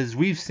 because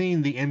we've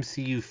seen the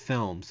MCU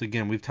films.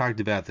 Again, we've talked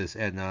about this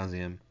ad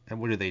nauseum.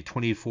 And what are they?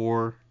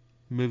 24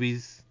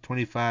 movies,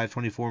 25,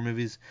 24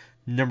 movies,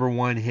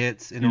 #1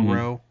 hits in a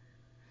row.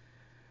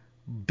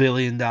 $1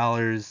 billion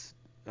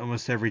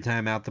almost every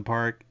time out the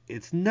park.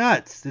 It's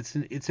nuts.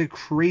 It's a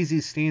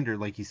crazy standard,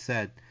 like you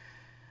said.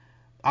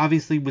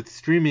 Obviously, with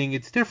streaming,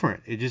 it's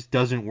different. It just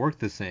doesn't work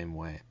the same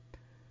way.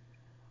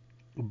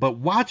 But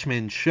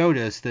Watchmen showed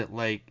us that,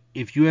 like,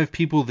 if you have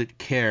people that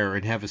care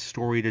and have a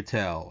story to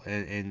tell,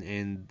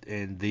 and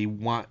they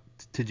want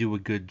to do a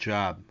good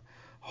job,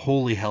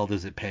 holy hell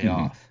does it pay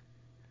off.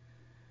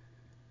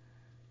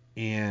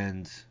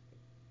 And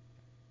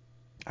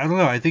I don't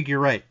know. I think you're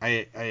right.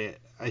 I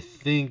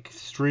think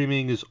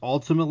streaming is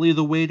ultimately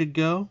the way to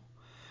go.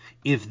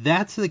 If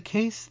that's the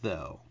case,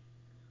 though,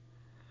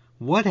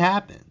 what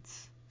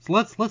happens? So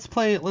let's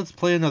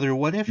play another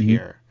what if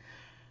here.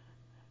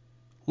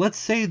 Let's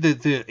say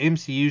that the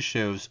MCU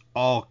shows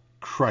all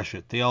crush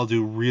it. They all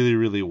do really,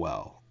 really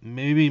well.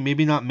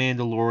 Maybe not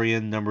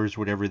Mandalorian numbers,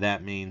 whatever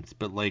that means,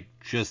 but like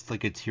just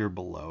like a tier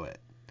below it.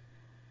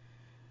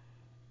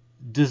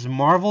 Does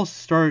Marvel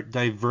start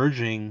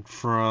diverging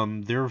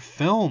from their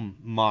film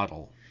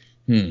model?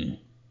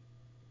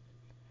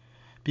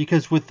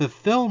 Because with the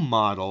film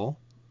model,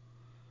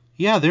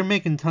 yeah, they're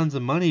making tons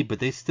of money, but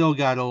they still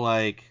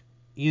gotta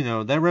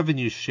that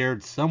revenue's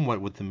shared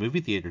somewhat with the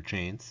movie theater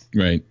chains.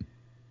 Right.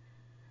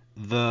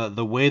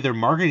 The way their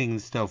marketing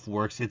stuff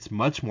works, it's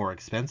much more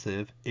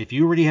expensive. If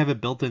you already have a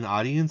built-in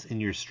audience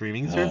in your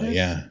streaming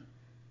service,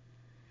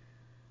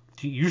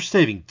 you're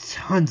saving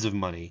tons of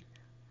money.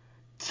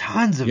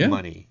 Tons of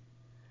money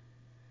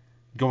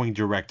going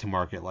direct to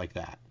market like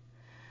that.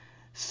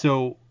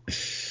 So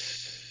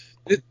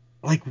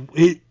what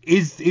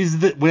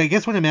I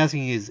guess what I'm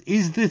asking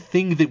is the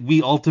thing that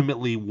we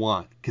ultimately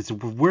want, because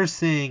we're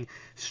saying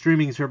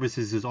streaming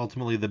services is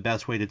ultimately the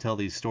best way to tell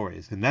these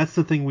stories, and that's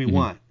the thing we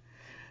want.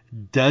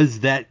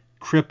 Does that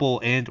cripple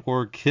and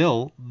or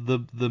kill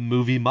the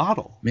movie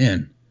model?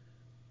 Man,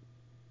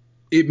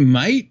 it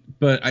might,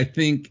 but I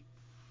think,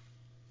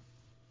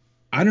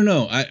 I don't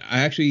know. I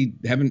actually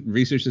haven't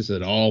researched this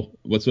at all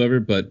whatsoever,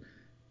 but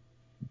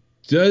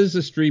does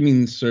a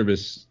streaming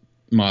service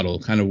model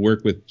kind of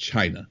work with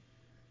China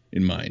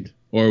in mind,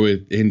 or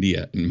with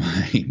India in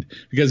mind?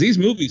 Because these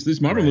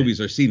Marvel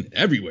movies are seen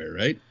everywhere,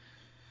 right?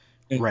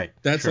 And right.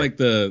 That's sure.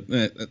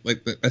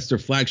 That's their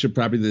flagship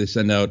property that they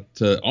send out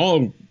to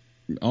all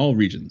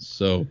regions.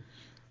 So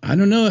I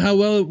don't know how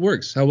well it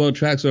works, how well it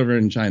tracks over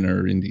in China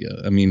or India.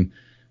 I mean,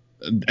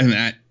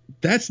 and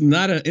that's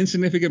not an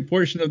insignificant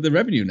portion of the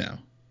revenue now.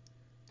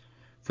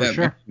 For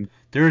sure.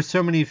 There are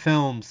so many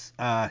films.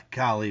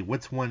 Golly,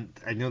 what's one?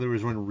 I know there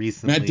was one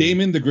recently. Matt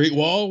Damon, The Great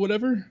Wall,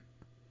 whatever.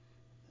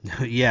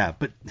 Yeah,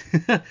 but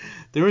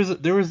there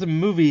was a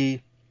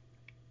movie.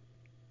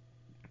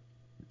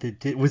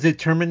 Was it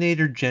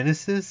Terminator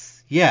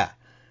Genesis? Yeah.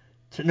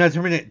 No,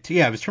 Terminator.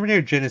 Yeah, it was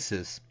Terminator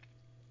Genesis.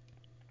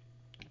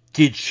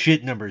 Did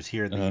shit numbers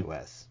here in the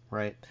U.S.,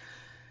 right?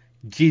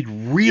 Did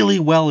really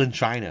well in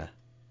China.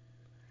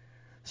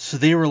 So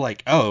they were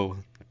like, oh,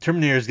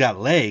 Terminator's got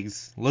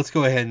legs. Let's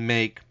go ahead and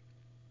make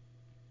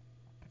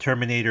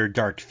Terminator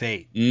Dark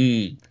Fate.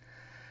 And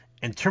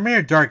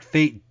Terminator Dark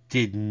Fate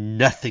did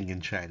nothing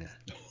in China.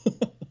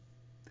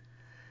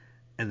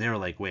 And they were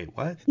like, wait,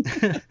 what?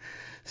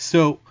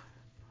 So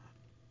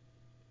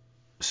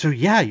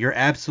yeah, you're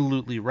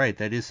absolutely right.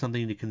 That is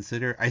something to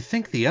consider. I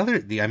think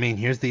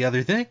here's the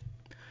other thing.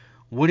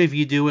 What if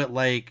you do it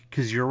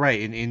because you're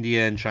right, in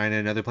India and China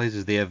and other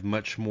places, they have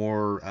much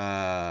more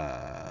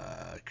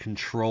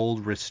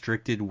controlled,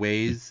 restricted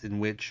ways in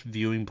which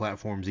viewing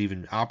platforms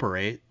even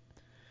operate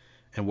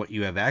and what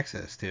you have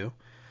access to.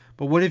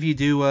 But what if you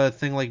do a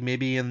thing like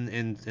maybe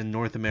in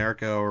North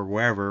America or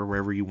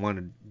wherever you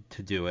wanted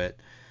to do it,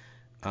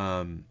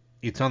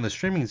 it's on the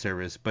streaming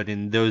service, but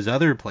in those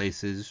other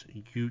places,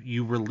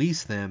 you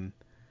release them,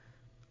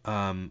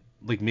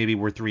 maybe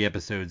where 3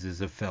 episodes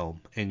is a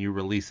film, and you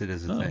release it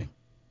as a thing.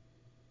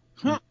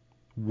 Huh.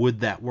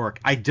 Would that work?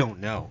 I don't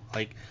know.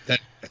 I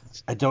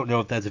don't know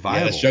if that's viable.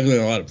 Yeah, that's juggling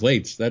a lot of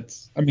plates.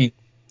 It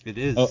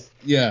is.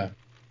 Yeah.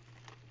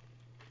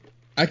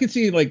 I could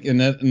see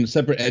a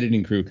separate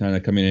editing crew kind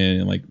of coming in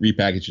and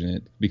repackaging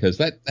it, because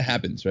that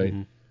happens, right?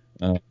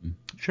 Mm-hmm.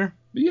 Sure.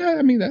 But yeah,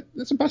 I mean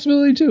that's a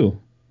possibility too.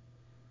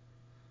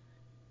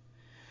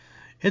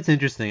 It's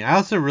interesting. I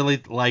also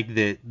really like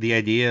the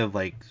idea of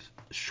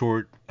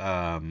short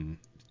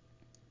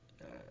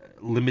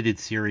limited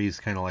series,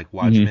 kind of like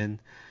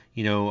Watchmen.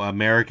 Mm-hmm.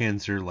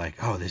 Americans are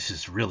like, oh, this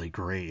is really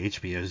great.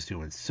 HBO's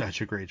doing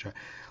such a great job.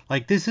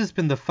 This has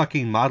been the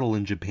fucking model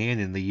in Japan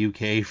and the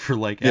UK for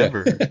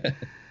ever.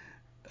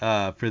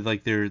 For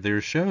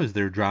their shows,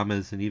 their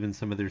dramas, and even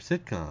some of their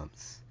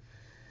sitcoms.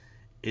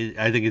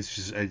 I think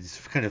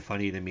it's kind of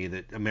funny to me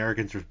that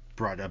Americans are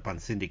brought up on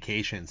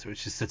syndication, so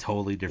it's just a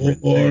totally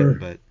different thing.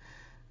 But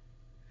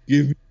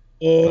give me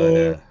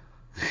more.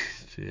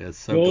 Yeah,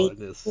 so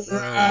gluttonous.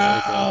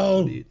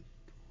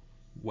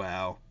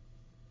 Wow.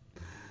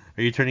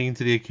 Are you turning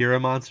into the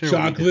Akira monster?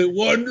 Chocolate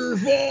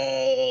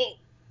wonderful.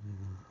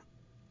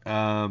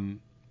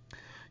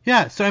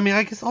 Yeah, so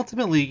I guess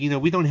ultimately,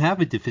 we don't have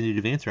a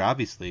definitive answer.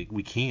 Obviously,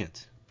 we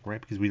can't,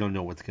 right? Because we don't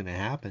know what's going to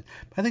happen.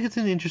 But I think it's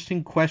an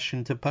interesting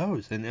question to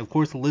pose. And of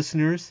course,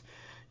 listeners,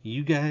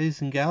 you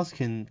guys and gals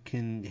can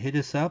hit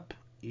us up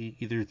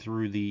either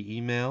through the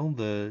email,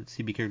 the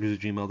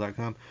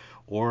cbcharacters@gmail.com,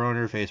 or on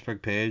our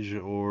Facebook page,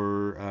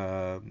 or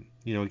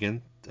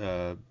again,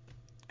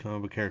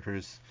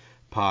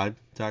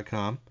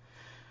 comicbookcharacterspod.com.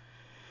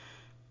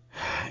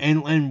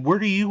 And where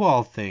do you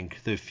all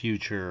think the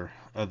future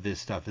of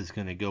this stuff is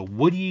going to go?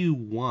 What do you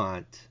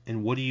want,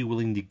 and what are you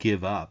willing to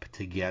give up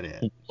to get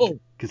it?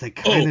 Because I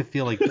kind of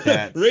feel like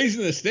that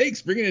raising the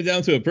stakes, bringing it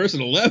down to a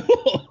personal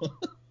level.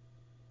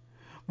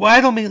 Well, I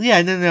don't mean,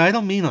 yeah, no, I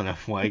don't mean on a,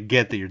 well, I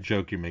get that your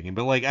joke you're making,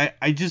 but like,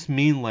 I just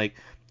mean like,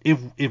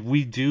 if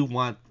we do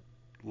want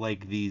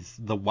like the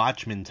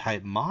Watchmen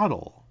type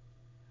model,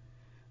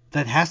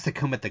 that has to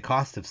come at the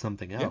cost of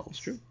something else. Yeah, it's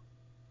true.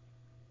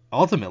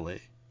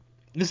 Ultimately,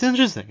 it's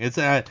interesting. It's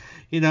and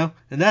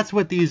that's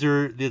what these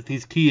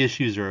key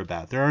issues are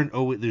about.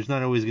 There's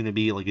not always going to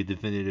be like a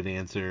definitive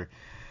answer.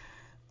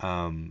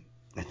 I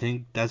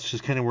think that's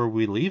just kind of where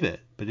we leave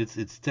it, but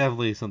it's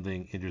definitely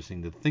something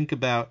interesting to think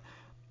about.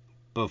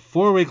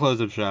 Before we close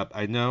up shop,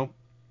 I know,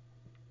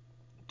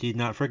 did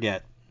not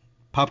forget,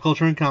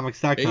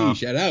 popcultureandcomics.com. Hey,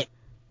 shout out.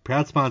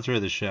 Proud sponsor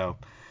of the show.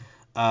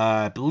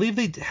 I believe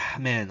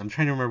man, I'm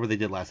trying to remember what they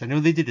did last. I know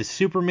they did a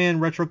Superman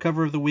retro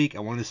cover of the week.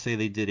 I want to say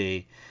they did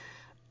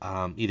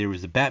either it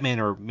was a Batman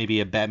or maybe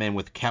a Batman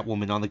with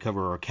Catwoman on the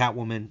cover or a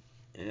Catwoman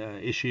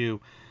issue.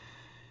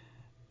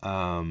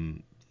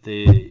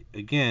 They,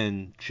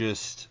 again,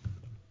 just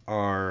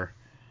are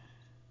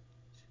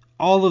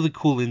all of the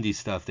cool indie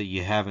stuff that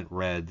you haven't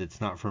read that's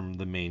not from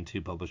the main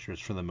two publishers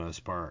for the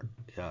most part.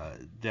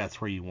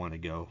 That's where you want to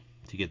go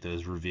to get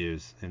those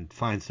reviews and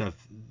find stuff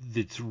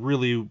that's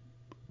really,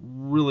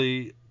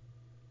 really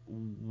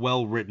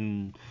well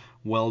written,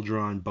 well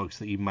drawn books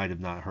that you might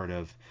have not heard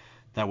of.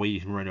 That way you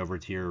can run over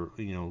to your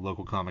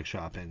local comic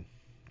shop and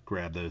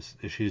grab those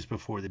issues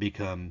before they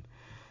become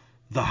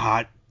the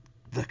hot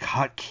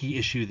key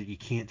issue that you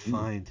can't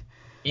find.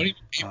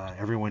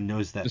 Everyone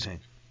knows that thing.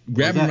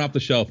 Grab them off the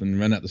shelf and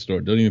run out the store.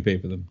 Don't even pay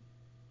for them.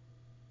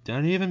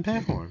 Don't even pay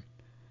for them.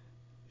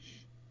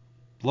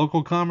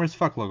 Local commerce,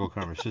 fuck local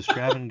commerce. Just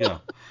grab and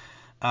go.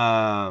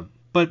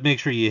 But make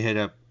sure you hit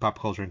up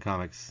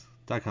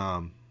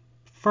popcultureandcomics.com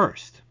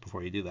first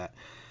before you do that.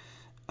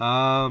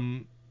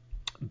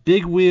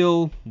 Big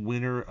Wheel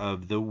winner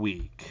of the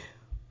week.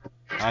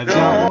 I've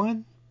got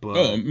one. But...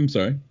 Oh, I'm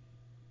sorry.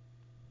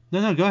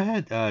 No, go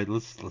ahead.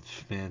 Let's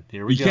man.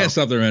 Here we go. You can't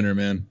stop the renter,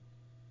 man.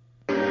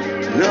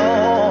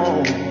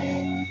 No,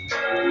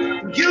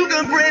 you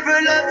can pray for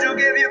love to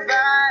give you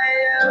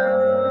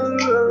fire.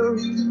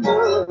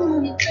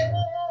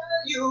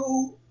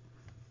 You.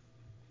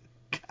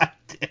 God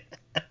damn.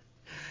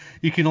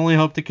 You can only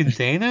hope to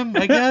contain him,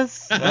 I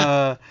guess.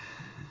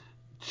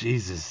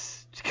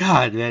 Jesus,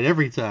 God, man,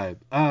 every time.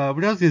 What I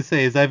was gonna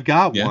say is I've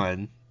got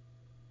one.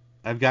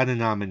 I've got a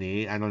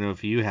nominee. I don't know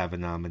if you have a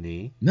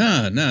nominee.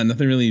 Nah,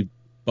 nothing really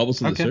bubbles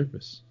to the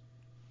surface.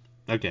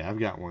 Okay, I've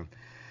got one.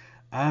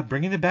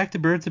 Bringing it back to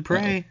Birds of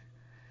Prey.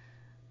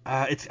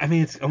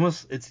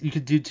 You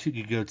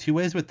could go two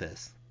ways with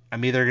this.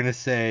 I'm either gonna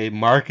say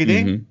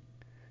marketing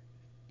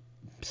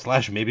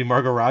 / maybe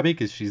Margot Robbie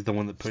because she's the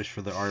one that pushed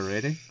for the R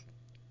rating.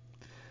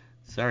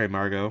 Sorry,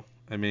 Margot.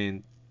 I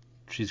mean,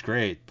 she's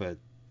great, but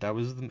I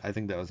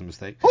think that was a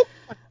mistake.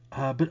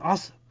 But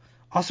also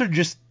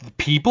just the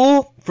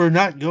people for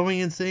not going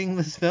and seeing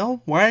this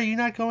film. Why are you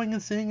not going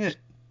and seeing it?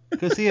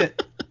 Go see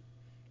it.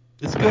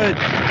 It's good.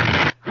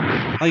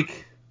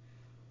 Like,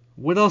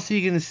 what else are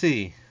you gonna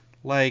see?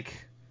 Like,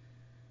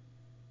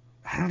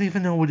 I don't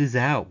even know what is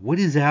out. What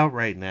is out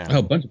right now? Oh,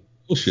 a bunch of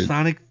bullshit.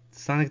 Sonic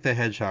the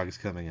Hedgehog is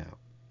coming out.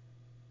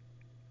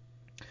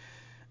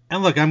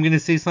 And look, I'm gonna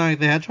see Sonic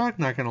the Hedgehog.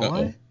 Not gonna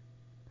lie.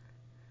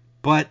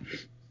 But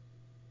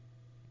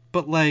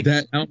like,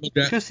 that Alamo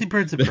go see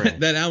Birds of Prey.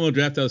 That Alamo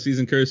Drafthouse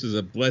season curse is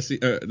a blessing.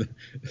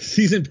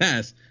 Season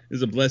pass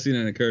is a blessing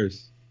and a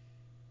curse.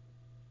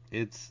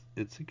 It's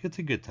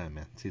a good time,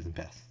 man. Season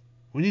pass.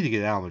 We need to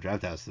get Alamo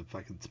Drafthouse to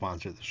fucking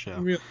sponsor the show.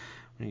 We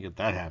need to get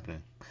that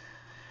happening.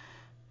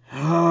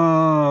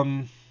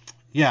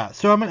 Yeah.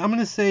 So I'm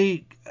gonna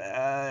say,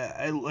 it's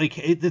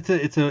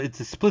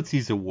a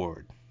Splitsies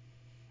award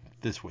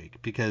this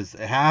week because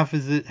half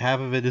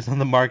of it is on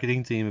the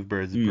marketing team of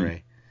Birds of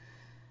Prey,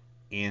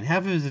 and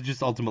half of it is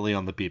just ultimately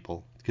on the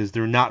people because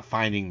they're not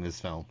finding this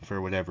film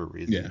for whatever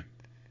reason. Yeah.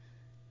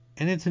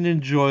 And it's an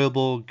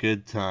enjoyable,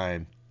 good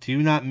time.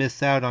 Do not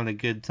miss out on a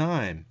good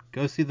time.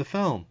 Go see the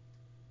film.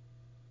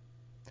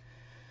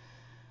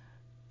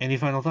 Any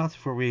final thoughts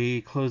before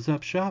we close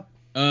up shop?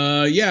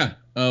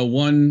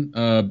 One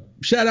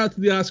shout out to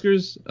the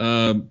Oscars.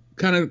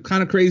 Kind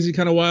of crazy,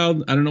 kind of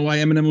wild. I don't know why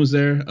Eminem was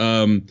there.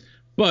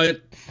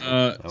 But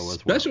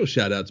special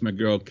shout out to my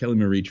girl Kelly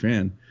Marie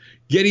Tran,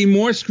 getting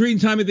more screen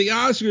time at the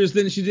Oscars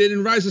than she did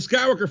in Rise of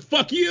Skywalker.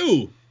 Fuck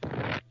you.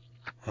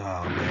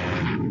 Oh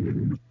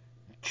man,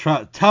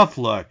 tough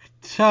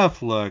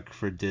look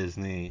for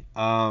Disney.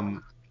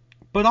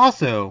 But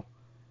also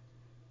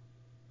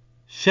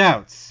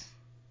shouts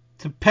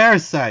to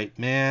Parasite,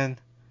 man.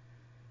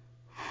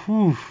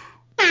 Whew.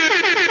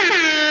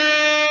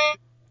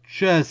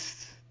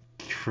 Just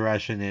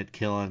crushing it,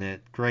 killing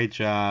it. Great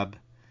job.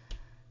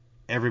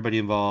 Everybody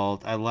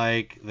involved. I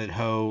like that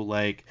Ho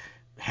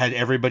had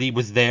everybody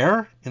was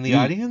there in the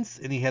audience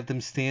and he had them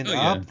stand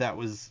up. Yeah. That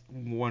was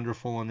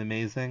wonderful and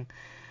amazing.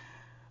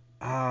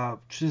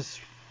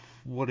 Just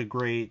what a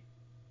great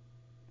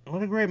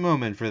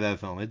moment for that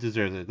film. It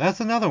deserves it. That's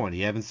another one.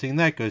 You haven't seen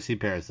that? Go see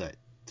Parasite.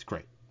 It's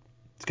great.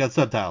 It's got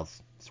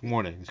subtitles. It's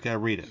warning. You just gotta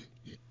read it.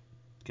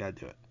 Gotta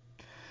do it.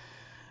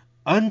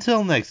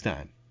 Until next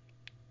time,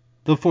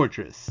 the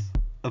fortress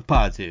of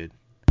Podtude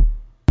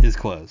is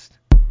closed.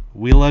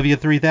 We love you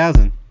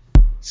 3000.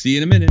 See you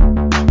in a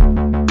minute.